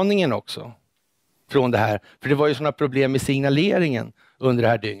signalspaningen också från det här. För det var ju sådana problem med signaleringen under det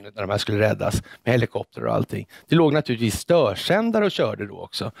här dygnet när de här skulle räddas med helikopter och allting. Det låg naturligtvis störsändare och körde då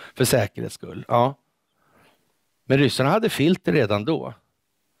också för säkerhets skull. Ja. Men ryssarna hade filter redan då.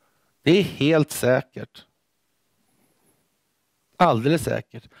 Det är helt säkert. Alldeles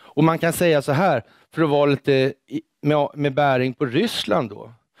säkert. Och man kan säga så här, för att vara lite med bäring på Ryssland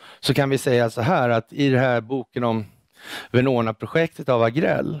då, så kan vi säga så här att i den här boken om Venona-projektet av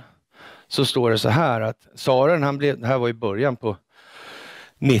Agrell så står det så här att tsaren, det här var i början på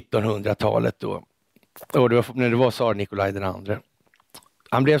 1900-talet då, och det var när det var tsar Nikolaj den andre.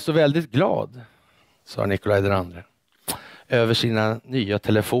 Han blev så väldigt glad, tsar Nikolaj den andre, över sina nya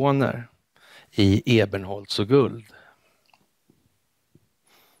telefoner i ebenholts och guld.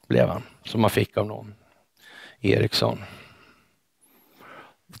 Blev han, som man fick av någon Eriksson.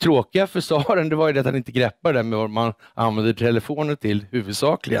 Det tråkiga för tsaren, det var ju det att han inte greppade det med vad man använder telefoner till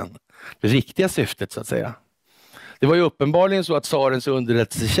huvudsakligen. Det riktiga syftet så att säga. Det var ju uppenbarligen så att tsarens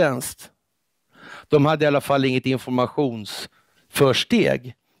underrättelsetjänst, de hade i alla fall inget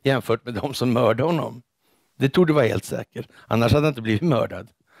informationsförsteg jämfört med de som mördade honom. Det tog det vara helt säkert. Annars hade han inte blivit mördad.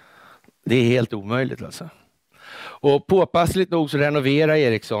 Det är helt omöjligt alltså. Och påpassligt nog så renoverar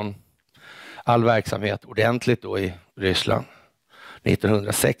Eriksson all verksamhet ordentligt då i Ryssland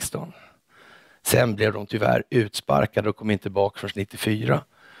 1916. Sen blev de tyvärr utsparkade och kom inte tillbaka förrän 94.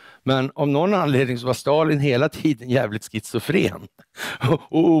 Men om någon anledning så var Stalin hela tiden jävligt schizofren och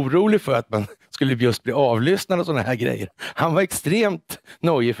orolig för att man skulle just bli avlyssnad och sådana här grejer. Han var extremt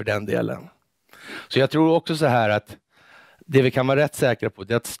nöjd för den delen. Så jag tror också så här att det vi kan vara rätt säkra på,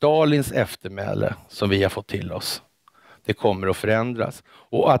 det är att Stalins eftermäle som vi har fått till oss, det kommer att förändras.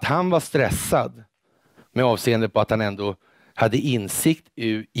 Och att han var stressad med avseende på att han ändå hade insikt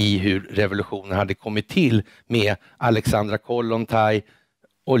i hur revolutionen hade kommit till med Alexandra Kollontaj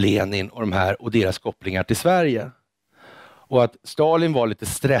och Lenin och de här och deras kopplingar till Sverige. Och att Stalin var lite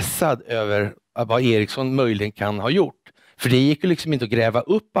stressad över vad Eriksson möjligen kan ha gjort. För det gick ju liksom inte att gräva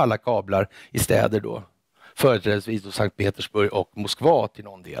upp alla kablar i städer då. Företrädesvis då Sankt Petersburg och Moskva till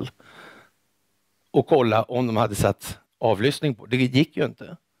någon del. Och kolla om de hade satt avlyssning på. Det gick ju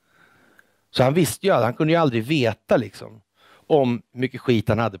inte. Så han visste ju, han kunde ju aldrig veta liksom om hur mycket skit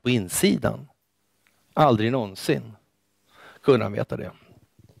han hade på insidan. Aldrig någonsin kunde han veta det.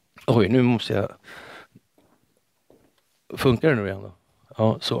 Oj, nu måste jag... Funkar det nu igen då?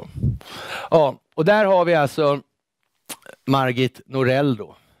 Ja, så. Ja, och där har vi alltså Margit Norell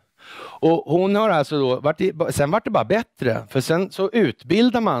då. Och hon har alltså då, sen var det bara bättre. För sen så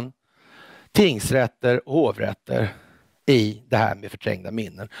utbildar man tingsrätter och hovrätter i det här med förträngda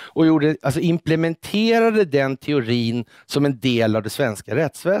minnen. Och implementerade den teorin som en del av det svenska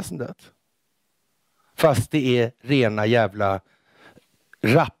rättsväsendet. Fast det är rena jävla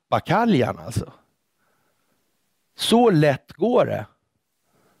rappakaljan alltså. Så lätt går det.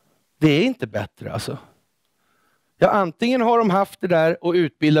 Det är inte bättre alltså. Ja, antingen har de haft det där och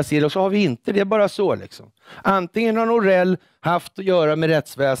utbildat sig, och så har vi inte. Det är bara så liksom. Antingen har Norell haft att göra med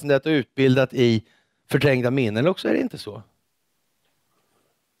rättsväsendet och utbildat i förträngda minnen, eller också är det inte så.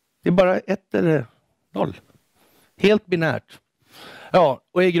 Det är bara 1 eller 0. Helt binärt. Ja,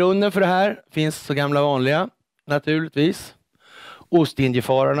 och i grunden för det här finns så gamla vanliga, naturligtvis.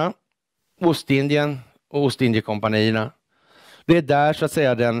 Ostindiefararna, Ostindien och Ostindiekompanierna. Det är där så att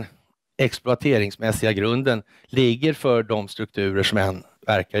säga den exploateringsmässiga grunden ligger för de strukturer som än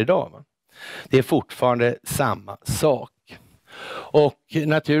verkar idag. Va? Det är fortfarande samma sak. Och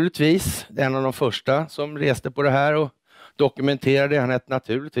naturligtvis, en av de första som reste på det här och dokumenterade, han hette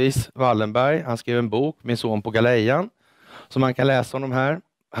naturligtvis Wallenberg. Han skrev en bok, Min son på Galejan, som man kan läsa om de här.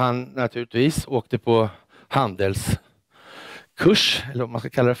 Han naturligtvis åkte på handelskurs, eller vad man ska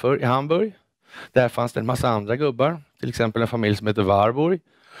kalla det för, i Hamburg. Där fanns det en massa andra gubbar, till exempel en familj som heter Warburg.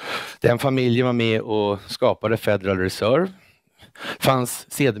 Den familjen var med och skapade Federal Reserve.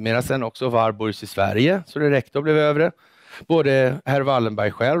 Fanns sedermera sen också Warburgs i Sverige, så det räckte och blev över. Både herr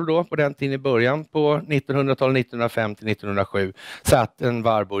Wallenberg själv då på den tiden i början på 1900-talet, 1905 till 1907, satt en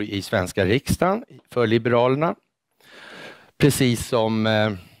Warburg i svenska riksdagen för Liberalerna. Precis som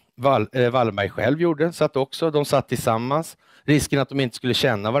Wallenberg själv gjorde, satt också. De satt tillsammans. Risken att de inte skulle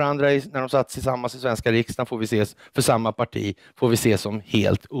känna varandra när de satt tillsammans i svenska riksdagen får vi ses för samma parti får vi se som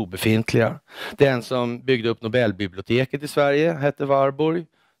helt obefintliga. Den som byggde upp Nobelbiblioteket i Sverige hette Warburg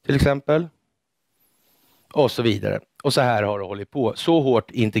till exempel. Och så vidare. Och så här har det hållit på. Så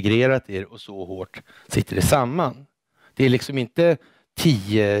hårt integrerat er och så hårt sitter det samman. Det är liksom inte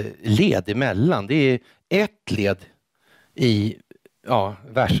 10 led emellan. Det är ett led i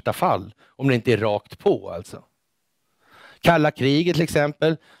värsta fall. Om det inte är rakt på alltså. Kalla kriget till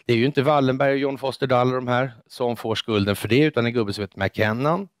exempel. Det är ju inte Wallenberg och John Foster Dulles de här som får skulden för det. Utan en gubbe som heter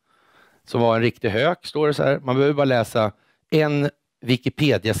McKennan. Som var en riktig hök står det så här. Man behöver bara läsa en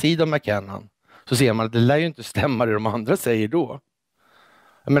Wikipedia-sida om McKennan. Så ser man att det lär ju inte stämma det de andra säger då.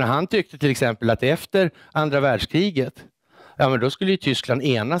 Jag menar, han tyckte till exempel att efter andra världskriget, men då skulle ju Tyskland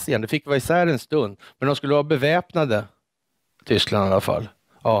enas igen. Det fick vara isär en stund. Men de skulle vara beväpnade, Tyskland i alla fall.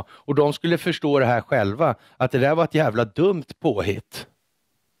 Ja, och de skulle förstå det här själva. Att det där var ett jävla dumt påhitt.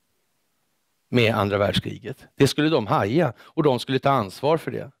 Med andra världskriget. Det skulle de haja. Och de skulle ta ansvar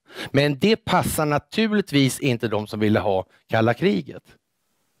för det. Men det passar naturligtvis inte de som ville ha kalla kriget.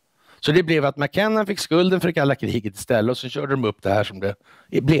 Så det blev att McKennan fick skulden för kalla kriget istället. Och så körde de upp det här som det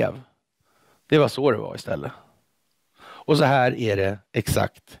blev. Det var så det var istället. Och så här är det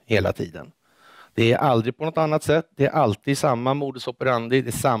exakt hela tiden. Det är aldrig på något annat sätt. Det är alltid samma modus operandi. Det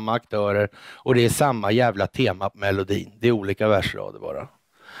är samma aktörer. Och det är samma jävla tema på melodin. Det är olika versrader bara.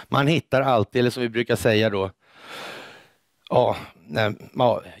 Man hittar alltid, eller som vi brukar säga då.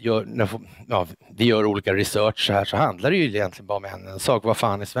 Vi gör olika research så här. Så handlar det ju egentligen bara om en sak. Vad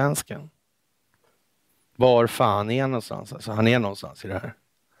fan är svensken? Var fan är någonstans? Alltså han är någonstans i det här.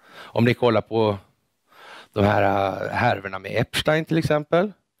 Om ni kollar på de här härvorna med Epstein till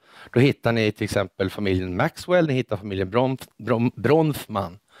exempel. Då hittar ni till exempel familjen Maxwell, ni hittar familjen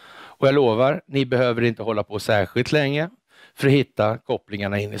Bronfman. Och jag lovar, ni behöver inte hålla på särskilt länge för att hitta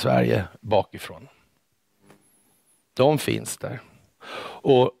kopplingarna in i Sverige bakifrån. De finns där.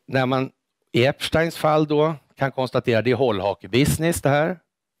 Och när man i Epsteins fall då kan konstatera att det är hållhakebusiness det här.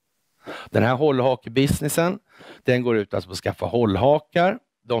 Den här hållhakebusinessen, den går ut alltså på att skaffa hållhakar.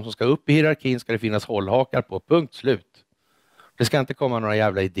 De som ska upp i hierarkin ska det finnas hållhakar på, punkt slut. Det ska inte komma några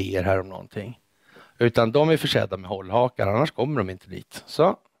jävla idéer här om någonting. Utan de är försedda med hållhakar, annars kommer de inte dit.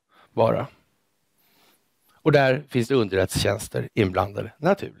 Så, bara. Och där finns det underrättelsetjänster inblandade,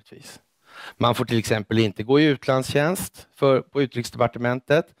 naturligtvis. Man får till exempel inte gå i utlandstjänst på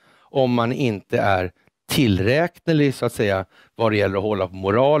Utrikesdepartementet om man inte är tillräknelig så att säga vad det gäller att hålla på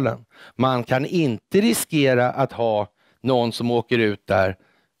moralen. Man kan inte riskera att ha någon som åker ut där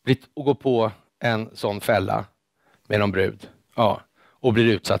och går på en sån fälla med någon brud och blir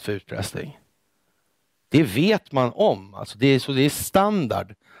utsatt för utpressning. Det vet man om. Alltså det är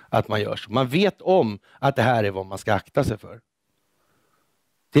standard att man gör så. Man vet om att det här är vad man ska akta sig för.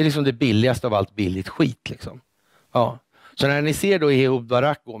 Det är liksom det billigaste av allt billigt skit liksom. Ja. Så när ni ser då Ehud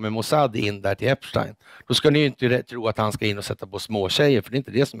Barak gå med Mossad in där till Epstein, då ska ni ju inte tro att han ska in och sätta på små tjejer, för det är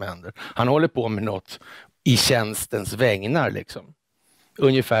inte det som händer. Han håller på med något i tjänstens vägnar liksom.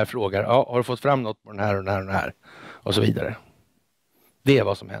 Ungefär frågar, har du fått fram något på den här och den här och den här? Och så vidare. Det är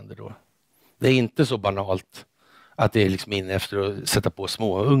vad som händer då. Det är inte så banalt att det är liksom inne efter att sätta på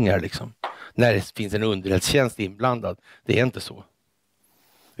små ungar liksom. När det finns en underrättelsetjänst inblandad. Det är inte så.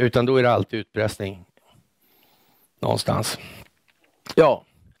 Utan då är det alltid utpressning någonstans. Ja,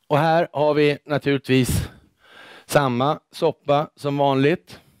 och här har vi naturligtvis samma soppa som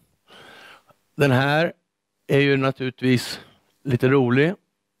vanligt. Den här är ju naturligtvis lite rolig.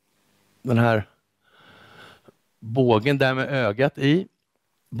 Den här bågen där med ögat i.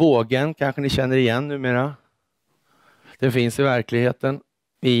 Bågen kanske ni känner igen numera. Den finns i verkligheten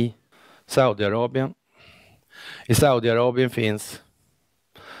i Saudiarabien. I Saudiarabien finns,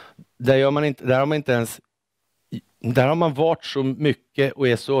 där har man varit så mycket och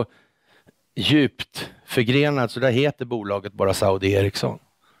är så djupt förgrenad så där heter bolaget bara Saudi Ericsson.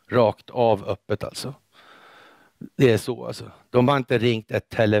 Rakt av öppet alltså. Det är så alltså. De har inte ringt ett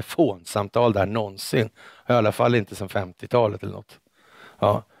telefonsamtal där någonsin. I alla fall inte sedan 50-talet eller något.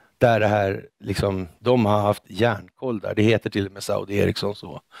 Ja, där det här liksom, de har haft järnkoll där. Det heter till och med Saudi Ericsson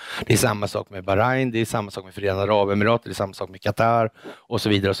så. Det är samma sak med Bahrain, det är samma sak med Förenade Arabemiraten, det är samma sak med Qatar och så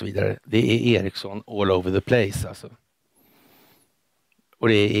vidare och så vidare. Det är Ericsson all over the place alltså. Och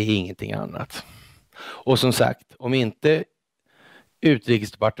det är ingenting annat. Och som sagt, om inte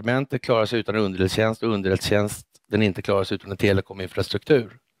Utrikesdepartementet klarar sig utan underrättelsetjänst och underrättelsetjänst den inte klarar sig utan en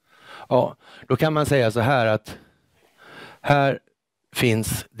telekominfrastruktur. Ja, då kan man säga så här att här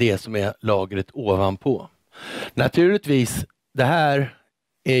finns det som är lagret ovanpå. Naturligtvis, det här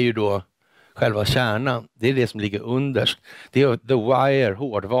är ju då själva kärnan. Det är det som ligger underst. Det är the wire,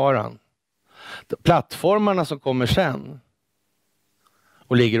 hårdvaran. Plattformarna som kommer sen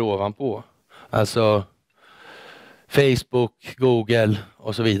och ligger ovanpå. Alltså Facebook, Google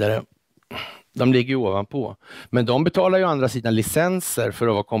och så vidare. De ligger ju ovanpå. Men de betalar ju å andra sidan licenser för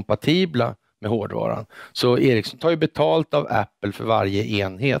att vara kompatibla med hårdvaran. Så Ericsson tar ju betalt av Apple för varje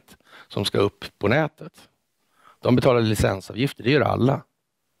enhet som ska upp på nätet. De betalar licensavgifter, det gör alla.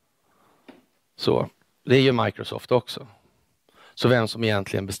 Så det är ju Microsoft också. Så vem som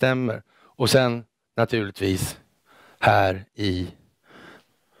egentligen bestämmer. Och sen naturligtvis här i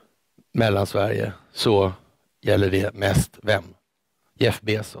Mellansverige så gäller det mest vem? Jeff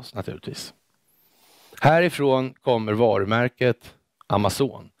Bezos naturligtvis. Härifrån kommer varumärket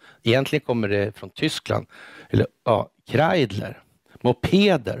Amazon. Egentligen kommer det från Tyskland. Eller ja, Kreidler.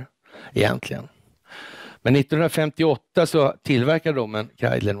 Mopeder egentligen. Men 1958 så tillverkade de en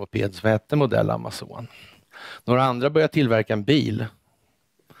Kreidler-moped som hette modell Amazon. Några andra började tillverka en bil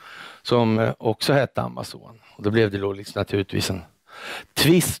som också hette Amazon. Och då blev det då liksom naturligtvis en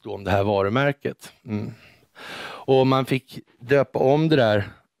tvist om det här varumärket. Och man fick döpa om det där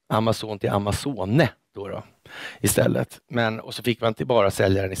Amazon till Amazone då istället. Och så fick man inte bara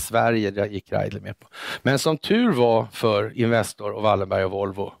sälja den i Sverige, det gick Kreidler med på. Men som tur var för Investor och Wallenberg och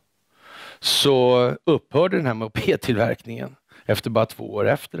Volvo så upphörde den här mopedtillverkningen efter bara 2 år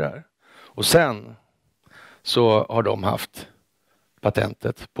efter det här. Och sen så har de haft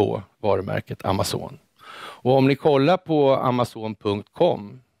patentet på varumärket Amazon. Och om ni kollar på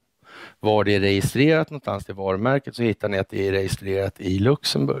amazon.com var det är registrerat någonstans i varumärket så hittar ni att det är registrerat i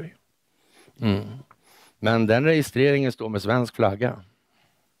Luxemburg. Men den registreringen står med svensk flagga.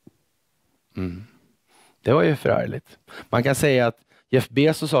 Det var ju förargligt. Man kan säga att Jeff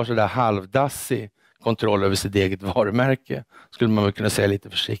Bezos har sådär halvdassig kontroll över sitt eget varumärke. Skulle man väl kunna säga lite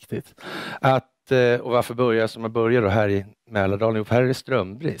försiktigt. Och varför börjar som man börjar då här i Mälardalen? För här är det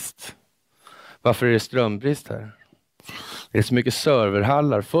strömbrist. Varför är det strömbrist här? Det är så mycket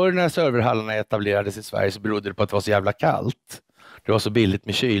serverhallar. Förr när serverhallarna etablerades i Sverige så berodde det på att det var så jävla kallt. Det var så billigt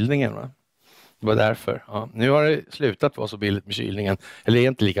med kylningen, va? Det var därför. Ja. Nu har det slutat vara så billigt med kylningen. Eller är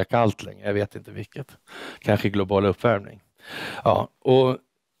inte lika kallt längre. Jag vet inte vilket. Kanske global uppvärmning. Ja, och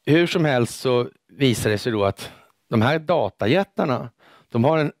hur som helst så visar det sig då att de här datajättarna, de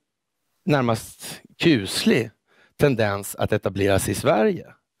har en närmast kuslig tendens att etablera sig i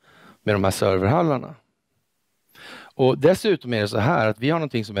Sverige med de här serverhallarna. Och dessutom är det så här att vi har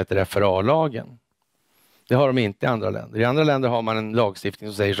någonting som heter FRA-lagen. Det har de inte i andra länder. I andra länder har man en lagstiftning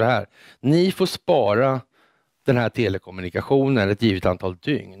som säger så här. Ni får spara den här telekommunikationen ett givet antal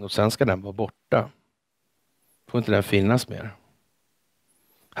dygn och sen ska den vara borta. Får inte den finnas mer.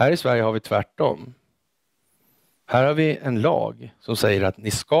 Här i Sverige har vi tvärtom. Här har vi en lag som säger att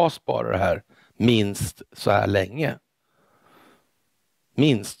ni ska spara det här minst så här länge.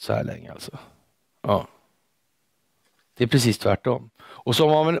 Minst så här länge alltså. Ja. Det är precis tvärtom. Och som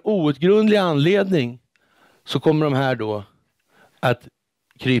av en outgrundlig anledning så kommer de här då att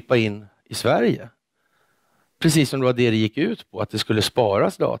krypa in i Sverige. Precis som det var det gick ut på, att det skulle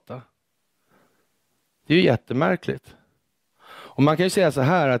sparas data. Det är ju jättemärkligt. Och man kan ju säga så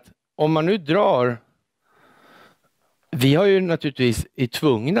här att om man nu drar... Vi har ju naturligtvis är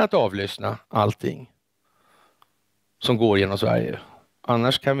tvungna att avlyssna allting som går genom Sverige.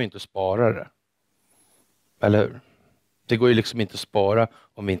 Annars kan vi inte spara det. Eller hur? Det går ju liksom inte att spara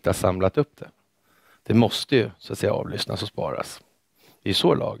om vi inte har samlat upp det. Det måste ju så att säga avlyssnas och sparas. Det är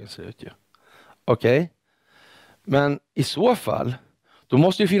så lagen ser ut ju. Okej? Men i så fall, då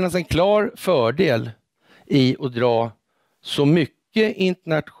måste det finnas en klar fördel i att dra så mycket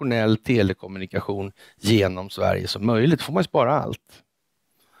internationell telekommunikation genom Sverige som möjligt. Då får man spara allt.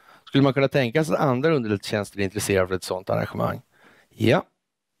 Skulle man kunna tänka sig att andra underrättelsetjänster är intresserade av ett sådant arrangemang? Ja,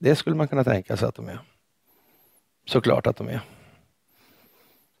 det skulle man kunna tänka sig att de är. Såklart att de är.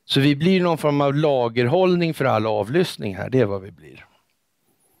 Så vi blir någon form av lagerhållning för all avlyssning här. Det är vad vi blir.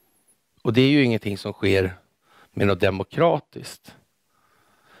 Och det är ju ingenting som sker med något demokratiskt.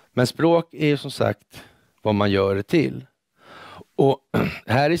 Men språk är ju som sagt vad man gör det till. Och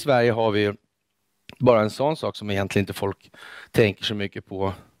här i Sverige har vi bara en sån sak som egentligen inte folk tänker så mycket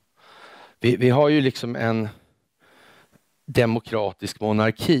på. Vi har ju liksom en demokratisk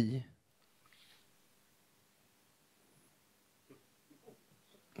monarki.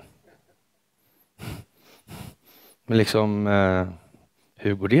 Men liksom,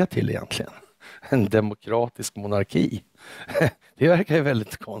 hur går det till egentligen? en demokratisk monarki. Det verkar ju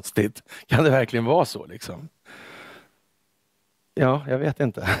väldigt konstigt. Kan det verkligen vara så liksom? Ja, jag vet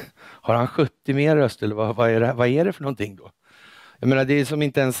inte. Har han 70 mer röster eller vad är det för någonting då? Jag menar, det är som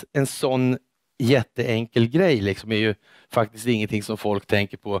inte ens en sån jätteenkel grej liksom. Det är ju faktiskt ingenting som folk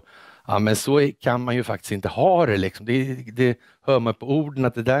tänker på. Ja, men så kan man ju faktiskt inte ha det liksom. Det hör man på orden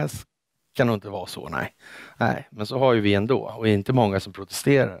att det där kan nog inte vara så. Nej, men så har ju vi ändå. Och inte många som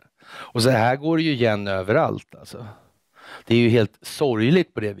protesterar. Och så här går det ju igen överallt alltså. Det är ju helt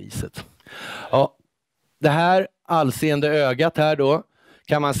sorgligt på det viset. Ja, det här allseende ögat här då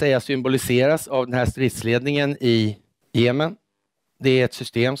kan man säga symboliseras av den här stridsledningen i Jemen. Det är ett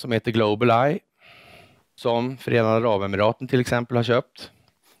system som heter Global Eye som Förenade Arabemiraten till exempel har köpt.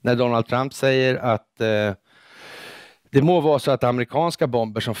 När Donald Trump säger att det må vara så att amerikanska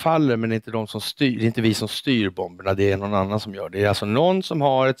bomber som faller, men det är inte de som styr, det är inte vi som styr bomberna, det är någon annan som gör det. Det är alltså någon som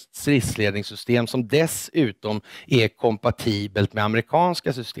har ett stridsledningssystem som dessutom är kompatibelt med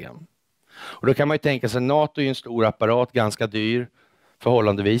amerikanska system. Och då kan man ju tänka sig, NATO är en stor apparat, ganska dyr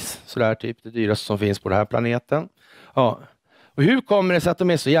förhållandevis, sådär typ det dyraste som finns på den här planeten. Ja. Och hur kommer det sig att de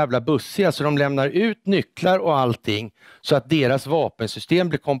är så jävla bussiga så de lämnar ut nycklar och allting så att deras vapensystem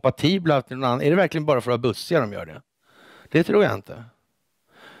blir kompatibla till någon annan? Är det verkligen bara för att vara bussiga de gör det? Det tror jag inte.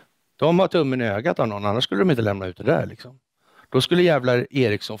 De har tummen i ögat av någon, annars skulle de inte lämna ut det där liksom. Då skulle jävla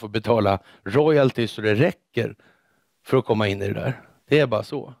Ericsson få betala royalty så det räcker för att komma in i det där. Det är bara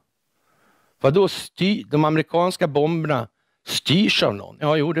så. Vadå de amerikanska bomberna styrs av någon?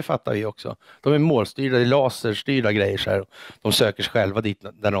 Ja, jo, det fattar vi också. De är målstyrda, det är laserstyrda grejer så här. De söker sig själva dit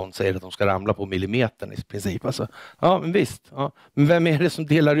där någon säger att de ska ramla på millimetern i princip. Alltså, ja, men visst. Ja. Men vem är det som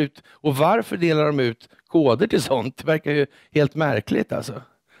delar ut och varför delar de ut koder till sånt? Det verkar ju helt märkligt alltså.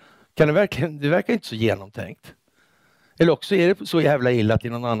 Kan det verkar inte så genomtänkt. Eller också är det så jävla illa att det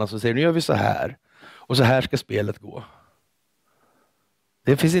är någon annan som säger nu gör vi så här och så här ska spelet gå.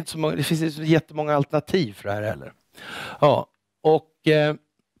 Det finns inte så jättemånga alternativ för det här heller. Ja, och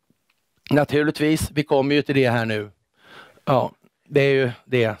naturligtvis, vi kommer ju till det här nu. Ja, det är ju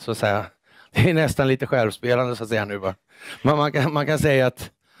det så att säga. Det är nästan lite självspelande så att säga nu va. Man kan säga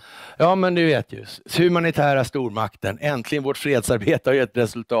att ja, men du vet ju, humanitära stormakten, äntligen vårt fredsarbete har gett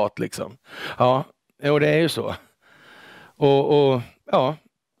resultat liksom. Ja, och det är ju så. Och ja,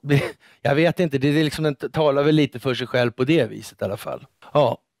 jag vet inte, det är liksom, den talar väl lite för sig själv på det viset i alla fall.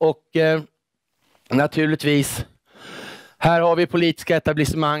 Ja, och naturligtvis, här har vi politiska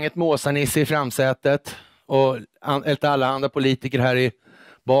etablissemanget, Måsanisse i framsätet och alla andra politiker här i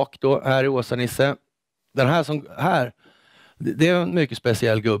bak då, här i Åsanisse. Den här som, här, det är en mycket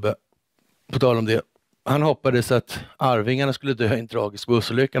speciell gubbe, på tal om det. Han hoppades att arvingarna skulle dö i en tragisk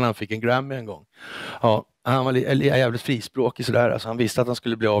bussolycka när han fick en Grammy en gång. Ja, han var jävligt frispråkig sådär, alltså han visste att han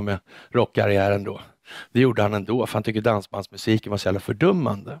skulle bli av med rockkarriären då. Det gjorde han ändå, för han tycker dansbandsmusiken var så jävla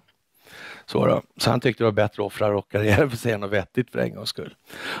fördummande. Så han tyckte det var bättre att offra rockkarriären för att säga något vettigt för en gångs skull.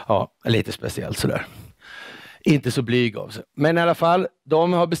 Ja, lite speciellt sådär. Inte så blyg av sig. Men i alla fall,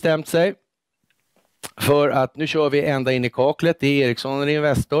 de har bestämt sig för att nu kör vi ända in i kaklet. Det är Ericsson och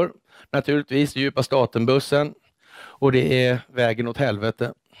Investor. Naturligtvis djupa staten-bussen. Och det är vägen åt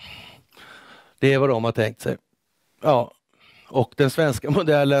helvete. Det är vad de har tänkt sig. Ja, och den svenska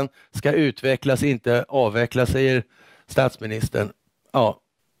modellen ska utvecklas, inte avvecklas, säger statsministern. Ja,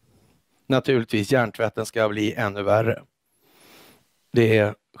 naturligtvis hjärntvätten ska bli ännu värre. Det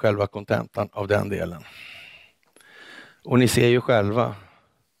är själva kontentan av den delen. Och ni ser ju själva,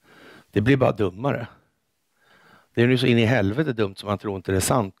 det blir bara dummare. Det är nu så in i helvete dumt som man tror inte det är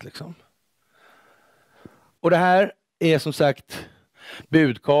sant liksom. Och det här är som sagt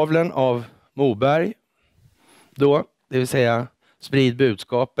budkavlen av Moberg då, det vill säga sprid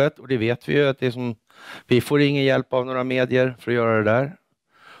budskapet, och det vet vi ju att det är som, vi får ingen hjälp av några medier för att göra det där.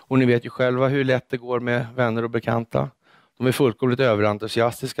 Och ni vet ju själva hur lätt det går med vänner och bekanta. De är fullkomligt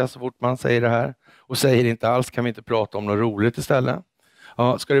överentusiastiska så fort man säger det här. Och säger inte alls, kan vi inte prata om något roligt istället?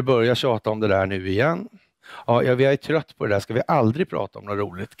 Ja, ska det börja tjata om det där nu igen? Ja, vi är trött på det där. Ska vi aldrig prata om något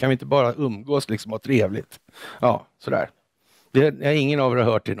roligt? Kan vi inte bara umgås liksom och trevligt? Ja, sådär. Det har ingen av er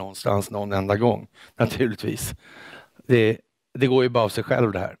hört det någonstans någon enda gång. Naturligtvis. Det går ju bara av sig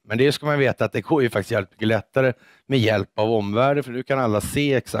själv det här. Men det ska man veta att det går ju faktiskt jävligt mycket lättare med hjälp av omvärlden. För nu kan alla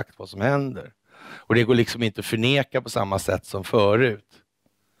se exakt vad som händer. Och det går liksom inte att förneka på samma sätt som förut.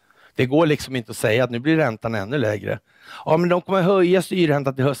 Det går liksom inte att säga att nu blir räntan ännu lägre. Ja, men de kommer höja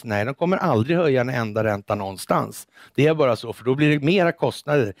styrräntan till hösten. Nej, de kommer aldrig höja en enda ränta någonstans. Det är bara så, för då blir det mera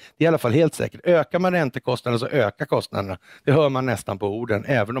kostnader. Det är i alla fall helt säkert. Ökar man räntekostnaderna så ökar kostnaderna. Det hör man nästan på orden,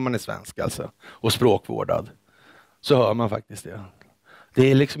 även om man är svensk alltså. Och språkvårdad. Så hör man faktiskt det.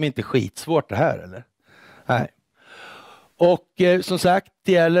 Det är liksom inte skitsvårt det här, eller? Nej. Och som sagt,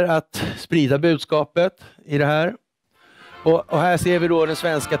 det gäller att sprida budskapet i det här. Och här ser vi då den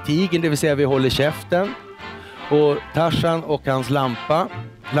svenska tigern, det vill säga vi håller käften. Och Tarzan och hans lampa.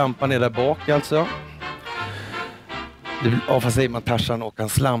 Lampan är där bak alltså. Vad säger man, Tarzan och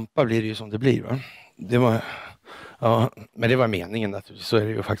hans lampa blir det ju som det blir, va? Det var, ja, men det var meningen naturligtvis, så är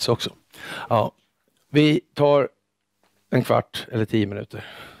det ju faktiskt också. Ja, vi tar en kvart eller 10 minuter.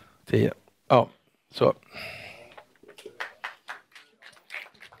 10. Ja, så.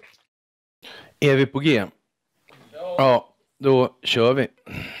 Är vi på G? Ja, då kör vi.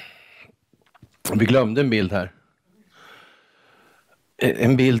 Vi glömde en bild här.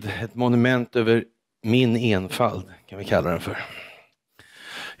 En bild, ett monument över min enfald kan vi kalla den för.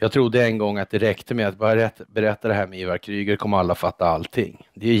 Jag trodde en gång att det räckte med att bara berätta det här med Ivar Kryger kommer alla fatta allting.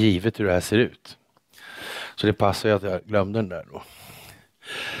 Det är givet hur det här ser ut. Så det passar ju att jag glömde den där då.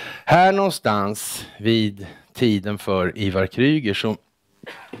 Här någonstans vid tiden för Ivar Kryger så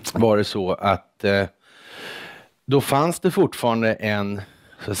var det så att då fanns det fortfarande en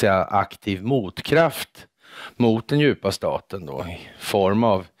så att säga aktiv motkraft mot den djupa staten då i form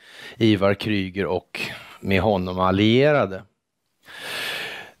av Ivar Kryger och med honom allierade.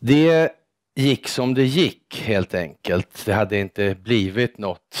 Det gick som det gick helt enkelt. Det hade inte blivit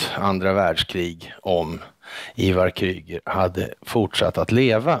något andra världskrig om Ivar Kryger hade fortsatt att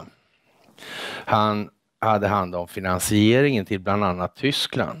leva. Han hade hand om finansieringen till bland annat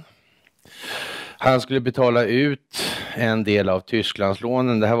Tyskland. Han skulle betala ut en del av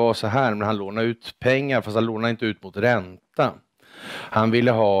Tysklandslånen. Det här var så här, men han lånade ut pengar fast han lånade inte ut mot ränta. Han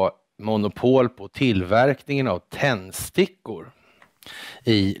ville ha monopol på tillverkningen av tändstickor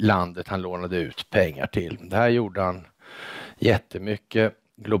i landet han lånade ut pengar till. Det här gjorde han jättemycket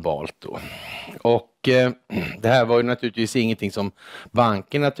globalt då. Och det här var ju naturligtvis ingenting som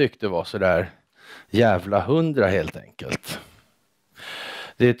bankerna tyckte var så där jävla 100 helt enkelt.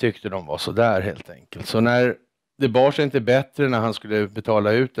 Det tyckte de var så där helt enkelt. Så när det bar sig inte bättre när han skulle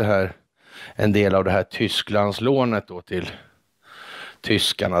betala ut det här, en del av det här Tysklandslånet då till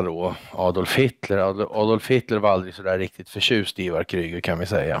tyskarna då, Adolf Hitler. Adolf Hitler var aldrig så där riktigt förtjust i Ivar Kryger kan vi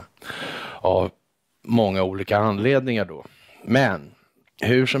säga. Av många olika anledningar då. Men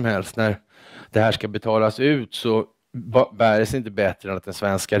hur som helst när det här ska betalas ut så bär det sig inte bättre än att den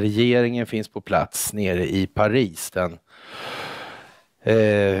svenska regeringen finns på plats nere i Paris den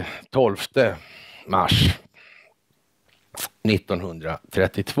 12 mars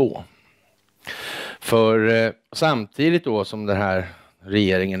 1932. För samtidigt då som den här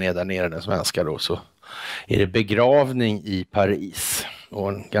regeringen är där nere, den svenska då, så är det begravning i Paris och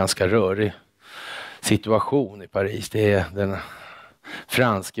en ganska rörig situation i Paris. Det är den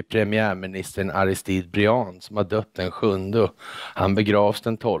franske premiärministern Aristide Briand som har dött den 7:e och han begravs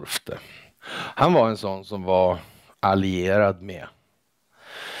den 12:e. Han var en sån som var allierad med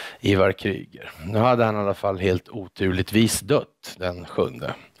Ivar Kryger. Nu hade han i alla fall helt oturligtvis dött den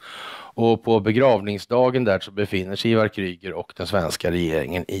 7:e. Och på begravningsdagen där så befinner sig Ivar Kryger och den svenska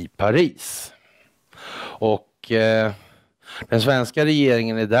regeringen i Paris. Och den svenska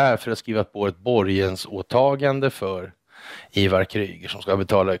regeringen är där för att skriva på ett borgensåtagande för Ivar Kryger som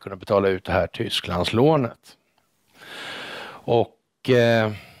ska kunna betala ut det här Tysklandslånet. Och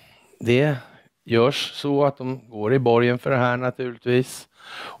det görs så att de går i borgen för det här naturligtvis.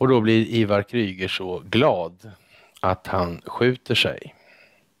 Och då blir Ivar Kryger så glad att han skjuter sig.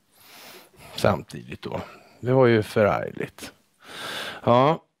 Samtidigt då. Det var ju förargligt.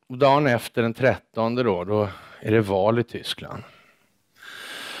 Ja, och dagen efter den 13:e då är det val i Tyskland.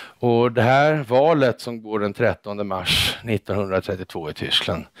 Och det här valet som går den 13 mars 1932 i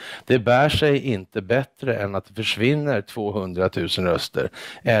Tyskland, det bär sig inte bättre än att det försvinner 200 000 röster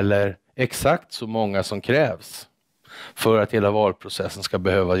eller exakt så många som krävs för att hela valprocessen ska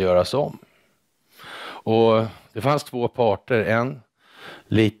behöva göras om. Och det fanns två parter, en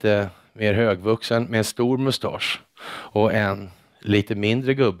lite mer högvuxen med en stor mustasch och en lite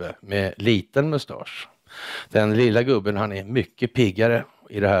mindre gubbe med liten mustasch. Den lilla gubben, han är mycket piggare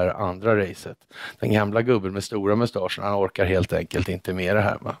i det här andra racet. Den gamla gubben med stora mustaschen, han orkar helt enkelt inte med det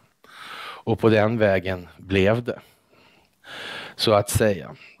här, va? Och på den vägen blev det, så att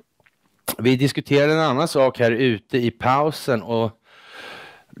säga. Vi diskuterade en annan sak här ute i pausen och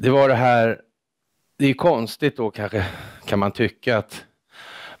det var det här, det är konstigt då kanske kan man tycka att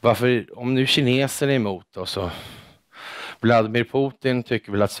varför, om nu kineser är emot oss och Vladimir Putin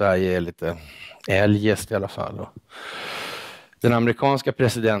tycker väl att Sverige är lite eljest i alla fall. Och den amerikanska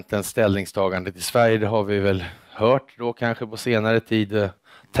presidentens ställningstagande till Sverige, det har vi väl hört då kanske på senare tid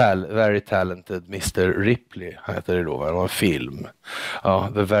Very Talented Mr. Ripley heter det då, det var en film. Ja,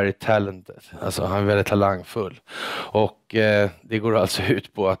 The Very Talented, alltså han är väldigt talangfull. Och det går alltså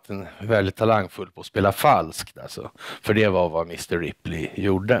ut på att en väldigt talangfull på att spela falskt, alltså. För det var vad Mr. Ripley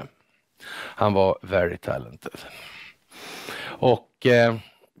gjorde. Han var very talented. Och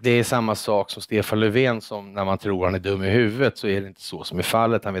det är samma sak som Stefan Löfven, som när man tror han är dum i huvudet så är det inte så som är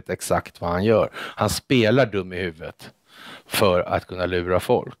fallet. Han vet exakt vad han gör. Han spelar dum i huvudet för att kunna lura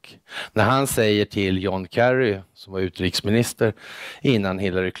folk. När han säger till John Kerry, som var utrikesminister innan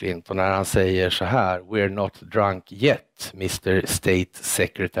Hillary Clinton, när han säger så här: "We're not drunk yet, Mr. State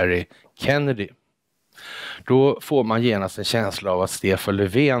Secretary Kennedy." Då får man genast en känsla av att Stefan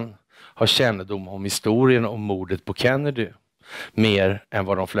Löfven har kännedom om historien om mordet på Kennedy mer än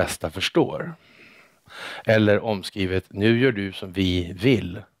vad de flesta förstår. Eller omskrivet: "Nu gör du som vi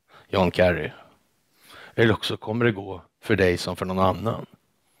vill, John Kerry. Eller också kommer det gå för dig som för någon annan."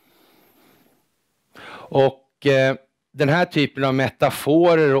 Och den här typen av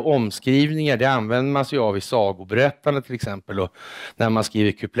metaforer och omskrivningar, det använder man sig av i sagoberättande till exempel. Och när man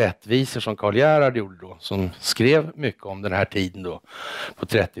skriver kuplettvisor som Karl Gerhard gjorde då, som skrev mycket om den här tiden då på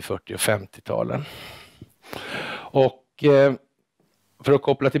 30-, 40- och 50-talen. Och för att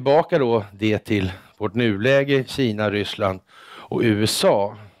koppla tillbaka då det till vårt nuläge, Kina, Ryssland och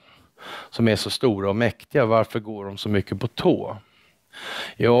USA, som är så stora och mäktiga, varför går de så mycket på tå?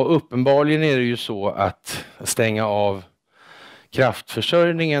 Ja, uppenbarligen är det ju så att stänga av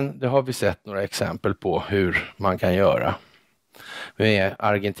kraftförsörjningen, det har vi sett några exempel på hur man kan göra. Med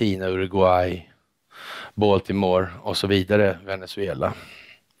Argentina, Uruguay, Baltimore och så vidare, Venezuela.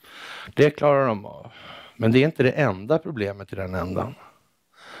 Det klarar de av. Men det är inte det enda problemet i den ändan.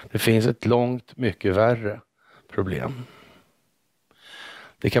 Det finns ett långt mycket värre problem.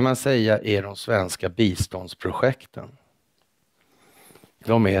 Det kan man säga är de svenska biståndsprojekten.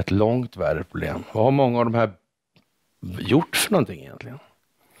 De är ett långt värre problem. Vad har många av de här gjort för någonting egentligen?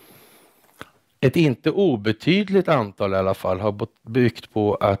 Ett inte obetydligt antal i alla fall har byggt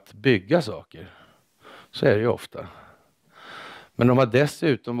på att bygga saker. Så är det ju ofta. Men de har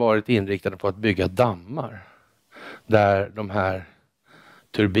dessutom varit inriktade på att bygga dammar. Där de här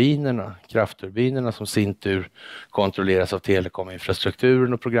turbinerna, kraftturbinerna som sin tur kontrolleras av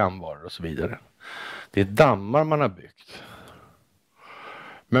telekominfrastrukturen och programvaror och så vidare. Det är dammar man har byggt.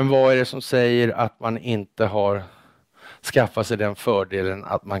 Men vad är det som säger att man inte har skaffat sig den fördelen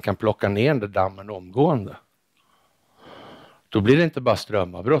att man kan plocka ner den där dammen omgående? Då blir det inte bara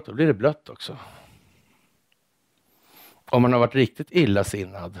strömavbrott, då blir det blött också. Om man har varit riktigt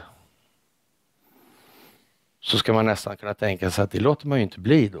illasinnad så ska man nästan kunna tänka sig att det låter man ju inte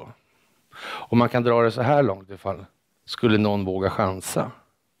bli då. Och man kan dra det så här långt ifall skulle någon våga chansa.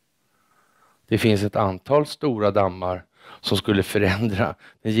 Det finns ett antal stora dammar som skulle förändra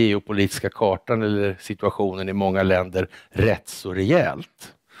den geopolitiska kartan eller situationen i många länder rätt så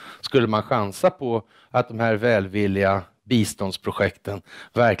rejält. Skulle man chansa på att de här välvilliga biståndsprojekten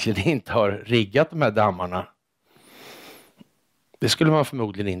verkligen inte har riggat de här dammarna, det skulle man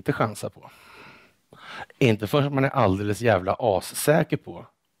förmodligen inte chansa på. Inte förrän man är alldeles jävla assäker på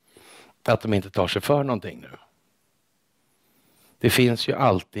att de inte tar sig för någonting nu. Det finns ju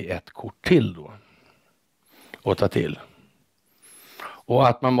alltid ett kort till då att ta till. Och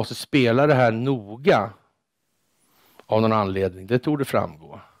att man måste spela det här noga av någon anledning, det torde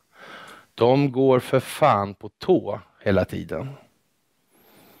framgå. De går för fan på tå hela tiden.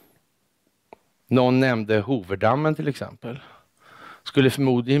 Någon nämnde Hooverdammen till exempel. Skulle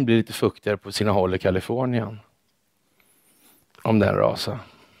förmodligen bli lite fuktigare på sina håll i Kalifornien. Om den rasar.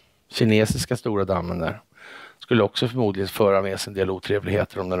 Kinesiska stora dammen där skulle också förmodligen föra med sig en del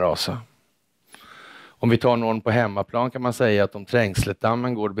otrevligheter om den rasar. Om vi tar någon på hemmaplan kan man säga att om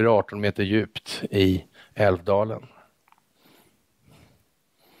Trängsletdammen går, det blir 18 meter djupt i Älvdalen.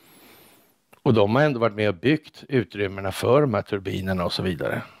 Och de har ändå varit med och byggt utrymmena för de här turbinerna och så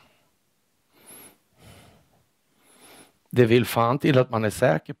vidare. Det vill fan till att man är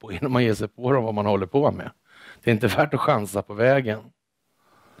säker på innan man ger sig på dem vad man håller på med. Det är inte värt att chansa på vägen.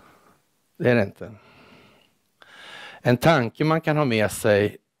 Det är det inte. En tanke man kan ha med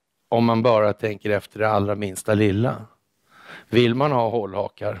sig om man bara tänker efter det allra minsta lilla. Vill man ha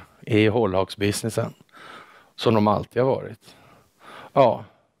hållhakar i hållhaksbusinessen som de alltid har varit? Ja.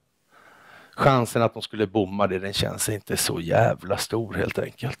 Chansen att de skulle bomma det, den känns inte så jävla stor helt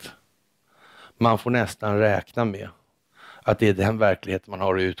enkelt. Man får nästan räkna med att det är den verklighet man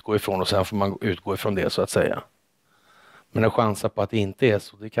har att utgå ifrån och sen får man utgå ifrån det så att säga. Men en chans på att det inte är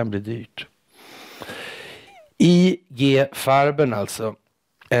så, det kan bli dyrt. I.G. Farben alltså,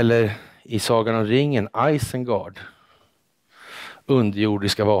 eller i Sagan om ringen, Isengard,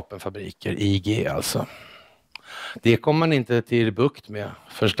 underjordiska vapenfabriker, IG alltså. Det kom man inte till bukt med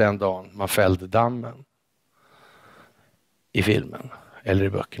först den dagen man fällde dammen i filmen eller i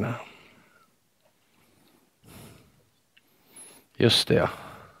böckerna. Just det.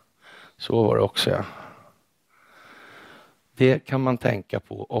 Så var det också, ja. Det kan man tänka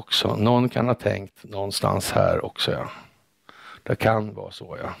på också. Någon kan ha tänkt någonstans här också, ja. Det kan vara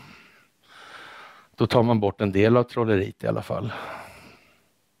så, ja. Då tar man bort en del av trolleriet i alla fall.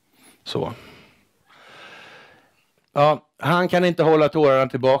 Så. Ja, han kan inte hålla tårarna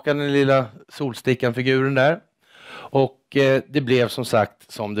tillbaka, den lilla solstickan-figuren där. Och det blev som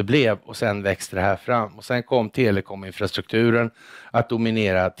sagt som det blev, och sen växte det här fram. Och sen kom telekominfrastrukturen att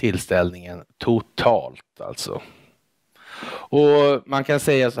dominera tillställningen totalt alltså. Och man kan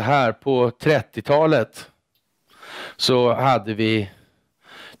säga så här, på 30-talet så hade vi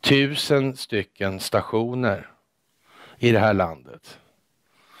 1000 stycken stationer i det här landet.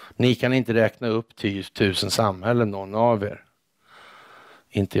 Ni kan inte räkna upp 1000 samhällen, någon av er.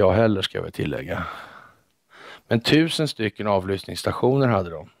 Inte jag heller, ska jag tillägga. Men 1000 stycken avlyssningsstationer hade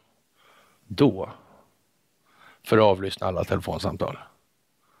de då för att avlyssna alla telefonsamtal.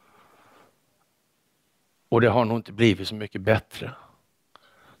 Och det har nog inte blivit så mycket bättre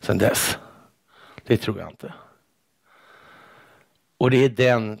sedan dess. Det tror jag inte. Och det är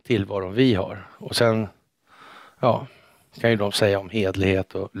den tillvaron vi har. Och sen, ja, kan ju de säga om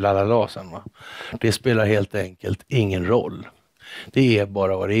hedlighet och lalala sen, va? Det spelar helt enkelt ingen roll. Det är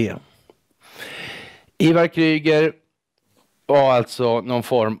bara vad det är. Ivar Kreuger var alltså någon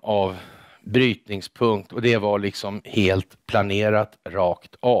form av brytningspunkt, och det var liksom helt planerat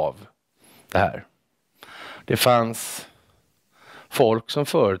rakt av det här. Det fanns folk som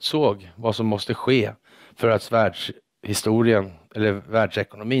förutsåg vad som måste ske för att världshistorien eller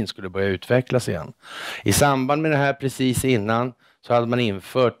världsekonomin skulle börja utvecklas igen. I samband med det här precis innan så hade man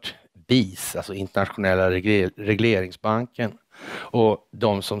infört BIS, alltså internationella regleringsbanken, och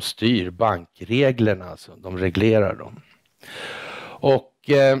de som styr bankreglerna, alltså de reglerar dem. Och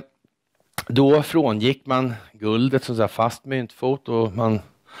då frångick man guldet som fast myntfot, och man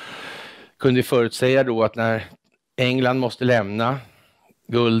kunde förutsäga då att när England måste lämna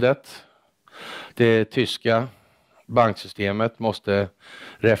guldet, det tyska banksystemet måste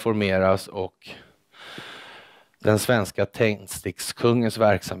reformeras och den svenska tändstickskungens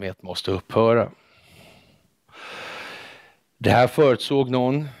verksamhet måste upphöra. Det här förutsåg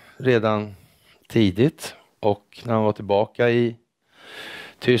någon redan tidigt, och när han var tillbaka i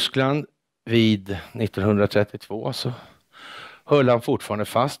Tyskland vid 1932 så höll han fortfarande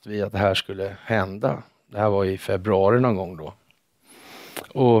fast vid att det här skulle hända. Det här var i februari någon gång då.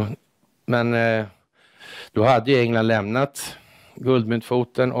 Men då hade ju England lämnat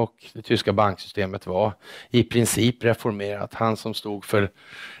guldmyntfoten och det tyska banksystemet var i princip reformerat. Han som stod för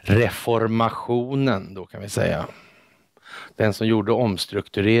reformationen då, kan vi säga. Den som gjorde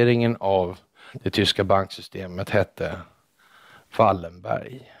omstruktureringen av det tyska banksystemet hette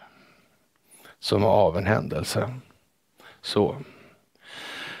Wallenberg. Som av en händelse. Så.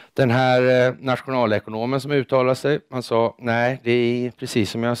 Den här nationalekonomen som uttalade sig, han sa nej, det är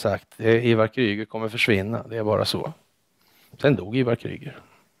precis som jag har sagt. Ivar Kreuger kommer försvinna, det är bara så. Sen dog Ivar Kreuger.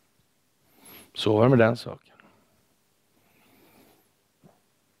 Så var det med den saken.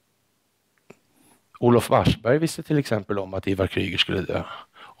 Olof Warsberg visste till exempel om att Ivar Kreuger skulle dö.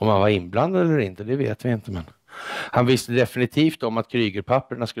 Om han var inblandad eller inte, det vet vi inte. Men han visste definitivt om att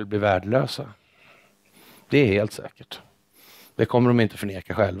Kreugerpapperna skulle bli värdelösa. Det är helt säkert. Det kommer de inte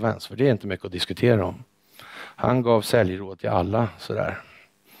förneka själva ens, för det är inte mycket att diskutera om. Han gav säljråd till alla sådär.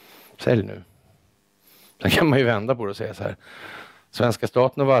 Sälj nu. Sen kan man ju vända på det och säga så här. Svenska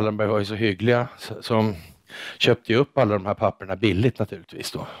staten och Wallenberg var ju så hyggliga som köpte ju upp alla de här papperna billigt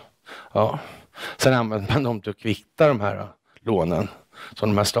naturligtvis då. Ja. Sen använde man dem till att kvitta de här lånen som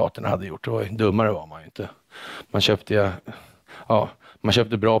de här staterna hade gjort. Det var ju, dummare var man ju inte. Man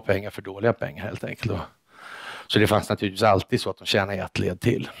köpte bra pengar för dåliga pengar helt enkelt då. Så det fanns naturligtvis alltid så att de tjänade ett led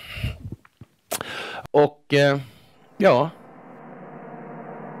till. Och ja.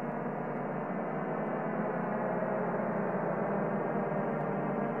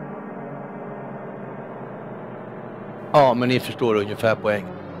 Ja, men ni förstår ungefär poäng.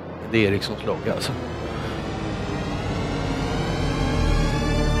 Det är Ericssons logga alltså.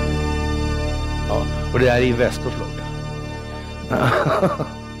 Ja, och det är Investors logga.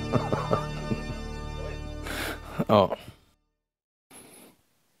 Ja.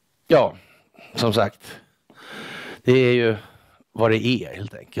 Ja, som sagt. Det är ju vad det är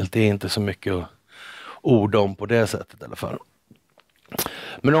helt enkelt. Det är inte så mycket att orda om på det sättet i alla fall.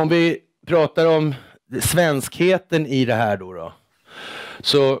 Men om vi pratar om svenskheten i det här då,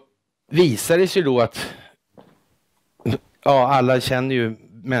 så visar det sig då att alla känner ju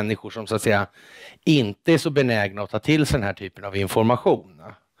människor som så att säga inte är så benägna att ta till sig den här typen av information.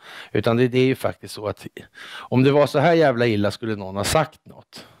 Utan det är ju faktiskt så att om det var så här jävla illa skulle någon ha sagt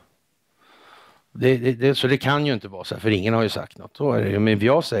något. Så det kan ju inte vara så här, för ingen har ju sagt något. Då är det, men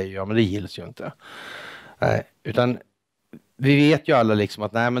jag säger men det gills ju inte. Nej, utan vi vet ju alla liksom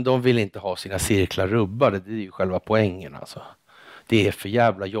att nej, men de vill inte ha sina cirklar rubbade. Det är ju själva poängen alltså. Det är för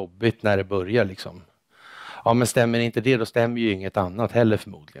jävla jobbigt när det börjar liksom. Ja, men stämmer inte det, då stämmer ju inget annat heller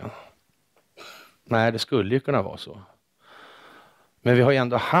förmodligen. Nej, det skulle ju kunna vara så. Men vi har ju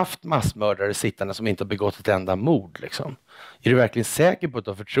ändå haft massmördare sittande som inte har begått ett enda mord liksom. Är du verkligen säker på att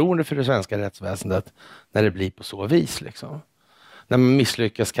du har förtroende för det svenska rättsväsendet när det blir på så vis liksom? När man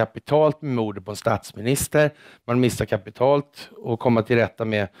misslyckas kapitalt med mordet på en statsminister, man missar kapitalt att komma till rätta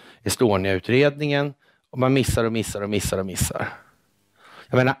med Estonia-utredningen och man missar.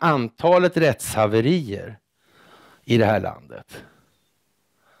 Jag menar antalet rättshaverier i det här landet.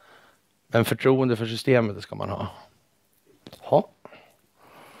 Men förtroende för systemet det ska man ha. Ja.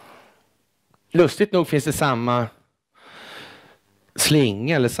 Lustigt nog finns det samma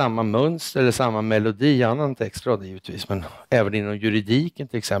slinga eller samma mönster eller samma melodi, annan textrad givetvis, men även inom juridiken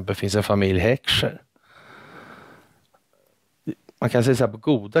till exempel finns en familj Heckscher. Man kan säga så här, på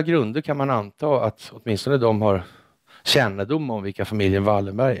goda grunder kan man anta att åtminstone de har kännedom om vilka familjen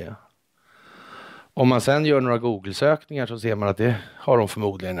Wallenberg är. Om man sen gör några Google-sökningar så ser man att det har de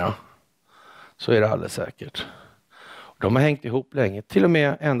förmodligen, ja. Så är det alldeles säkert. De har hängt ihop länge, till och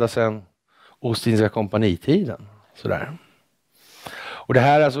med ända sedan Ostindiska kompanitiden. Sådär. Och det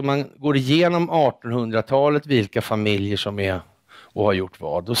här alltså, man går igenom 1800-talet vilka familjer som är och har gjort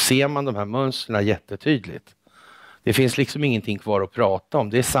vad. Då ser man de här mönstren jättetydligt. Det finns liksom ingenting kvar att prata om.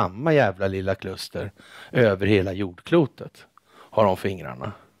 Det är samma jävla lilla kluster över hela jordklotet. Har de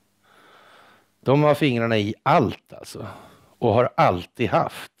fingrarna. De har fingrarna i allt alltså. Och har alltid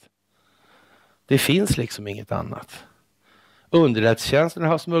haft. Det finns liksom inget annat. Underrättelsetjänsterna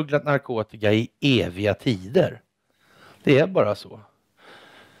har smugglat narkotika i eviga tider. Det är bara så.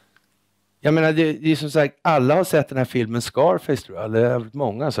 Jag menar, det är som sagt, alla har sett den här filmen Scarface tror jag. Eller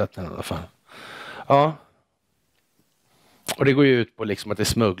många har sett den i alla fall. Ja. Och det går ju ut på liksom att det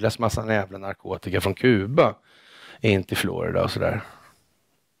smugglas massa jävla narkotika från Kuba in till Florida och sådär.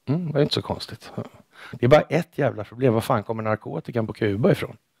 Det är inte så konstigt. Det är bara ett jävla problem. Var fan kommer narkotikan på Kuba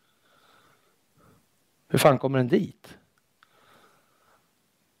ifrån? Hur fan kommer den dit?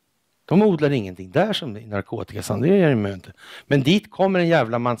 De odlar ingenting där som i narkotikasand. Det gör de inte. Men dit kommer en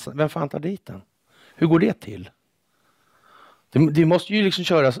jävla man. Vem fan tar dit den? Hur går det till? Det måste ju liksom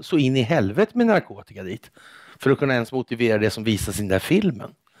köra så in i helvete med narkotika dit. För att kunna ens motivera det som visas i den där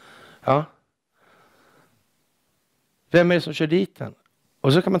filmen. Ja. Vem är det som kör dit den?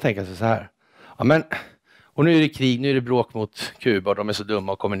 Och så kan man tänka sig så här. Ja men, och nu är det krig, nu är det bråk mot Kuba och de är så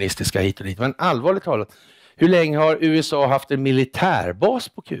dumma och kommunistiska hit och dit. Men allvarligt talat, hur länge har USA haft en militärbas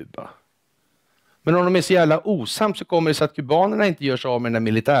på Kuba? Men om de är så jävla osams så kommer det så att kubanerna inte gör sig av med den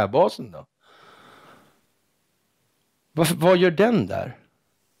där militärbasen då? Vad gör den där?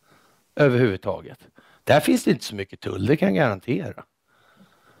 Överhuvudtaget. Där finns det inte så mycket tull, det kan jag garantera.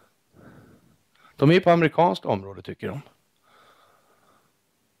 De är ju på amerikanskt område tycker de.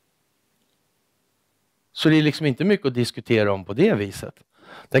 Så det är liksom inte mycket att diskutera om på det viset.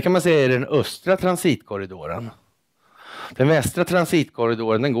 Där kan man säga är den östra transitkorridoren. Den västra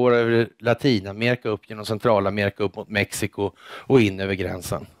transitkorridoren den går över Latinamerika upp genom Centralamerika upp mot Mexiko och in över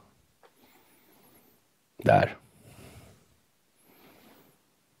gränsen. Där.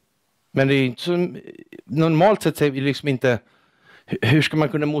 Men det är inte så, normalt sett säger vi liksom inte hur ska man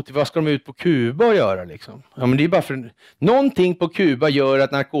kunna motivera, vad ska de ut på Kuba och göra liksom? Ja men det är bara för någonting på Kuba gör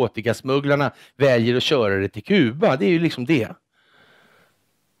att narkotikasmugglarna väljer att köra det till Kuba, det är ju liksom det.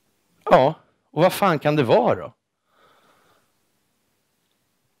 Ja, och vad fan kan det vara då?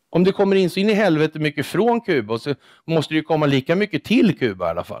 Om det kommer in så in i helvete mycket från Kuba så måste det ju komma lika mycket till Kuba i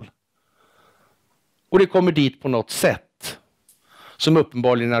alla fall. Och det kommer dit på något sätt som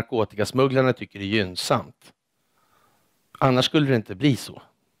uppenbarligen narkotikasmugglarna tycker är gynnsamt. Annars skulle det inte bli så.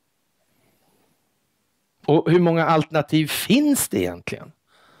 Och hur många alternativ finns det egentligen?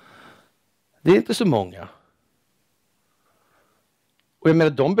 Det är inte så många. Och jag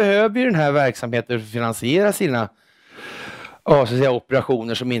menar, de behöver ju den här verksamheten för att finansiera sina så att säga,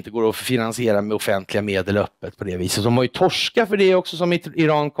 operationer som inte går att finansiera med offentliga medel öppet på det viset. De har ju torska för det också, som i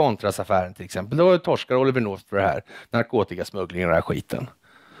Iran-Contras-affären till exempel. Då torskar Oliver North för det här, narkotikasmugglingen och den här skiten.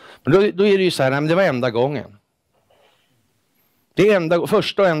 Men då är det ju så här, nej, men det var enda gången. Det är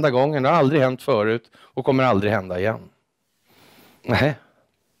första och enda gången, det har aldrig hänt förut och kommer aldrig hända igen. Nej,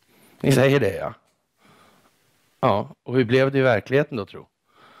 ni säger det ja. Ja, och hur blev det i verkligheten då tro?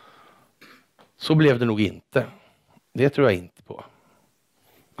 Så blev det nog inte. Det tror jag inte på.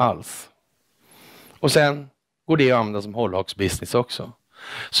 Alls. Och sen går det att använda som hållhaksbusiness också.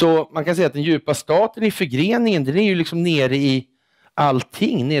 Så man kan säga att den djupa staten i förgreningen, den är ju liksom nere i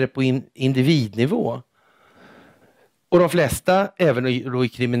allting, nere på individnivå. Och de flesta, även i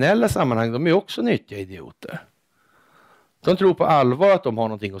kriminella sammanhang, de är också nyttiga idioter. De tror på allvar att de har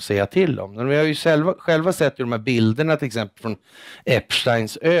någonting att säga till om. Men vi har ju själva sett de här bilderna till exempel från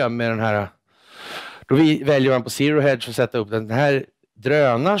Epsteins ö med den här, då väljer man på Zero Hedge att sätta upp den här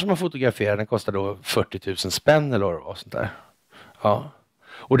drönaren som man fotograferar, den kostar då 40 000 spänn eller vad sånt där. Ja.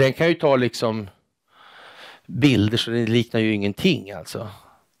 Och den kan ju ta liksom bilder så det liknar ju ingenting alltså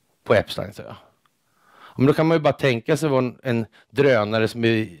på Epsteins ö. Men då kan man ju bara tänka sig vad en drönare som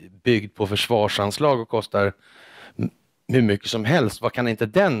är byggd på försvarsanslag och kostar hur mycket som helst. Vad kan inte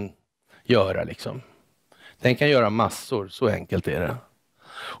den göra liksom? Den kan göra massor, så enkelt är det.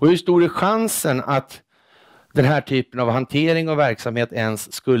 Och hur stor är chansen att den här typen av hantering och verksamhet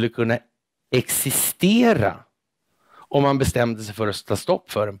ens skulle kunna existera om man bestämde sig för att sätta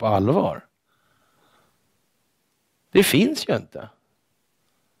stopp för den på allvar? Det finns ju inte.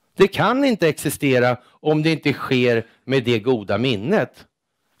 Det kan inte existera om det inte sker med det goda minnet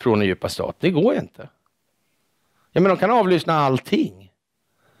från den djupa staten. Det går inte. Ja, men de kan avlyssna allting.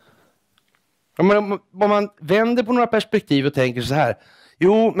 Om man vänder på några perspektiv och tänker så här.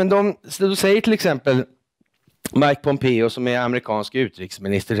 Jo, men de säger till exempel Mike Pompeo som är amerikansk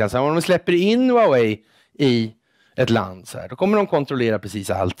utrikesminister. Om de släpper in Huawei i ett land så här, då kommer de kontrollera precis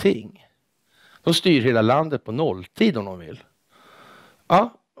allting. De styr hela landet på nolltid om de vill.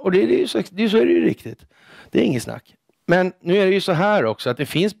 Ja, och så är det ju riktigt. Det är inget snack. Men nu är det ju så här också att det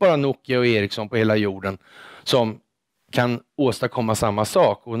finns bara Nokia och Ericsson på hela jorden som kan åstadkomma samma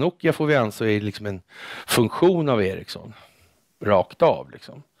sak. Och Nokia får vi anse är liksom en funktion av Ericsson. Rakt av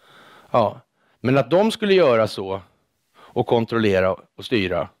liksom. Ja. Men att de skulle göra så och kontrollera och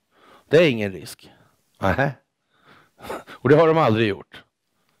styra, det är ingen risk. Nej. Och det har de aldrig gjort.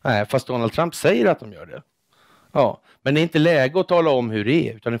 Nej, fast Donald Trump säger att de gör det. Ja, men det är inte läge att tala om hur det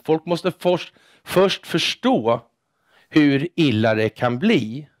är. Utan folk måste först förstå hur illa det kan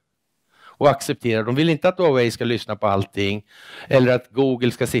bli. Och acceptera. De vill inte att Huawei ska lyssna på allting. Eller att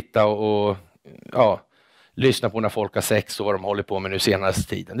Google ska sitta och lyssna på när folk har sex och vad de håller på med nu senaste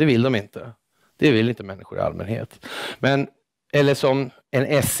tiden. Det vill de inte. Det vill inte människor i allmänhet. Men, eller som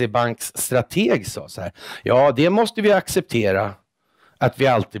en SE-banks strateg sa så här. Ja, det måste vi acceptera. Att vi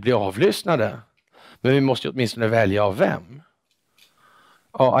alltid blir avlyssnade. Men vi måste åtminstone välja av vem.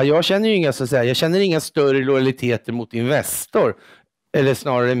 Ja, jag känner ju jag känner inga större lojaliteter mot Investor. Eller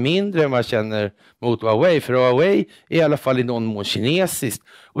snarare mindre än vad jag känner mot Huawei. För Huawei är i alla fall i någon mån kinesiskt.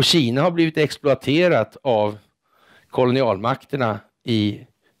 Och Kina har blivit exploaterat av kolonialmakterna i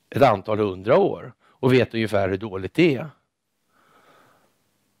ett antal 100 år. Och vet ungefär hur dåligt det är.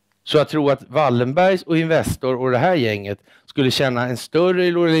 Så jag tror att Wallenbergs och Investor och det här gänget skulle känna en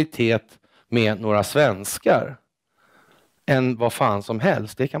större lojalitet med några svenskar än vad fan som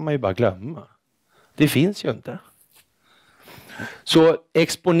helst. Det kan man ju bara glömma. Det finns ju inte. Så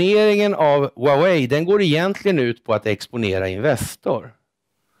exponeringen av Huawei, den går egentligen ut på att exponera Investor.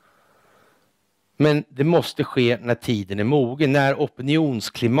 Men det måste ske när tiden är mogen, när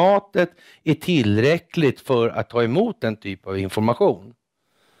opinionsklimatet är tillräckligt för att ta emot den typ av information.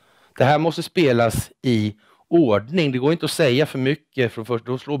 Det här måste spelas i ordning. Det går inte att säga för mycket, för först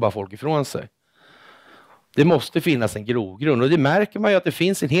då slår bara folk ifrån sig. Det måste finnas en grogrund och det märker man ju att det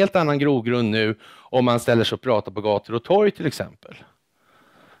finns en helt annan grogrund nu om man ställer sig och pratar på gator och torg till exempel.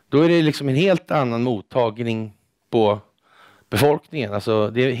 Då är det liksom en helt annan mottagning på befolkningen. Alltså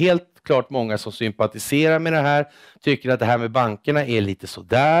det är helt klart många som sympatiserar med det här, tycker att det här med bankerna är lite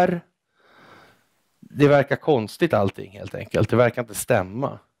sådär. Det verkar konstigt allting helt enkelt. Det verkar inte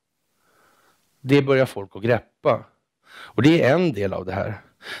stämma. Det börjar folk att greppa. Och det är en del av det här.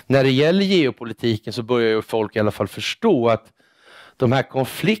 När det gäller geopolitiken så börjar ju folk i alla fall förstå att de här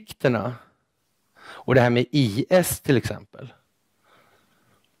konflikterna och det här med IS till exempel.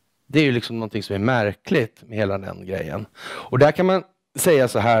 Det är ju liksom någonting som är märkligt med hela den grejen. Och där kan man säga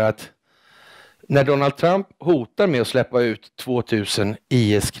så här att när Donald Trump hotar med att släppa ut 2000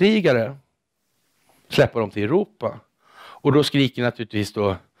 IS-krigare, släppa dem till Europa. Och då skriker naturligtvis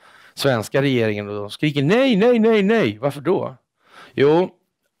då svenska regeringen och de skriker nej, nej, nej, nej. Varför då? Jo,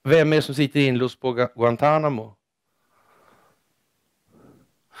 vem är det som sitter inlåst på Guantanamo?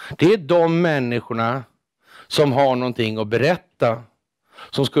 Det är de människorna som har någonting att berätta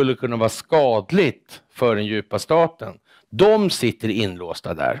som skulle kunna vara skadligt för den djupa staten. De sitter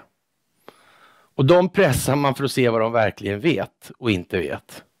inlåsta där. Och de pressar man för att se vad de verkligen vet och inte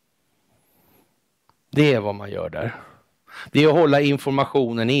vet. Det är vad man gör där. Det är att hålla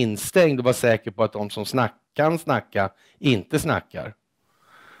informationen instängd och vara säker på att de som kan snacka inte snackar.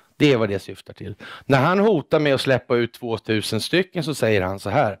 Det är vad det syftar till. När han hotar med att släppa ut 2000 stycken så säger han så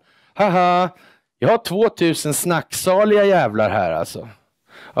här. Haha, jag har 2000 snacksaliga jävlar här alltså.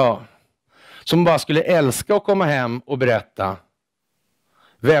 Ja. Som bara skulle älska att komma hem och berätta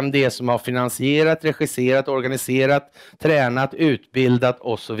vem det är som har finansierat, regisserat, organiserat, tränat, utbildat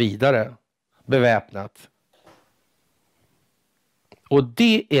och så vidare. Beväpnat. Och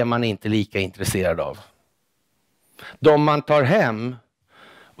det är man inte lika intresserad av. De man tar hem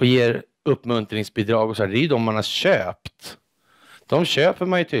och ger uppmuntringsbidrag och så här, det är ju de man har köpt. De köper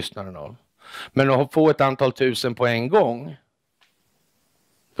man ju tystnaden av. Men att få ett antal tusen på en gång,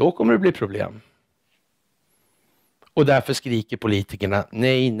 då kommer det bli problem. Och därför skriker politikerna,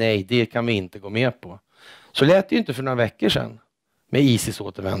 nej, det kan vi inte gå med på. Så lät det ju inte för några veckor sedan med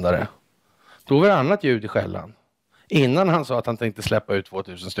ISIS-återvändare. Då var det annat ljud i skällan. Innan han sa att han tänkte släppa ut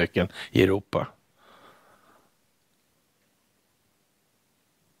 2000 stycken i Europa.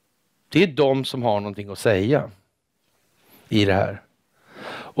 Det är de som har någonting att säga i det här.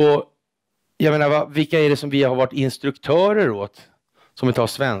 Och jag menar, vilka är det som vi har varit instruktörer åt? Som vi tar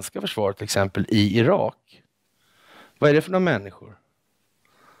svenska försvaret till exempel i Irak. Vad är det för några människor?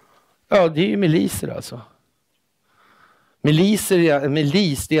 Ja, det är ju miliser alltså. Milis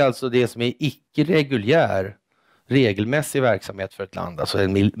det är alltså det som är icke-reguljär, regelmässig verksamhet för ett land. Alltså det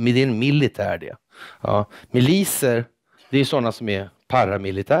är en militär det. Ja, miliser, det är sådana som är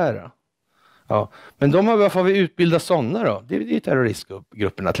paramilitära. Ja, men varför har vi utbildat sådana då? Det är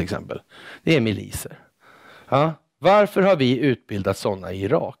terroristgrupperna till exempel. Det är miliser. Ja, varför har vi utbildat sådana i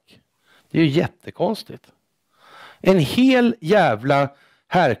Irak? Det är ju jättekonstigt. En hel jävla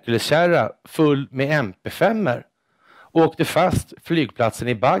Herkuleskärra full med MP5-er åkte fast flygplatsen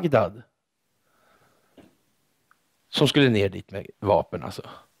i Bagdad. Som skulle ner dit med vapen alltså.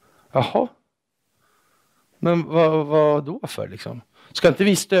 Jaha. Men vad då för liksom? Ska inte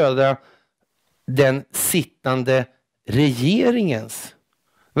vi stödja den sittande regeringens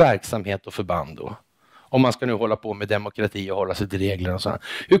verksamhet och förband då? Om man ska nu hålla på med demokrati och hålla sig till regler och sådant.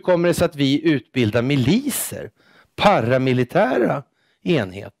 Hur kommer det sig att vi utbildar miliser? Paramilitära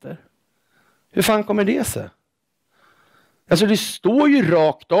enheter? Hur fan kommer det sig? Alltså det står ju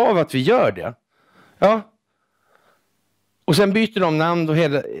rakt av att vi gör det. Ja. Och sen byter de namn och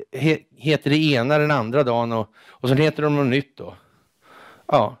heter det ena den andra dagen och sen heter de något nytt då.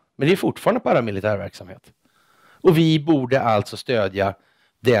 Ja, men det är fortfarande paramilitär verksamhet. Och vi borde alltså stödja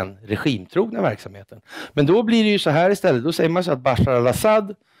den regimtrogna verksamheten. Men då blir det ju så här istället. Då säger man så att Bashar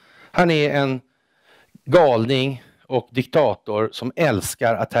al-Assad, han är en galning och diktator som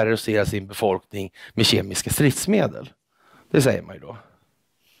älskar att terrorisera sin befolkning med kemiska stridsmedel. Det säger man ju då.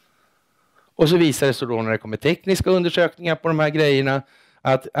 Och så visar det sig då när det kommer tekniska undersökningar på de här grejerna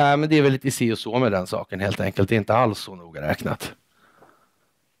att men det är väl lite si och så med den saken helt enkelt. Det är inte alls så noga räknat.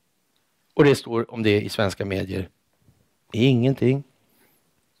 Och det står om det i svenska medier. Ingenting.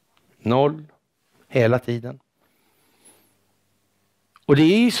 Noll. Hela tiden. Och det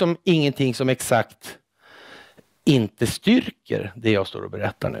är ju som ingenting som exakt inte styrker det jag står och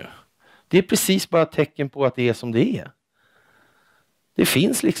berättar nu. Det är precis bara ett tecken på att det är som det är. Det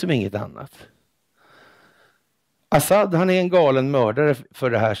finns liksom inget annat. Assad, han är en galen mördare för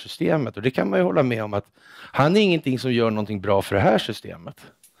det här systemet. Och det kan man ju hålla med om att han är ingenting som gör någonting bra för det här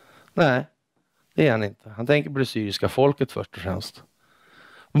systemet. Nej, det är han inte. Han tänker på det syriska folket först och främst.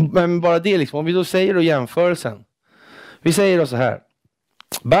 Men bara det liksom, om vi då säger då jämförelsen. Vi säger då så här.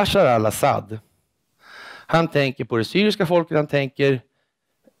 Bashar al-Assad, han tänker på det syriska folket, han tänker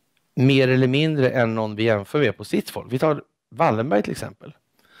mer eller mindre än någon vi jämför med på sitt folk. Vi tar Wallenberg till exempel.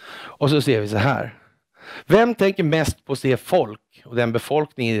 Och så ser vi så här. Vem tänker mest på det folk och den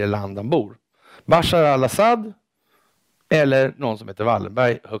befolkning i det land han bor? Bashar al-Assad eller någon som heter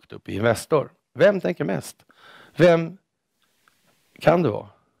Wallenberg högt upp i Investor? Vem tänker mest? Vem kan det vara?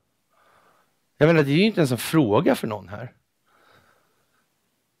 Jag menar, det är ju inte ens en fråga för någon här.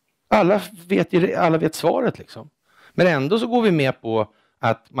 Alla vet svaret liksom. Men ändå så går vi med på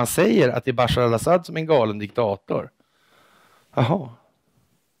att man säger att det är Bashar al-Assad som är en galen diktator. Jaha.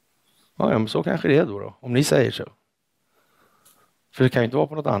 Ja, men så kanske det är då, om ni säger så. För det kan ju inte vara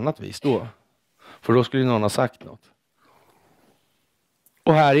på något annat vis då. För då skulle någon ha sagt något.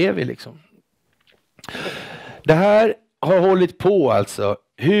 Och här är vi liksom. Det här har hållit på alltså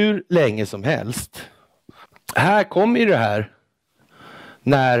hur länge som helst. här kommer ju det här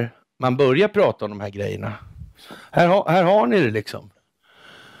när man börjar prata om de här grejerna. Här har ni det liksom.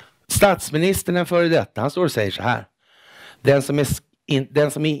 Statsministern, den före detta, han står och säger så här. Den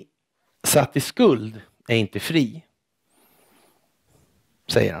som är satt i skuld är inte fri,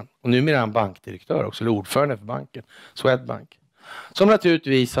 säger han. Och numera är han bankdirektör också, eller ordförande för banken, Swedbank. Som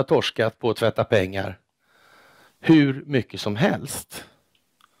naturligtvis har torskat på att tvätta pengar hur mycket som helst.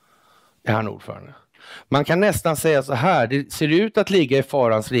 Är han ordförande. Man kan nästan säga så här, det ser ut att ligga i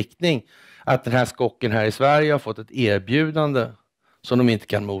farans riktning att den här skocken här i Sverige har fått ett erbjudande som de inte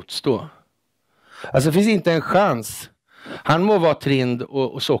kan motstå. Alltså det finns inte en chans. Han må vara trind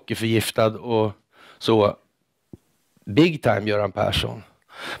och sockerförgiftad och så big time Göran Persson.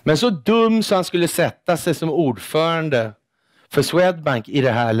 Men så dum så han skulle sätta sig som ordförande för Swedbank i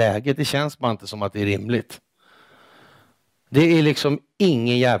det här läget, det känns bara inte som att det är rimligt. Det är liksom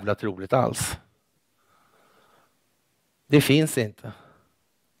ingen jävla troligt alls. Det finns inte.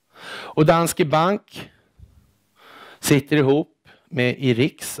 Och Danske Bank sitter ihop med i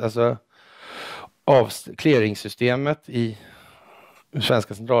Riks, alltså clearingsystemet i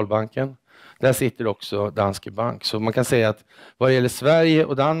svenska centralbanken. Där sitter också Danske Bank. Så man kan säga att vad det gäller Sverige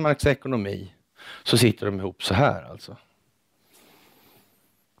och Danmarks ekonomi så sitter de ihop så här alltså.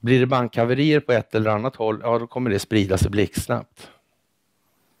 Blir det bankhaverier på ett eller annat håll, ja då kommer det sprida sig blixtsnabbt.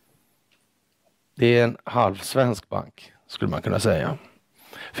 Det är en halvsvensk bank skulle man kunna säga.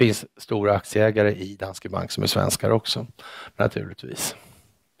 Det finns stora aktieägare i Danske Bank som är svenskar också, naturligtvis.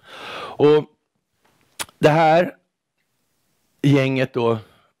 Och det här gänget då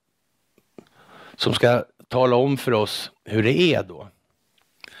som ska tala om för oss hur det är då.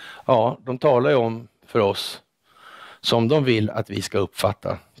 Ja, de talar ju om för oss som de vill att vi ska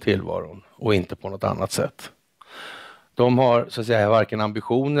uppfatta tillvaron och inte på något annat sätt. De har så att säga varken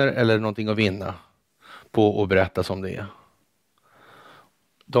ambitioner eller någonting att vinna på att berätta som det är.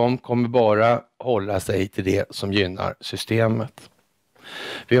 De kommer bara hålla sig till det som gynnar systemet.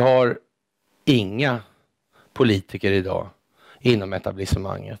 Vi har inga politiker idag inom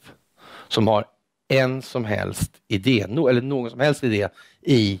etablissemanget som har en som helst idé, eller någon som helst idé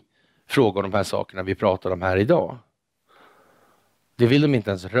i frågor om de här sakerna vi pratar om här idag. Det vill de inte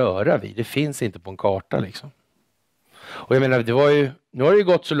ens röra vid. Det finns inte på en karta liksom. Och jag menar, nu har det ju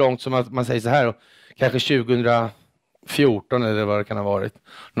gått så långt som att man säger så här, kanske 2014 eller vad det kan ha varit,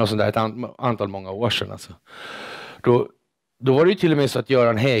 något sånt där, ett antal många år sedan alltså. Då var det ju till och med så att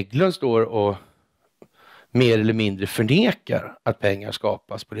Göran Hägglund står och mer eller mindre förnekar att pengar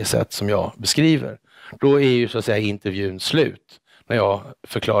skapas på det sätt som jag beskriver. Då är ju så att säga intervjun slut när jag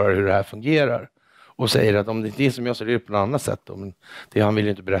förklarar hur det här fungerar. Och säger att om det inte är som jag så är det på något annat sätt. Då. Men han vill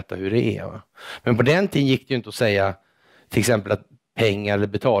ju inte berätta hur det är. Va? Men på den tiden gick det ju inte att säga till exempel att pengar eller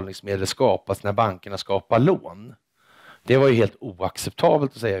betalningsmedel skapas när bankerna skapar lån. Det var ju helt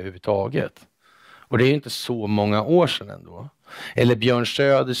oacceptabelt att säga överhuvudtaget. Och det är ju inte så många år sedan ändå. Eller Björn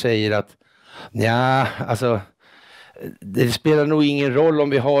Söder säger att ja, alltså det spelar nog ingen roll om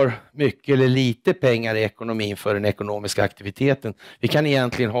vi har mycket eller lite pengar i ekonomin för den ekonomiska aktiviteten. Vi kan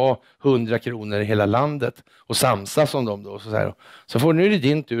egentligen ha 100 kronor i hela landet och samsas om dem då. Så får nu är det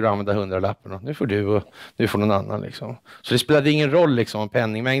din tur att använda 100-lappen. Nu får du och nu får någon annan liksom. Så det spelade ingen roll liksom om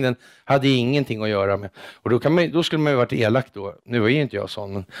penningmängden hade ingenting att göra med. Och då skulle man ju varit elak då. Nu var ju inte jag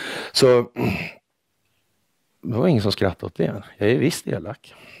sån. Men, så det var ingen som skrattade åt det. Jag är visst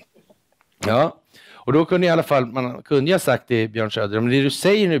elak. Ja. Och då kunde i alla fall, man kunde ha sagt det Björn Söder, men det du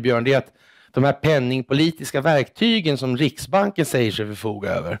säger nu Björn, det är att de här penningpolitiska verktygen som Riksbanken säger sig förfoga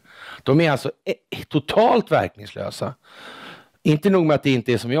över, de är alltså totalt verkningslösa. Inte nog med att det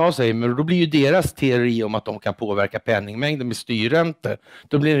inte är som jag säger, men då blir ju deras teori om att de kan påverka penningmängden med styrräntor,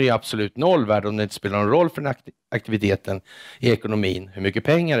 då blir det ju absolut noll värde om det inte spelar någon roll för aktiviteten i ekonomin, hur mycket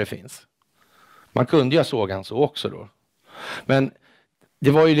pengar det finns. Man kunde ju ha sågat så också då. Men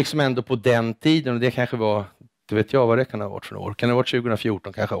det var ju liksom ändå på den tiden och det kanske var, det vet jag vad det kan ha varit för år. Kan det ha varit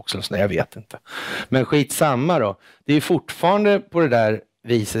 2014 kanske också? Nej, jag vet inte. Men skitsamma då. Det är fortfarande på det där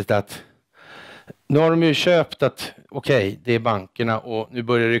viset att nu har de ju köpt att okej, det är bankerna och nu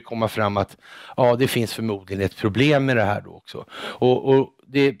börjar det komma fram att ja, det finns förmodligen ett problem med det här då också. Och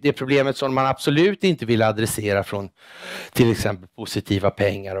det problemet som man absolut inte vill adressera från till exempel positiva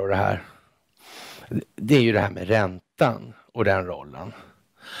pengar och det här. Det är ju det här med räntan och den rollen.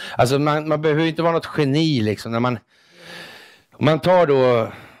 Alltså man behöver ju inte vara något geni liksom. Om man tar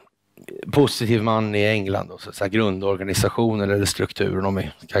då positiv man i England då, så här grundorganisationen eller strukturen om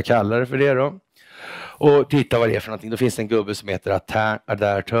vi kan kalla det för det då. Och titta vad det är för någonting. Då finns det en gubbe som heter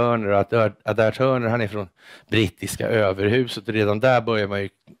Adair Turner. Adair Turner, han är från brittiska överhuset och redan där börjar man ju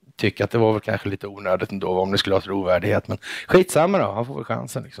tycka att det var väl kanske lite onödigt ändå om det skulle ha trovärdighet. Men skitsamma då, han får väl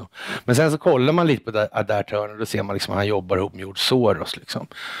chansen liksom. Men sen så kollar man lite på där Turner och då ser man liksom att han jobbar ihop med George Soros liksom.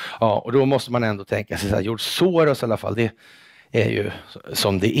 Ja, och då måste man ändå tänka sig så här, George Soros i alla fall, det är ju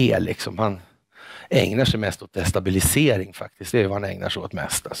som det är liksom. Han ägnar sig mest åt destabilisering faktiskt. Det är vad han ägnar sig åt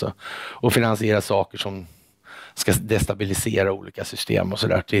mest. Alltså. Och finansiera saker som ska destabilisera olika system och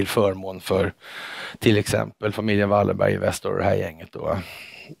sådär till förmån för till exempel familjen Wallenberg i väster och det här gänget då.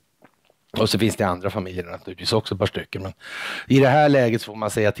 Och så finns det andra familjer naturligtvis också, ett par stycken. Men i det här läget så får man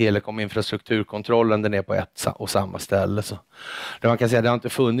säga att telekominfrastrukturkontrollen den är på ett och samma ställe. Så. Det man kan säga att det har inte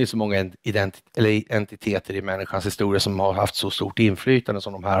funnits så många entiteter i människans historia som har haft så stort inflytande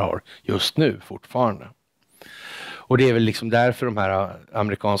som de här har just nu fortfarande. Och det är väl liksom därför de här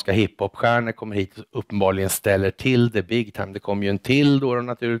amerikanska hiphopstjärnorna kommer hit och uppenbarligen ställer till det big time. Det kom ju en till då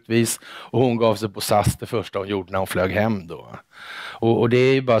naturligtvis och hon gav sig på SAS det första hon gjorde när hon flög hem då. Och det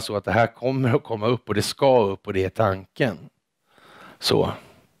är ju bara så att det här kommer att komma upp och det ska upp och det är tanken. Så,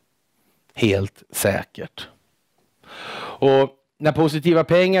 helt säkert. Och när positiva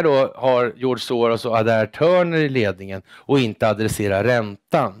pengar då har George Soros och Adair Turner i ledningen och inte adresserar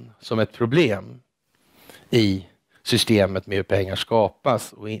räntan som ett problem i systemet med hur pengar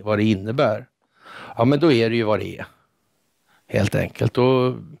skapas och vad det innebär. Ja, men då är det ju vad det är. Helt enkelt.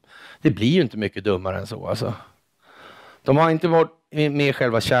 Och det blir ju inte mycket dummare än så alltså. De har inte varit med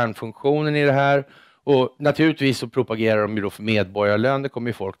själva kärnfunktionen i det här och naturligtvis så propagerar de ju då för medborgarlön. Det kommer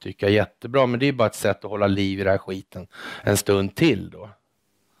ju folk tycka jättebra, men det är bara ett sätt att hålla liv i den här skiten en stund till då.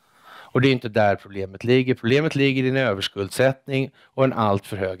 Och det är inte där problemet ligger. Problemet ligger i en överskuldsättning och en allt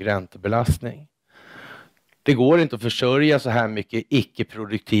för hög räntebelastning. Det går inte att försörja så här mycket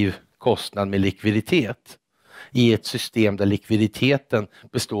icke-produktiv kostnad med likviditet i ett system där likviditeten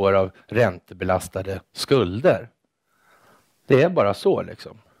består av räntebelastade skulder. Det är bara så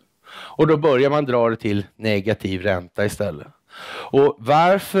liksom. Och då börjar man dra det till negativ ränta istället. Och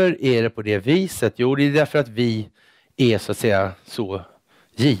varför är det på det viset? Jo, det är därför att vi är så att säga så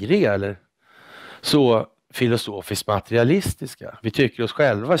giriga eller så filosofiskt materialistiska. Vi tycker oss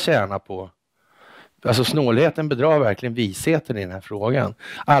själva tjäna på. Alltså snålheten bedrar verkligen visheten i den här frågan.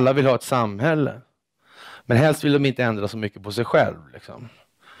 Alla vill ha ett samhälle. Men helst vill de inte ändra så mycket på sig själv. Liksom.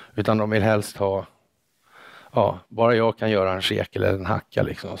 Utan de vill helst ha, ja, bara jag kan göra en shekel eller en hacka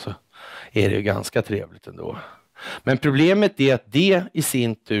liksom, så är det ju ganska trevligt ändå. Men problemet är att det i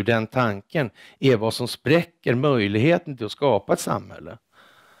sin tur, den tanken, är vad som spräcker möjligheten till att skapa ett samhälle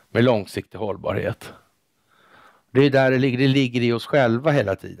med långsiktig hållbarhet. Det är där det ligger i oss själva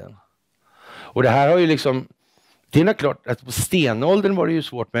hela tiden. Och det här har ju liksom, det är klart att på stenåldern var det ju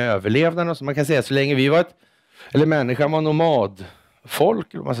svårt med överlevnaden. Så man kan säga så länge vi var eller människan var nomadfolk,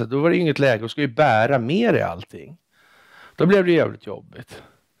 då var det inget läge och skulle ju bära mer i allting. Då blev det jävligt jobbigt.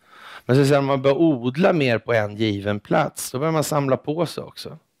 Men så sen man börjar odla mer på en given plats, då börjar man samla på sig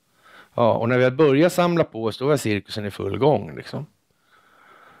också. Ja, och när vi börjar samla på oss, då var cirkusen i full gång liksom.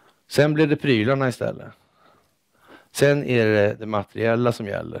 Sen blev det prylarna istället. Sen är det materiella som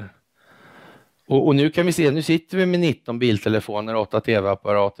gäller. Och nu kan vi se, nu sitter vi med 19 biltelefoner, 8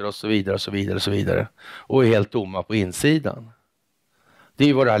 tv-apparater och så vidare och så vidare och så vidare. Och är helt tomma på insidan. Det är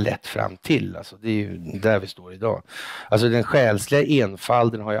ju vad det har lett fram till. Alltså, det är ju där vi står idag. Alltså den själsliga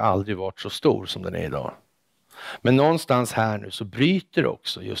enfalden har ju aldrig varit så stor som den är idag. Men någonstans här nu så bryter det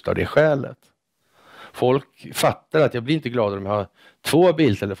också just av det skälet. Folk fattar att jag blir inte glad om jag har 2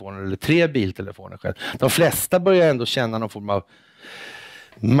 biltelefoner eller 3 biltelefoner själv. De flesta börjar ändå känna någon form av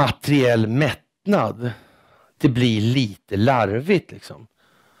materiell mättnad. Det blir lite larvigt liksom.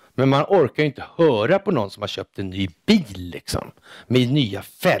 Men man orkar ju inte höra på någon som har köpt en ny bil liksom. Med nya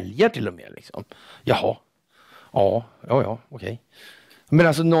fälgar till och med liksom. Jaha. Ja, okej. Men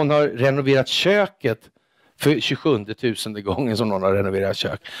alltså någon har renoverat köket för 27,000 gången som någon har renoverat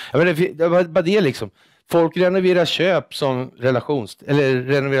kök. Jag menar, det var bara det liksom. Folk renoverar kök som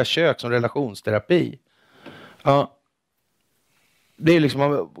relationsterapi. Ja. Det är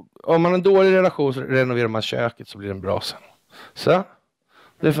liksom, om man har en dålig relation så renoverar man köket så blir den bra sen. Så,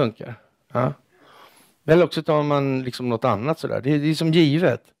 det funkar. Ja. Eller också tar man liksom något annat sådär. Det är som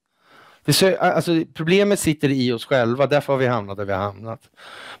givet. Alltså, problemet sitter i oss själva, därför har vi hamnat där vi har hamnat.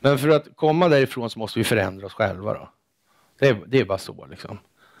 Men för att komma därifrån så måste vi förändra oss själva då. Det är bara så liksom.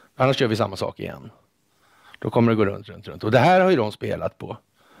 Annars gör vi samma sak igen. Då kommer det gå runt. Och det här har ju de spelat på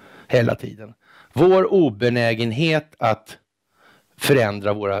hela tiden. Vår obenägenhet att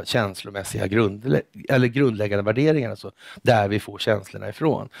förändra våra känslomässiga grundläggande värderingar, alltså där vi får känslorna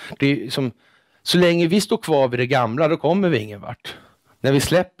ifrån. Det är som, så länge vi står kvar vid det gamla, då kommer vi ingen vart. När vi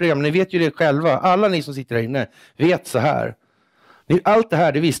släpper det gamla, ni vet ju det själva, alla ni som sitter här inne vet så här. Allt det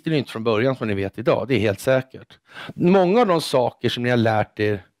här, det visste ni inte från början som ni vet idag, det är helt säkert. Många av de saker som ni har lärt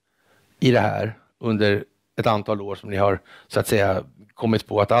er i det här under ett antal år som ni har så att säga kommit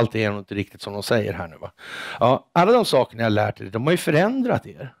på att allt är nog inte riktigt som de säger här nu, va? Ja, alla de saker ni har lärt er, de har ju förändrat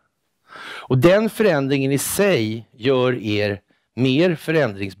er. Och den förändringen i sig gör er mer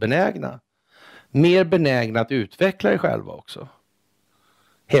förändringsbenägna. Mer benägna att utveckla er själva också.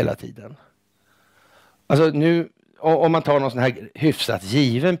 Hela tiden. Alltså nu, om man tar någon sån här hyfsat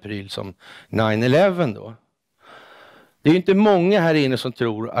given pryl som 9/11 då. Det är ju inte många här inne som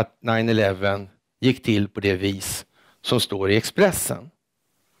tror att 9/11 gick till på det vis som står i Expressen.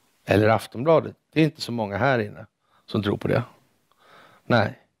 Eller Aftonbladet. Det är inte så många här inne som tror på det.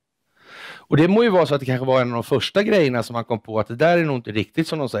 Nej. Och det må ju vara så att det kanske var en av de första grejerna som man kom på att det där är nog inte riktigt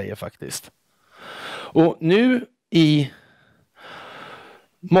som de säger faktiskt. Och nu i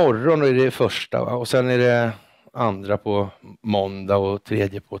morgon är det första, va? Och sen är det andra på måndag och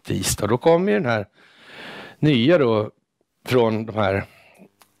tredje på tisdag. Då kommer ju den här nya då från de här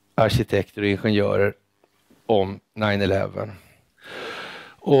arkitekter och ingenjörer om 9/11.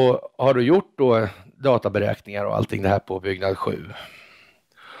 Och har du gjort då databeräkningar och allting det här på byggnad 7.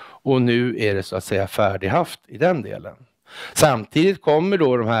 Och nu är det så att säga färdighaft i den delen. Samtidigt kommer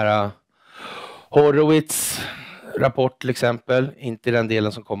då de här Horowitz rapport till exempel, inte den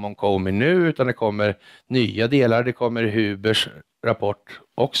delen som kommer om Comey nu utan det kommer nya delar, det kommer Hubers rapport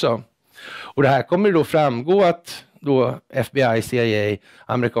också. Och det här kommer då framgå att då FBI, CIA,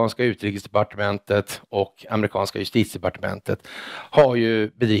 amerikanska utrikesdepartementet och amerikanska justitiedepartementet har ju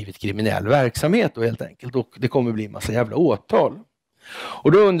bedrivit kriminell verksamhet då helt enkelt och det kommer bli en massa jävla åtal.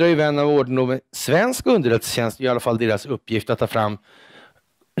 Och då undrar ju vän av ordning om svensk underrättelsetjänst i alla fall deras uppgift att ta fram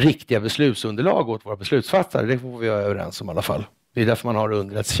riktiga beslutsunderlag åt våra beslutsfattare. Det får vi vara överens om i alla fall. Det är därför man har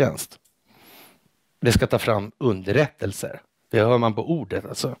underrättelsetjänst. Det ska ta fram underrättelser. Det hör man på ordet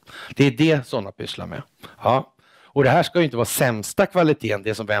alltså. Det är det sådana pysslar med. Ja. Och det här ska ju inte vara sämsta kvaliteten,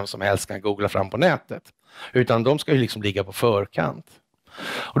 det som vem som helst kan googla fram på nätet. Utan de ska ju liksom ligga på förkant.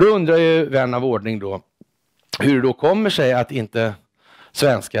 Och då undrar ju vän av ordning då hur det då kommer sig att inte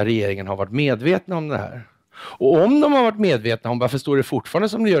svenska regeringen har varit medvetna om det här. Och om de har varit medvetna om, varför står det fortfarande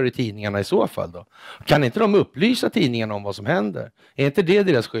som de gör i tidningarna i så fall då? Kan inte de upplysa tidningarna om vad som händer? Är inte det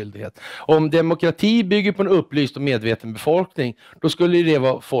deras skyldighet? Om demokrati bygger på en upplyst och medveten befolkning, då skulle det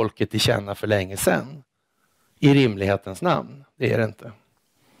vara folket till känna för länge sedan. I rimlighetens namn. Det är det inte.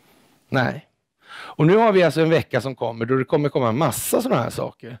 Nej. Och nu har vi alltså en vecka som kommer då det kommer komma en massa sådana här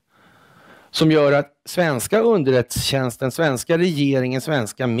saker. Som gör att svenska underrättelsetjänsten, svenska regeringen,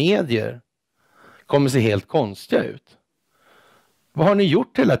 svenska medier kommer se helt konstiga ut. Vad har ni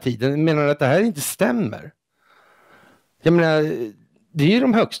gjort hela tiden? Menar att det här inte stämmer? Jag menar, det är ju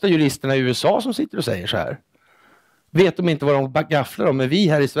de högsta juristerna i USA som sitter och säger så här. Vet de inte vad de gafflar om? Men vi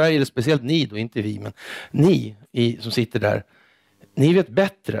här i Sverige, eller speciellt ni då, inte vi, men ni som sitter där, ni vet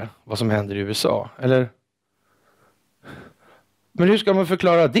bättre vad som händer i USA, eller? Men hur ska man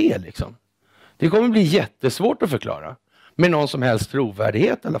förklara det liksom? Det kommer bli jättesvårt att förklara. Med någon som helst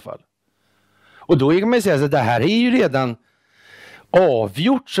trovärdighet i alla fall. Och då kan man ju säga att det här är ju redan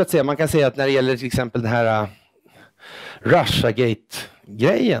avgjort så att säga. Man kan säga att när det gäller till exempel den här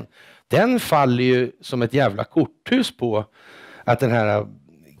Russiagate-grejen. Den faller ju som ett jävla korthus på att den här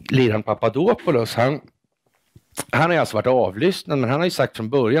Liran Papadopoulos, han har ju alltså varit avlyssnad, men han har ju sagt från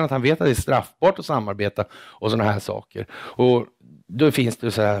början att han vet att det är straffbart att samarbeta och sådana här saker. Och då finns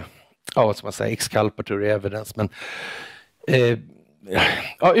det så här, ja vad ska man säga, exculpatory evidence, men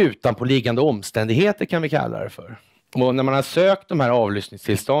ja, utanpåliggande omständigheter kan vi kalla det för. Och när man har sökt de här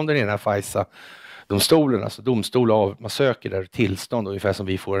avlyssningstillstånden i den här FISA-domstolen, alltså domstol man söker där tillstånd ungefär som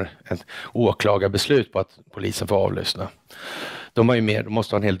vi får ett åklagarbeslut på att polisen får avlyssna. De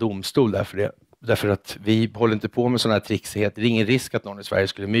måste ha en hel domstol där för det. Därför att vi håller inte på med sådana här trixigheter. Det är ingen risk att någon i Sverige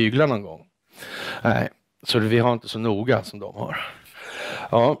skulle mygla någon gång. Nej, så vi har inte så noga som de har.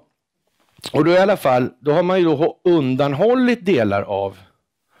 Ja. Och då i alla fall, då har man ju då undanhållit delar av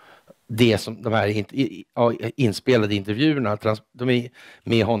det som de här inspelade intervjuerna, de är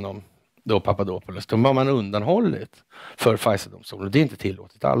med honom då Papadopoulos, de har man undanhållit för FISA-domstolen. Det är inte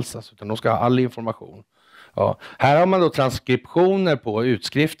tillåtet alls, alltså, utan de ska ha all information. Ja. Här har man då transkriptioner på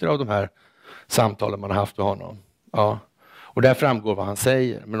utskrifter av de här samtalen man har haft med honom. Ja. Och där framgår vad han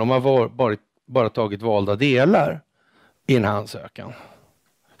säger. Men de har bara tagit valda delar i en ansökan.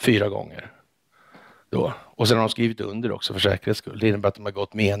 4 gånger. Då. Och sen har de skrivit under också för säkerhets skull. Det innebär att de har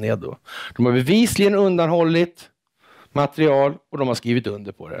gått med ned då. De har bevisligen undanhållit material och de har skrivit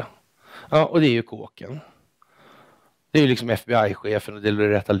under på det. Ja, och det är ju kåken. Det är ju liksom FBI-chefen och det är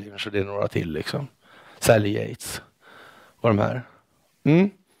Loretta Lynch och det är några till liksom. Sally Yates och de här.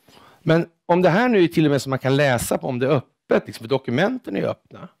 Men om det här nu är till och med som man kan läsa på, om det är öppet, liksom, för dokumenten är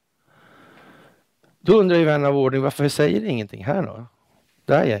öppna. Då undrar ju vän av ordning, varför säger det ingenting här då?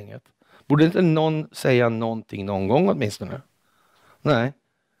 Det här gänget. Borde inte någon säga någonting någon gång åtminstone? Nej.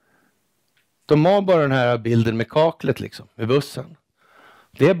 De har bara den här bilden med kaklet liksom, med bussen.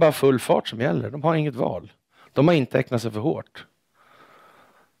 Det är bara full fart som gäller. De har inget val. De har inte ägnat sig för hårt.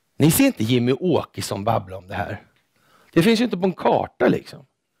 Ni ser inte Jimmy Åkesson babbla om det här. Det finns ju inte på en karta liksom.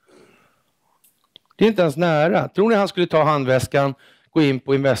 Det är inte ens nära. Tror ni han skulle ta handväskan, gå in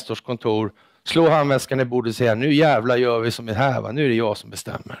på Investors kontor, slå handväskan i bordet och säga nu jävla gör vi som är här, va? Nu är det jag som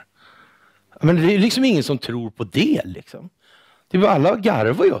bestämmer. Men det är liksom ingen som tror på det liksom. Det är alla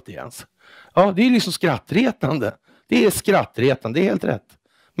garvar ju åt det ens. Ja, det är liksom skrattretande. Det är skrattretande, det är helt rätt.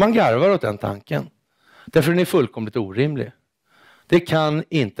 Man garvar åt den tanken. Därför den är fullkomligt orimlig. Det kan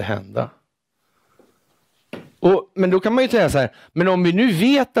inte hända. Men då kan man ju säga så här, men om vi nu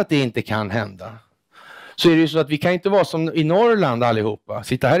vet att det inte kan hända, så är det ju så att vi kan inte vara som i Norrland allihopa.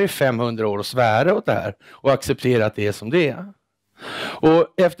 Sitta här i 500 år och svära åt det här och acceptera att det är som det är.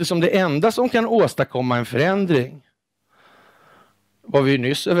 Och eftersom det enda som kan åstadkomma en förändring var vi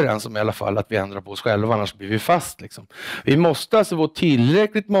nyss överens om i alla fall att vi ändrar på oss själva, annars blir vi fast liksom. Vi måste alltså vara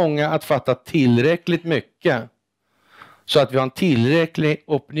tillräckligt många att fatta tillräckligt mycket så att vi har en tillräcklig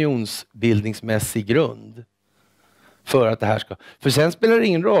opinionsbildningsmässig grund för att det här ska... För sen spelar det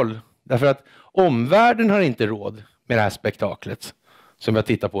ingen roll, därför att omvärlden har inte råd med det här spektaklet som jag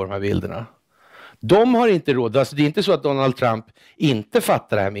tittar på de här bilderna. De har inte råd, alltså det är inte så att Donald Trump inte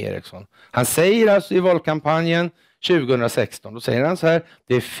fattar det här med Ericsson. Han säger alltså i valkampanjen 2016, då säger han så här: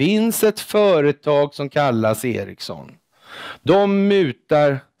 det finns ett företag som kallas Ericsson. De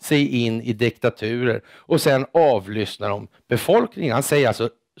mutar sig in i diktaturer och sen avlyssnar de befolkningen. Han säger alltså,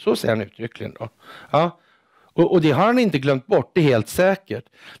 så säger han uttryckligen då. Ja. Och det har han inte glömt bort, det är helt säkert.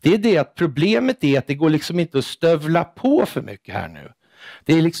 Det är det att problemet är att det går liksom inte att stövla på för mycket här nu.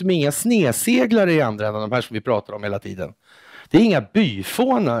 Det är liksom inga sneseglare i andra än de här som vi pratar om hela tiden. Det är inga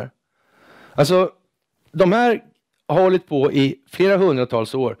byfånar. Alltså, de här har hållit på i flera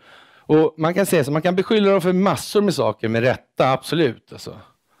hundratals år. Och man kan säga så, man kan beskylla dem för massor med saker med rätta, absolut. Alltså.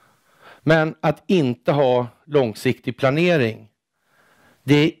 Men att inte ha långsiktig planering,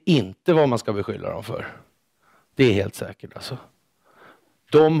 det är inte vad man ska beskylla dem för. Det är helt säkert alltså.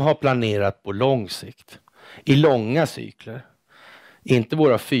 De har planerat på lång sikt. I långa cykler. Inte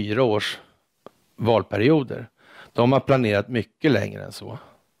våra 4 års valperioder. De har planerat mycket längre än så.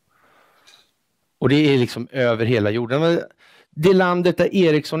 Och det är liksom över hela jorden. Men det landet där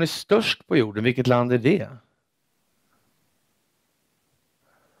Ericsson är störst på jorden, vilket land är det?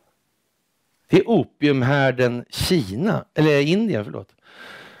 Det är opiumhärden Kina, eller Indien, förlåt.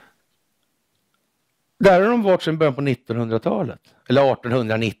 Där har de varit sedan början på 1900-talet. Eller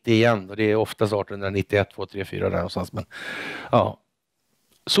 1890 igen. Och det är oftast 1891, 2, 3, 4 där någonstans. Men, ja.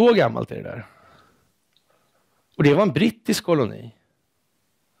 Så gammalt är det där. Och det var en brittisk koloni.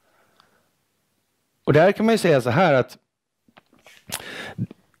 Och där kan man ju säga så här att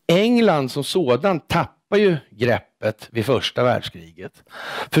England som sådan tappar ju greppet vid första världskriget.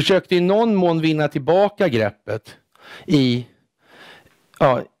 Försökte i någon mån vinna tillbaka greppet i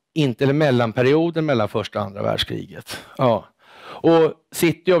inte eller mellanperioden mellan första och andra världskriget. Ja. Och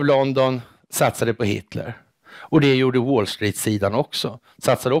City of London satsade på Hitler. Och det gjorde Wall Street-sidan också.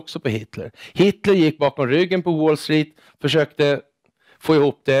 Satsade också på Hitler. Hitler gick bakom ryggen på Wall Street. Försökte få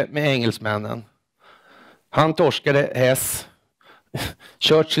ihop det med engelsmännen. Han torskade Hess.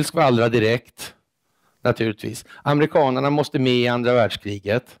 Churchill skvallrade direkt. Naturligtvis. Amerikanerna måste med i andra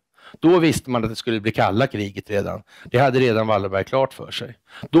världskriget. Då visste man att det skulle bli kalla kriget redan. Det hade redan Wallenberg klart för sig.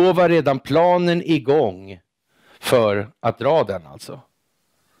 Då var redan planen igång för att dra den alltså.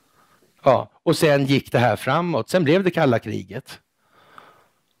 Ja, och sen gick det här framåt. Sen blev det kalla kriget.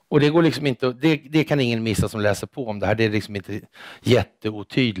 Och det går liksom inte, det kan ingen missa som läser på om det här. Det är liksom inte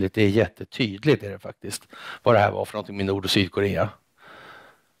jätteotydligt. Det är jättetydligt är det faktiskt. Vad det här var för någonting med Nord- och Sydkorea.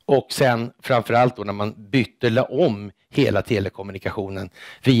 Och sen framförallt då när man bytte om hela telekommunikationen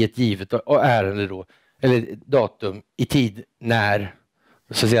vid ett givet ärende då, eller datum i tid när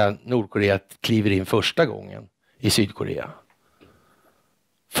så att säga Nordkorea kliver in första gången i Sydkorea.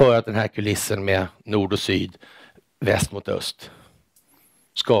 För att den här kulissen med nord och syd, väst mot öst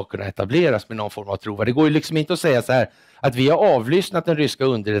ska kunna etableras med någon form av trovärdighet. Det går ju liksom inte att säga så här att vi har avlyssnat den ryska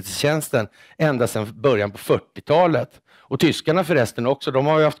underrättelsetjänsten ända sedan början på 40-talet. Och tyskarna förresten också, de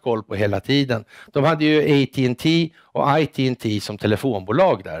har ju haft koll på hela tiden. De hade ju AT&T och IT&T som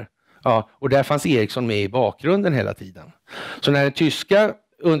telefonbolag där. Ja, och där fanns Ericsson med i bakgrunden hela tiden. Så när den tyska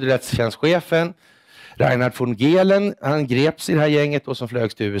underrättelsetjänstchefen Reinhard von Gehlen, han greps i det här gänget och som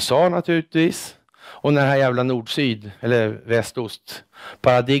flögs till USA naturligtvis. Och när det här jävla nord-syd eller väst-ost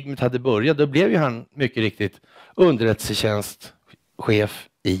paradigmet hade börjat, då blev ju han mycket riktigt underrättelsetjänstchef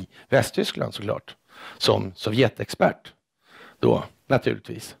i Västtyskland såklart. Som sovjetexpert då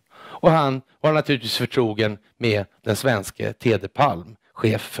naturligtvis. Och han var naturligtvis förtrogen med den svenska T.D. Palm,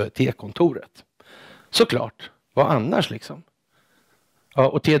 chef för T-kontoret. Såklart, vad annars liksom? Ja,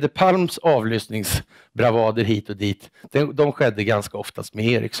 och T.D. Palms avlyssningsbravader hit och dit, de skedde ganska oftast med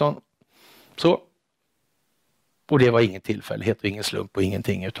Eriksson. Så. Och det var ingen tillfällighet och ingen slump och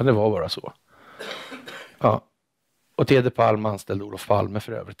ingenting, utan det var bara så. Ja. Och T.D. Palm anställde Olof Palme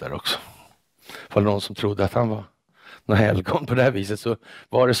för övrigt där också. Var det någon som trodde att han var någon helgon på det här viset, så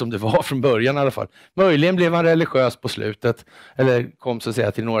var det som det var från början i alla fall. Möjligen blev han religiös på slutet, eller kom så att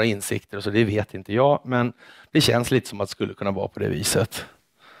säga till några insikter och så, det vet inte jag, men det känns lite som att det skulle kunna vara på det viset.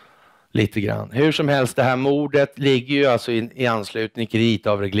 Lite grann. Hur som helst, det här mordet ligger ju alltså i anslutning till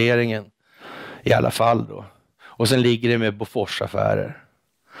kreditavregleringen i alla fall då. Och sen ligger det med Boforsaffärer.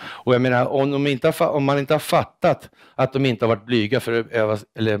 Och jag menar, om man inte har fattat att de inte har varit blyga för att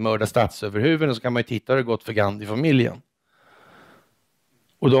mörda statsöverhuvuden, så kan man ju titta hur det gått för Gandhi-familjen.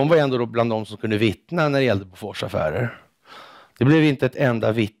 Och de var ändå då bland de som kunde vittna när det gällde Boforsaffärer. Det blev inte ett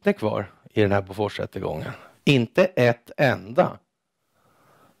enda vittne kvar i den här Boforsrättegången. Inte ett enda.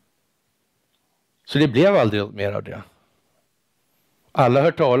 Så det blev aldrig mer av det. Alla har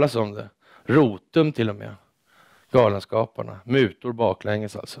hört talas om det. Rotum till och med. Galenskaparna. Mutor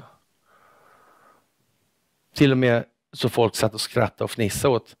baklänges alltså. Till och med så folk satt och skrattade och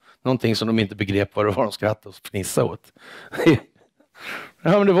fnissade åt någonting som de inte begrep vad det var de skrattade och fnissade åt.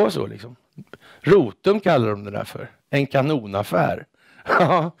 Ja, men det var så liksom. Rotum kallar de det där för. En kanonaffär.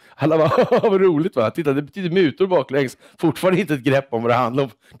 Ja, alla bara, vad roligt va? Titta, det betyder mutor baklänges. Fortfarande inte ett grepp om vad det handlar om.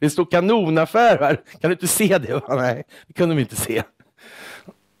 Det står kanonaffär här. Kan du inte se det? Va? Nej, det kunde de inte se.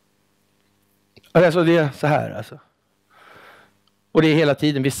 Alltså det är så här alltså. Och det är hela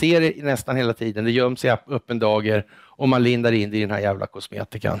tiden, vi ser det nästan hela tiden. Det göms i öppen dager och man lindar in det i den här jävla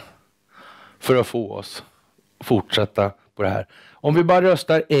kosmetikan. För att få oss fortsätta på det här. Om vi bara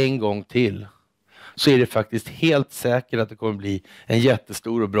röstar en gång till, så är det faktiskt helt säkert att det kommer bli en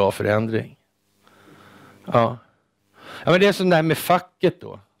jättestor och bra förändring. Ja. Ja, men det är sån där med facket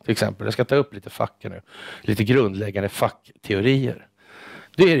då, till exempel. Jag ska ta upp lite fack nu. Lite grundläggande fackteorier.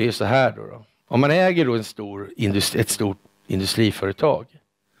 Då är det ju så här då. Om man äger då ett stort industriföretag.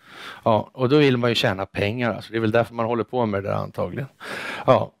 Ja, och då vill man ju tjäna pengar. Alltså. Det är väl därför man håller på med det där antagligen.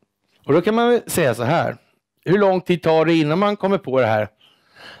 Ja, och då kan man väl säga så här. Hur lång tid tar det innan man kommer på det här?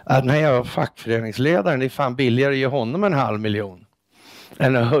 Att när jag var fackföreningsledaren, det är fan billigare att ge honom 500 000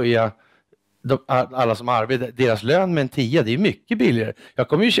 än att höja alla som arbetar, deras lön med 10. Det är mycket billigare. Jag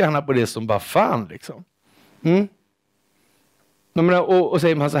kommer ju tjäna på det som bara fan liksom. Mm. Och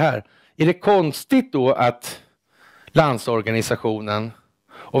säger man så här. Är det konstigt då att Landsorganisationen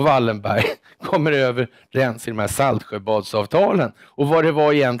och Wallenberg kommer överens i de här Saltsjöbadsavtalen? Och vad det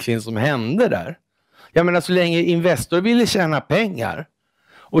var egentligen som hände där? Jag menar, så länge Investor ville tjäna pengar,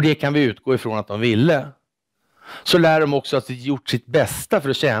 och det kan vi utgå ifrån att de ville, så lär de också att de gjort sitt bästa för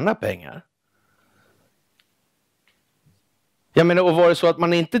att tjäna pengar. Jag menar, och var det så att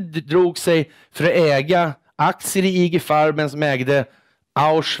man inte drog sig för att äga aktier i IG Farben som ägde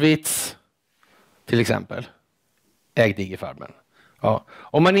Auschwitz till exempel, ägde IG Farben. Ja.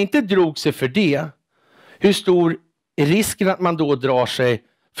 Om man inte drog sig för det, hur stor är risken att man då drar sig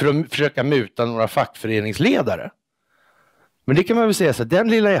för att försöka muta några fackföreningsledare? Men det kan man väl säga så, den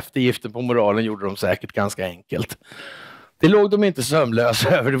lilla eftergiften på moralen gjorde de säkert ganska enkelt. Det låg de inte sömlösa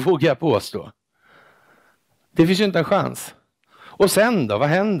över, det vågar jag påstå. Det finns ju inte en chans. Och sen då, vad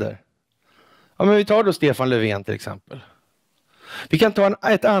händer? Ja, men vi tar då Stefan Löfven till exempel. Vi kan ta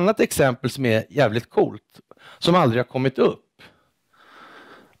ett annat exempel som är jävligt coolt, som aldrig har kommit upp.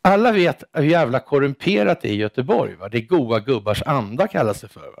 Alla vet hur jävla korrumperat det är i Göteborg. Va? Det är goa gubbars anda kallas det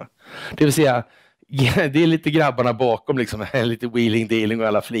för. Va? Det vill säga, det är lite grabbarna bakom, liksom, lite wheeling dealing och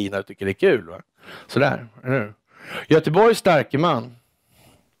alla flinar och tycker det är kul. Va? Sådär. Göteborgs starke man,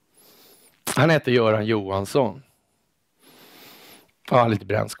 han heter Göran Johansson. Ja, lite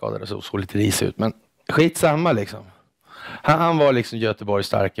brännskadad och så såg lite ris ut, men skitsamma liksom. Han var liksom Göteborgs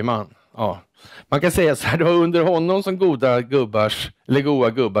starke man. Ja. Man kan säga så här, det var under honom som goa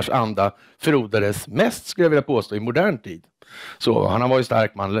gubbars anda förrodades mest, skulle jag vilja påstå, i modern tid. Så han har varit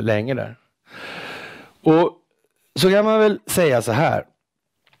stark man länge där. Och så kan man väl säga så här.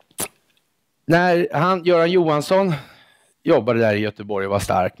 När Göran Johansson jobbade där i Göteborg och var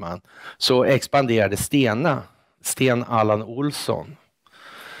stark man, så expanderade Sten Allan Olsson.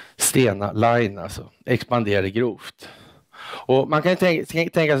 Stena Line alltså, expanderade grovt. Och man kan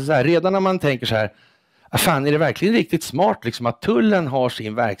tänka sig så här, redan när man tänker så här, fan, är det verkligen riktigt smart liksom att tullen har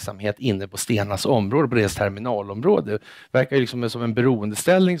sin verksamhet inne på Stenas område, på deras terminalområde? Det verkar ju liksom som en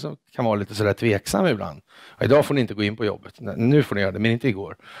beroendeställning som kan vara lite sådär tveksam ibland. Ja, idag får ni inte gå in på jobbet, nu får ni göra det, men inte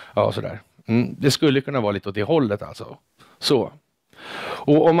igår. Ja, sådär. Det skulle kunna vara lite åt det hållet alltså. Så.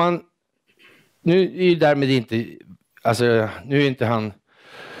 Och om man, nu är ju därmed inte, alltså nu är inte han,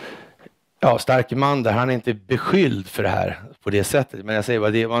 ja, starke man där, han är inte beskylld för det här på det sättet. Men jag säger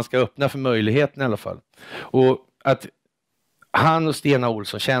bara det, man ska öppna för möjligheten i alla fall. Och att han och Stena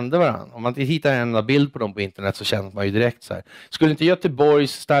Olsson kände varandra. Om man hittar en enda bild på dem på internet så känner man ju direkt så här. Skulle inte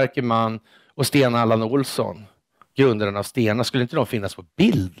Göteborgs starke man och Stena Allan Olsson, grundaren av Stena, skulle inte de finnas på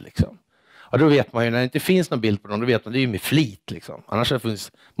bild liksom? Ja, då vet man ju, när det inte finns någon bild på dem, då vet man det är ju med flit liksom. Annars har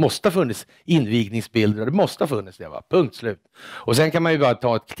det måste ha funnits invigningsbilder, det måste ha funnits det, va? Punkt slut. Och sen kan man ju bara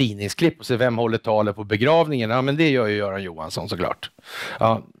ta ett tidningsklipp och se vem håller talet på begravningen. Ja, men det gör ju Göran Johansson såklart.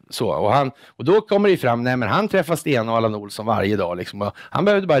 Ja, så. Och då kommer det fram, nej men han träffar Stena och Allan Olsson varje dag liksom. Och han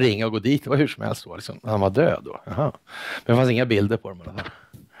behövde bara ringa och gå dit, det var hur som helst då liksom. Han var död då. Jaha. Men det fanns inga bilder på dem.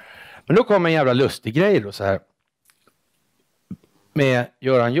 Men då kommer en jävla lustig grej då så här. Med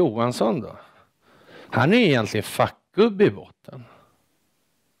Göran Johansson då. Han är egentligen fackgubbe i botten.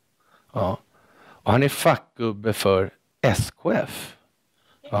 Ja. Och han är fackgubbe för SKF.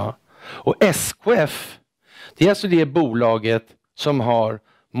 Ja. Och SKF, det är alltså det bolaget som har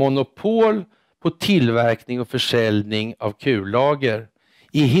monopol på tillverkning och försäljning av kullager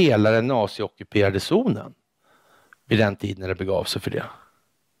i hela den naziockuperade zonen. Vid den tiden när det begav sig för det.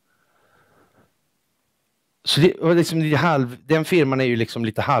 Så det var liksom den firman är ju liksom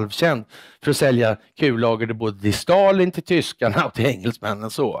lite halvkänd för att sälja kullager både till Stalin, till tyskarna och till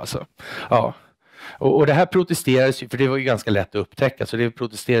engelsmännen så alltså. Ja. Och det här protesterades ju, för det var ju ganska lätt att upptäcka, så det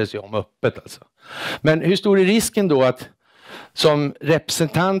protesterades ju om öppet alltså. Men hur stor är risken då att som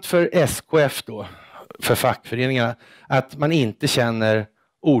representant för SKF då, för fackföreningarna, att man inte känner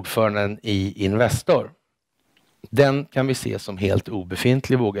ordföranden i Investor? Den kan vi se som helt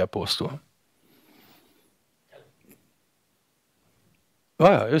obefintlig, vågar jag påstå.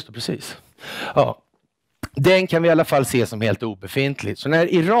 Ja, just det, precis. Ja. Den kan vi i alla fall se som helt obefintlig. Så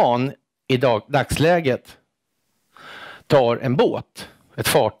när Iran i dagsläget tar en båt, ett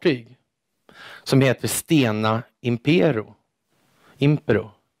fartyg, som heter Stena Impero.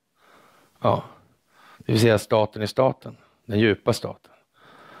 Ja, det vill säga staten i staten, den djupa staten.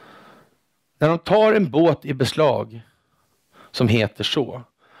 När de tar en båt i beslag som heter så,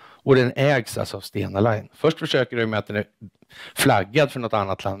 och den ägs alltså av Stena Line. Först försöker de med att den är flaggad för något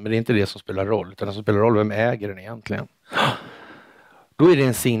annat land, men det är inte det som spelar roll, utan det som spelar roll, vem äger den egentligen? Då är det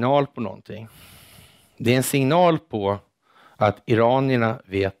en signal på någonting. Det är en signal på att iranierna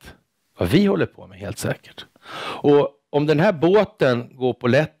vet vad vi håller på med, helt säkert. Och om den här båten går på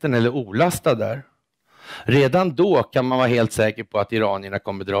lätten eller olastad där, redan då kan man vara helt säker på att iranierna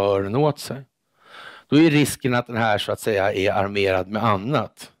kommer dra öronen åt sig. Då är risken att den här så att säga är armerad med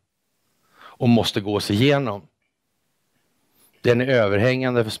annat och måste gå sig igenom. Den är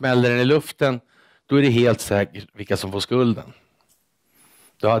överhängande, för smäller den i luften, då är det helt säkert vilka som får skulden.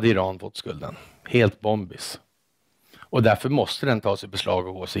 Då hade Iran fått skulden. Helt bombis. Och därför måste den tas i beslag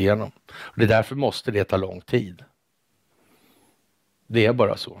och gå sig igenom. Och det är därför måste det ta lång tid. Det är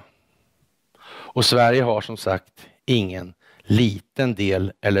bara så. Och Sverige har som sagt ingen liten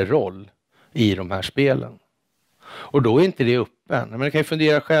del eller roll i de här spelen. Och då är inte det öppen. Men ni kan ju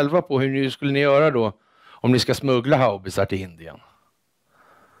fundera själva på hur skulle ni göra då om ni ska smuggla haubisar till Indien.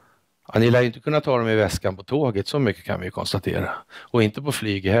 Ja, ni lär ju inte kunna ta dem i väskan på tåget, så mycket kan vi ju konstatera. Och inte på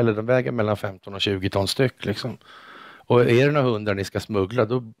flyget heller, de väger mellan 15 och 20 ton styck liksom. Och är det några hundar ni ska smuggla,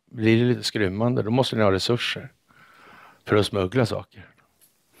 då blir det lite skrymmande. Då måste ni ha resurser för att smuggla saker.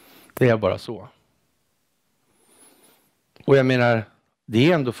 Det är bara så. Och jag menar,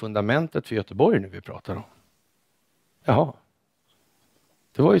 det är ändå fundamentet för Göteborg nu vi pratar om. Jaha.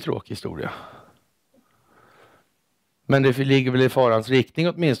 Det var ju tråkig historia. Men det ligger väl i farans riktning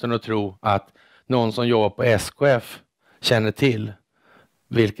åtminstone att tro att någon som jobbar på SKF känner till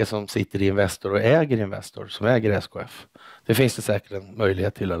vilka som sitter i Investor och äger Investor, som äger SKF. Det finns det säkert en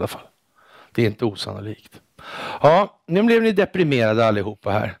möjlighet till i alla fall. Det är inte osannolikt. Ja, nu blev ni deprimerade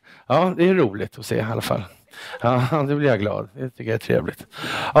allihopa här. Ja, det är roligt att se i alla fall. Ja, det blir jag glad. Det tycker jag är trevligt.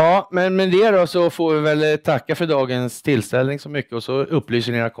 Ja, men med det då så får vi väl tacka för dagens tillställning så mycket och så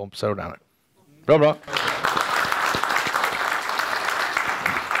upplyser ni era kompisar och där. Bra.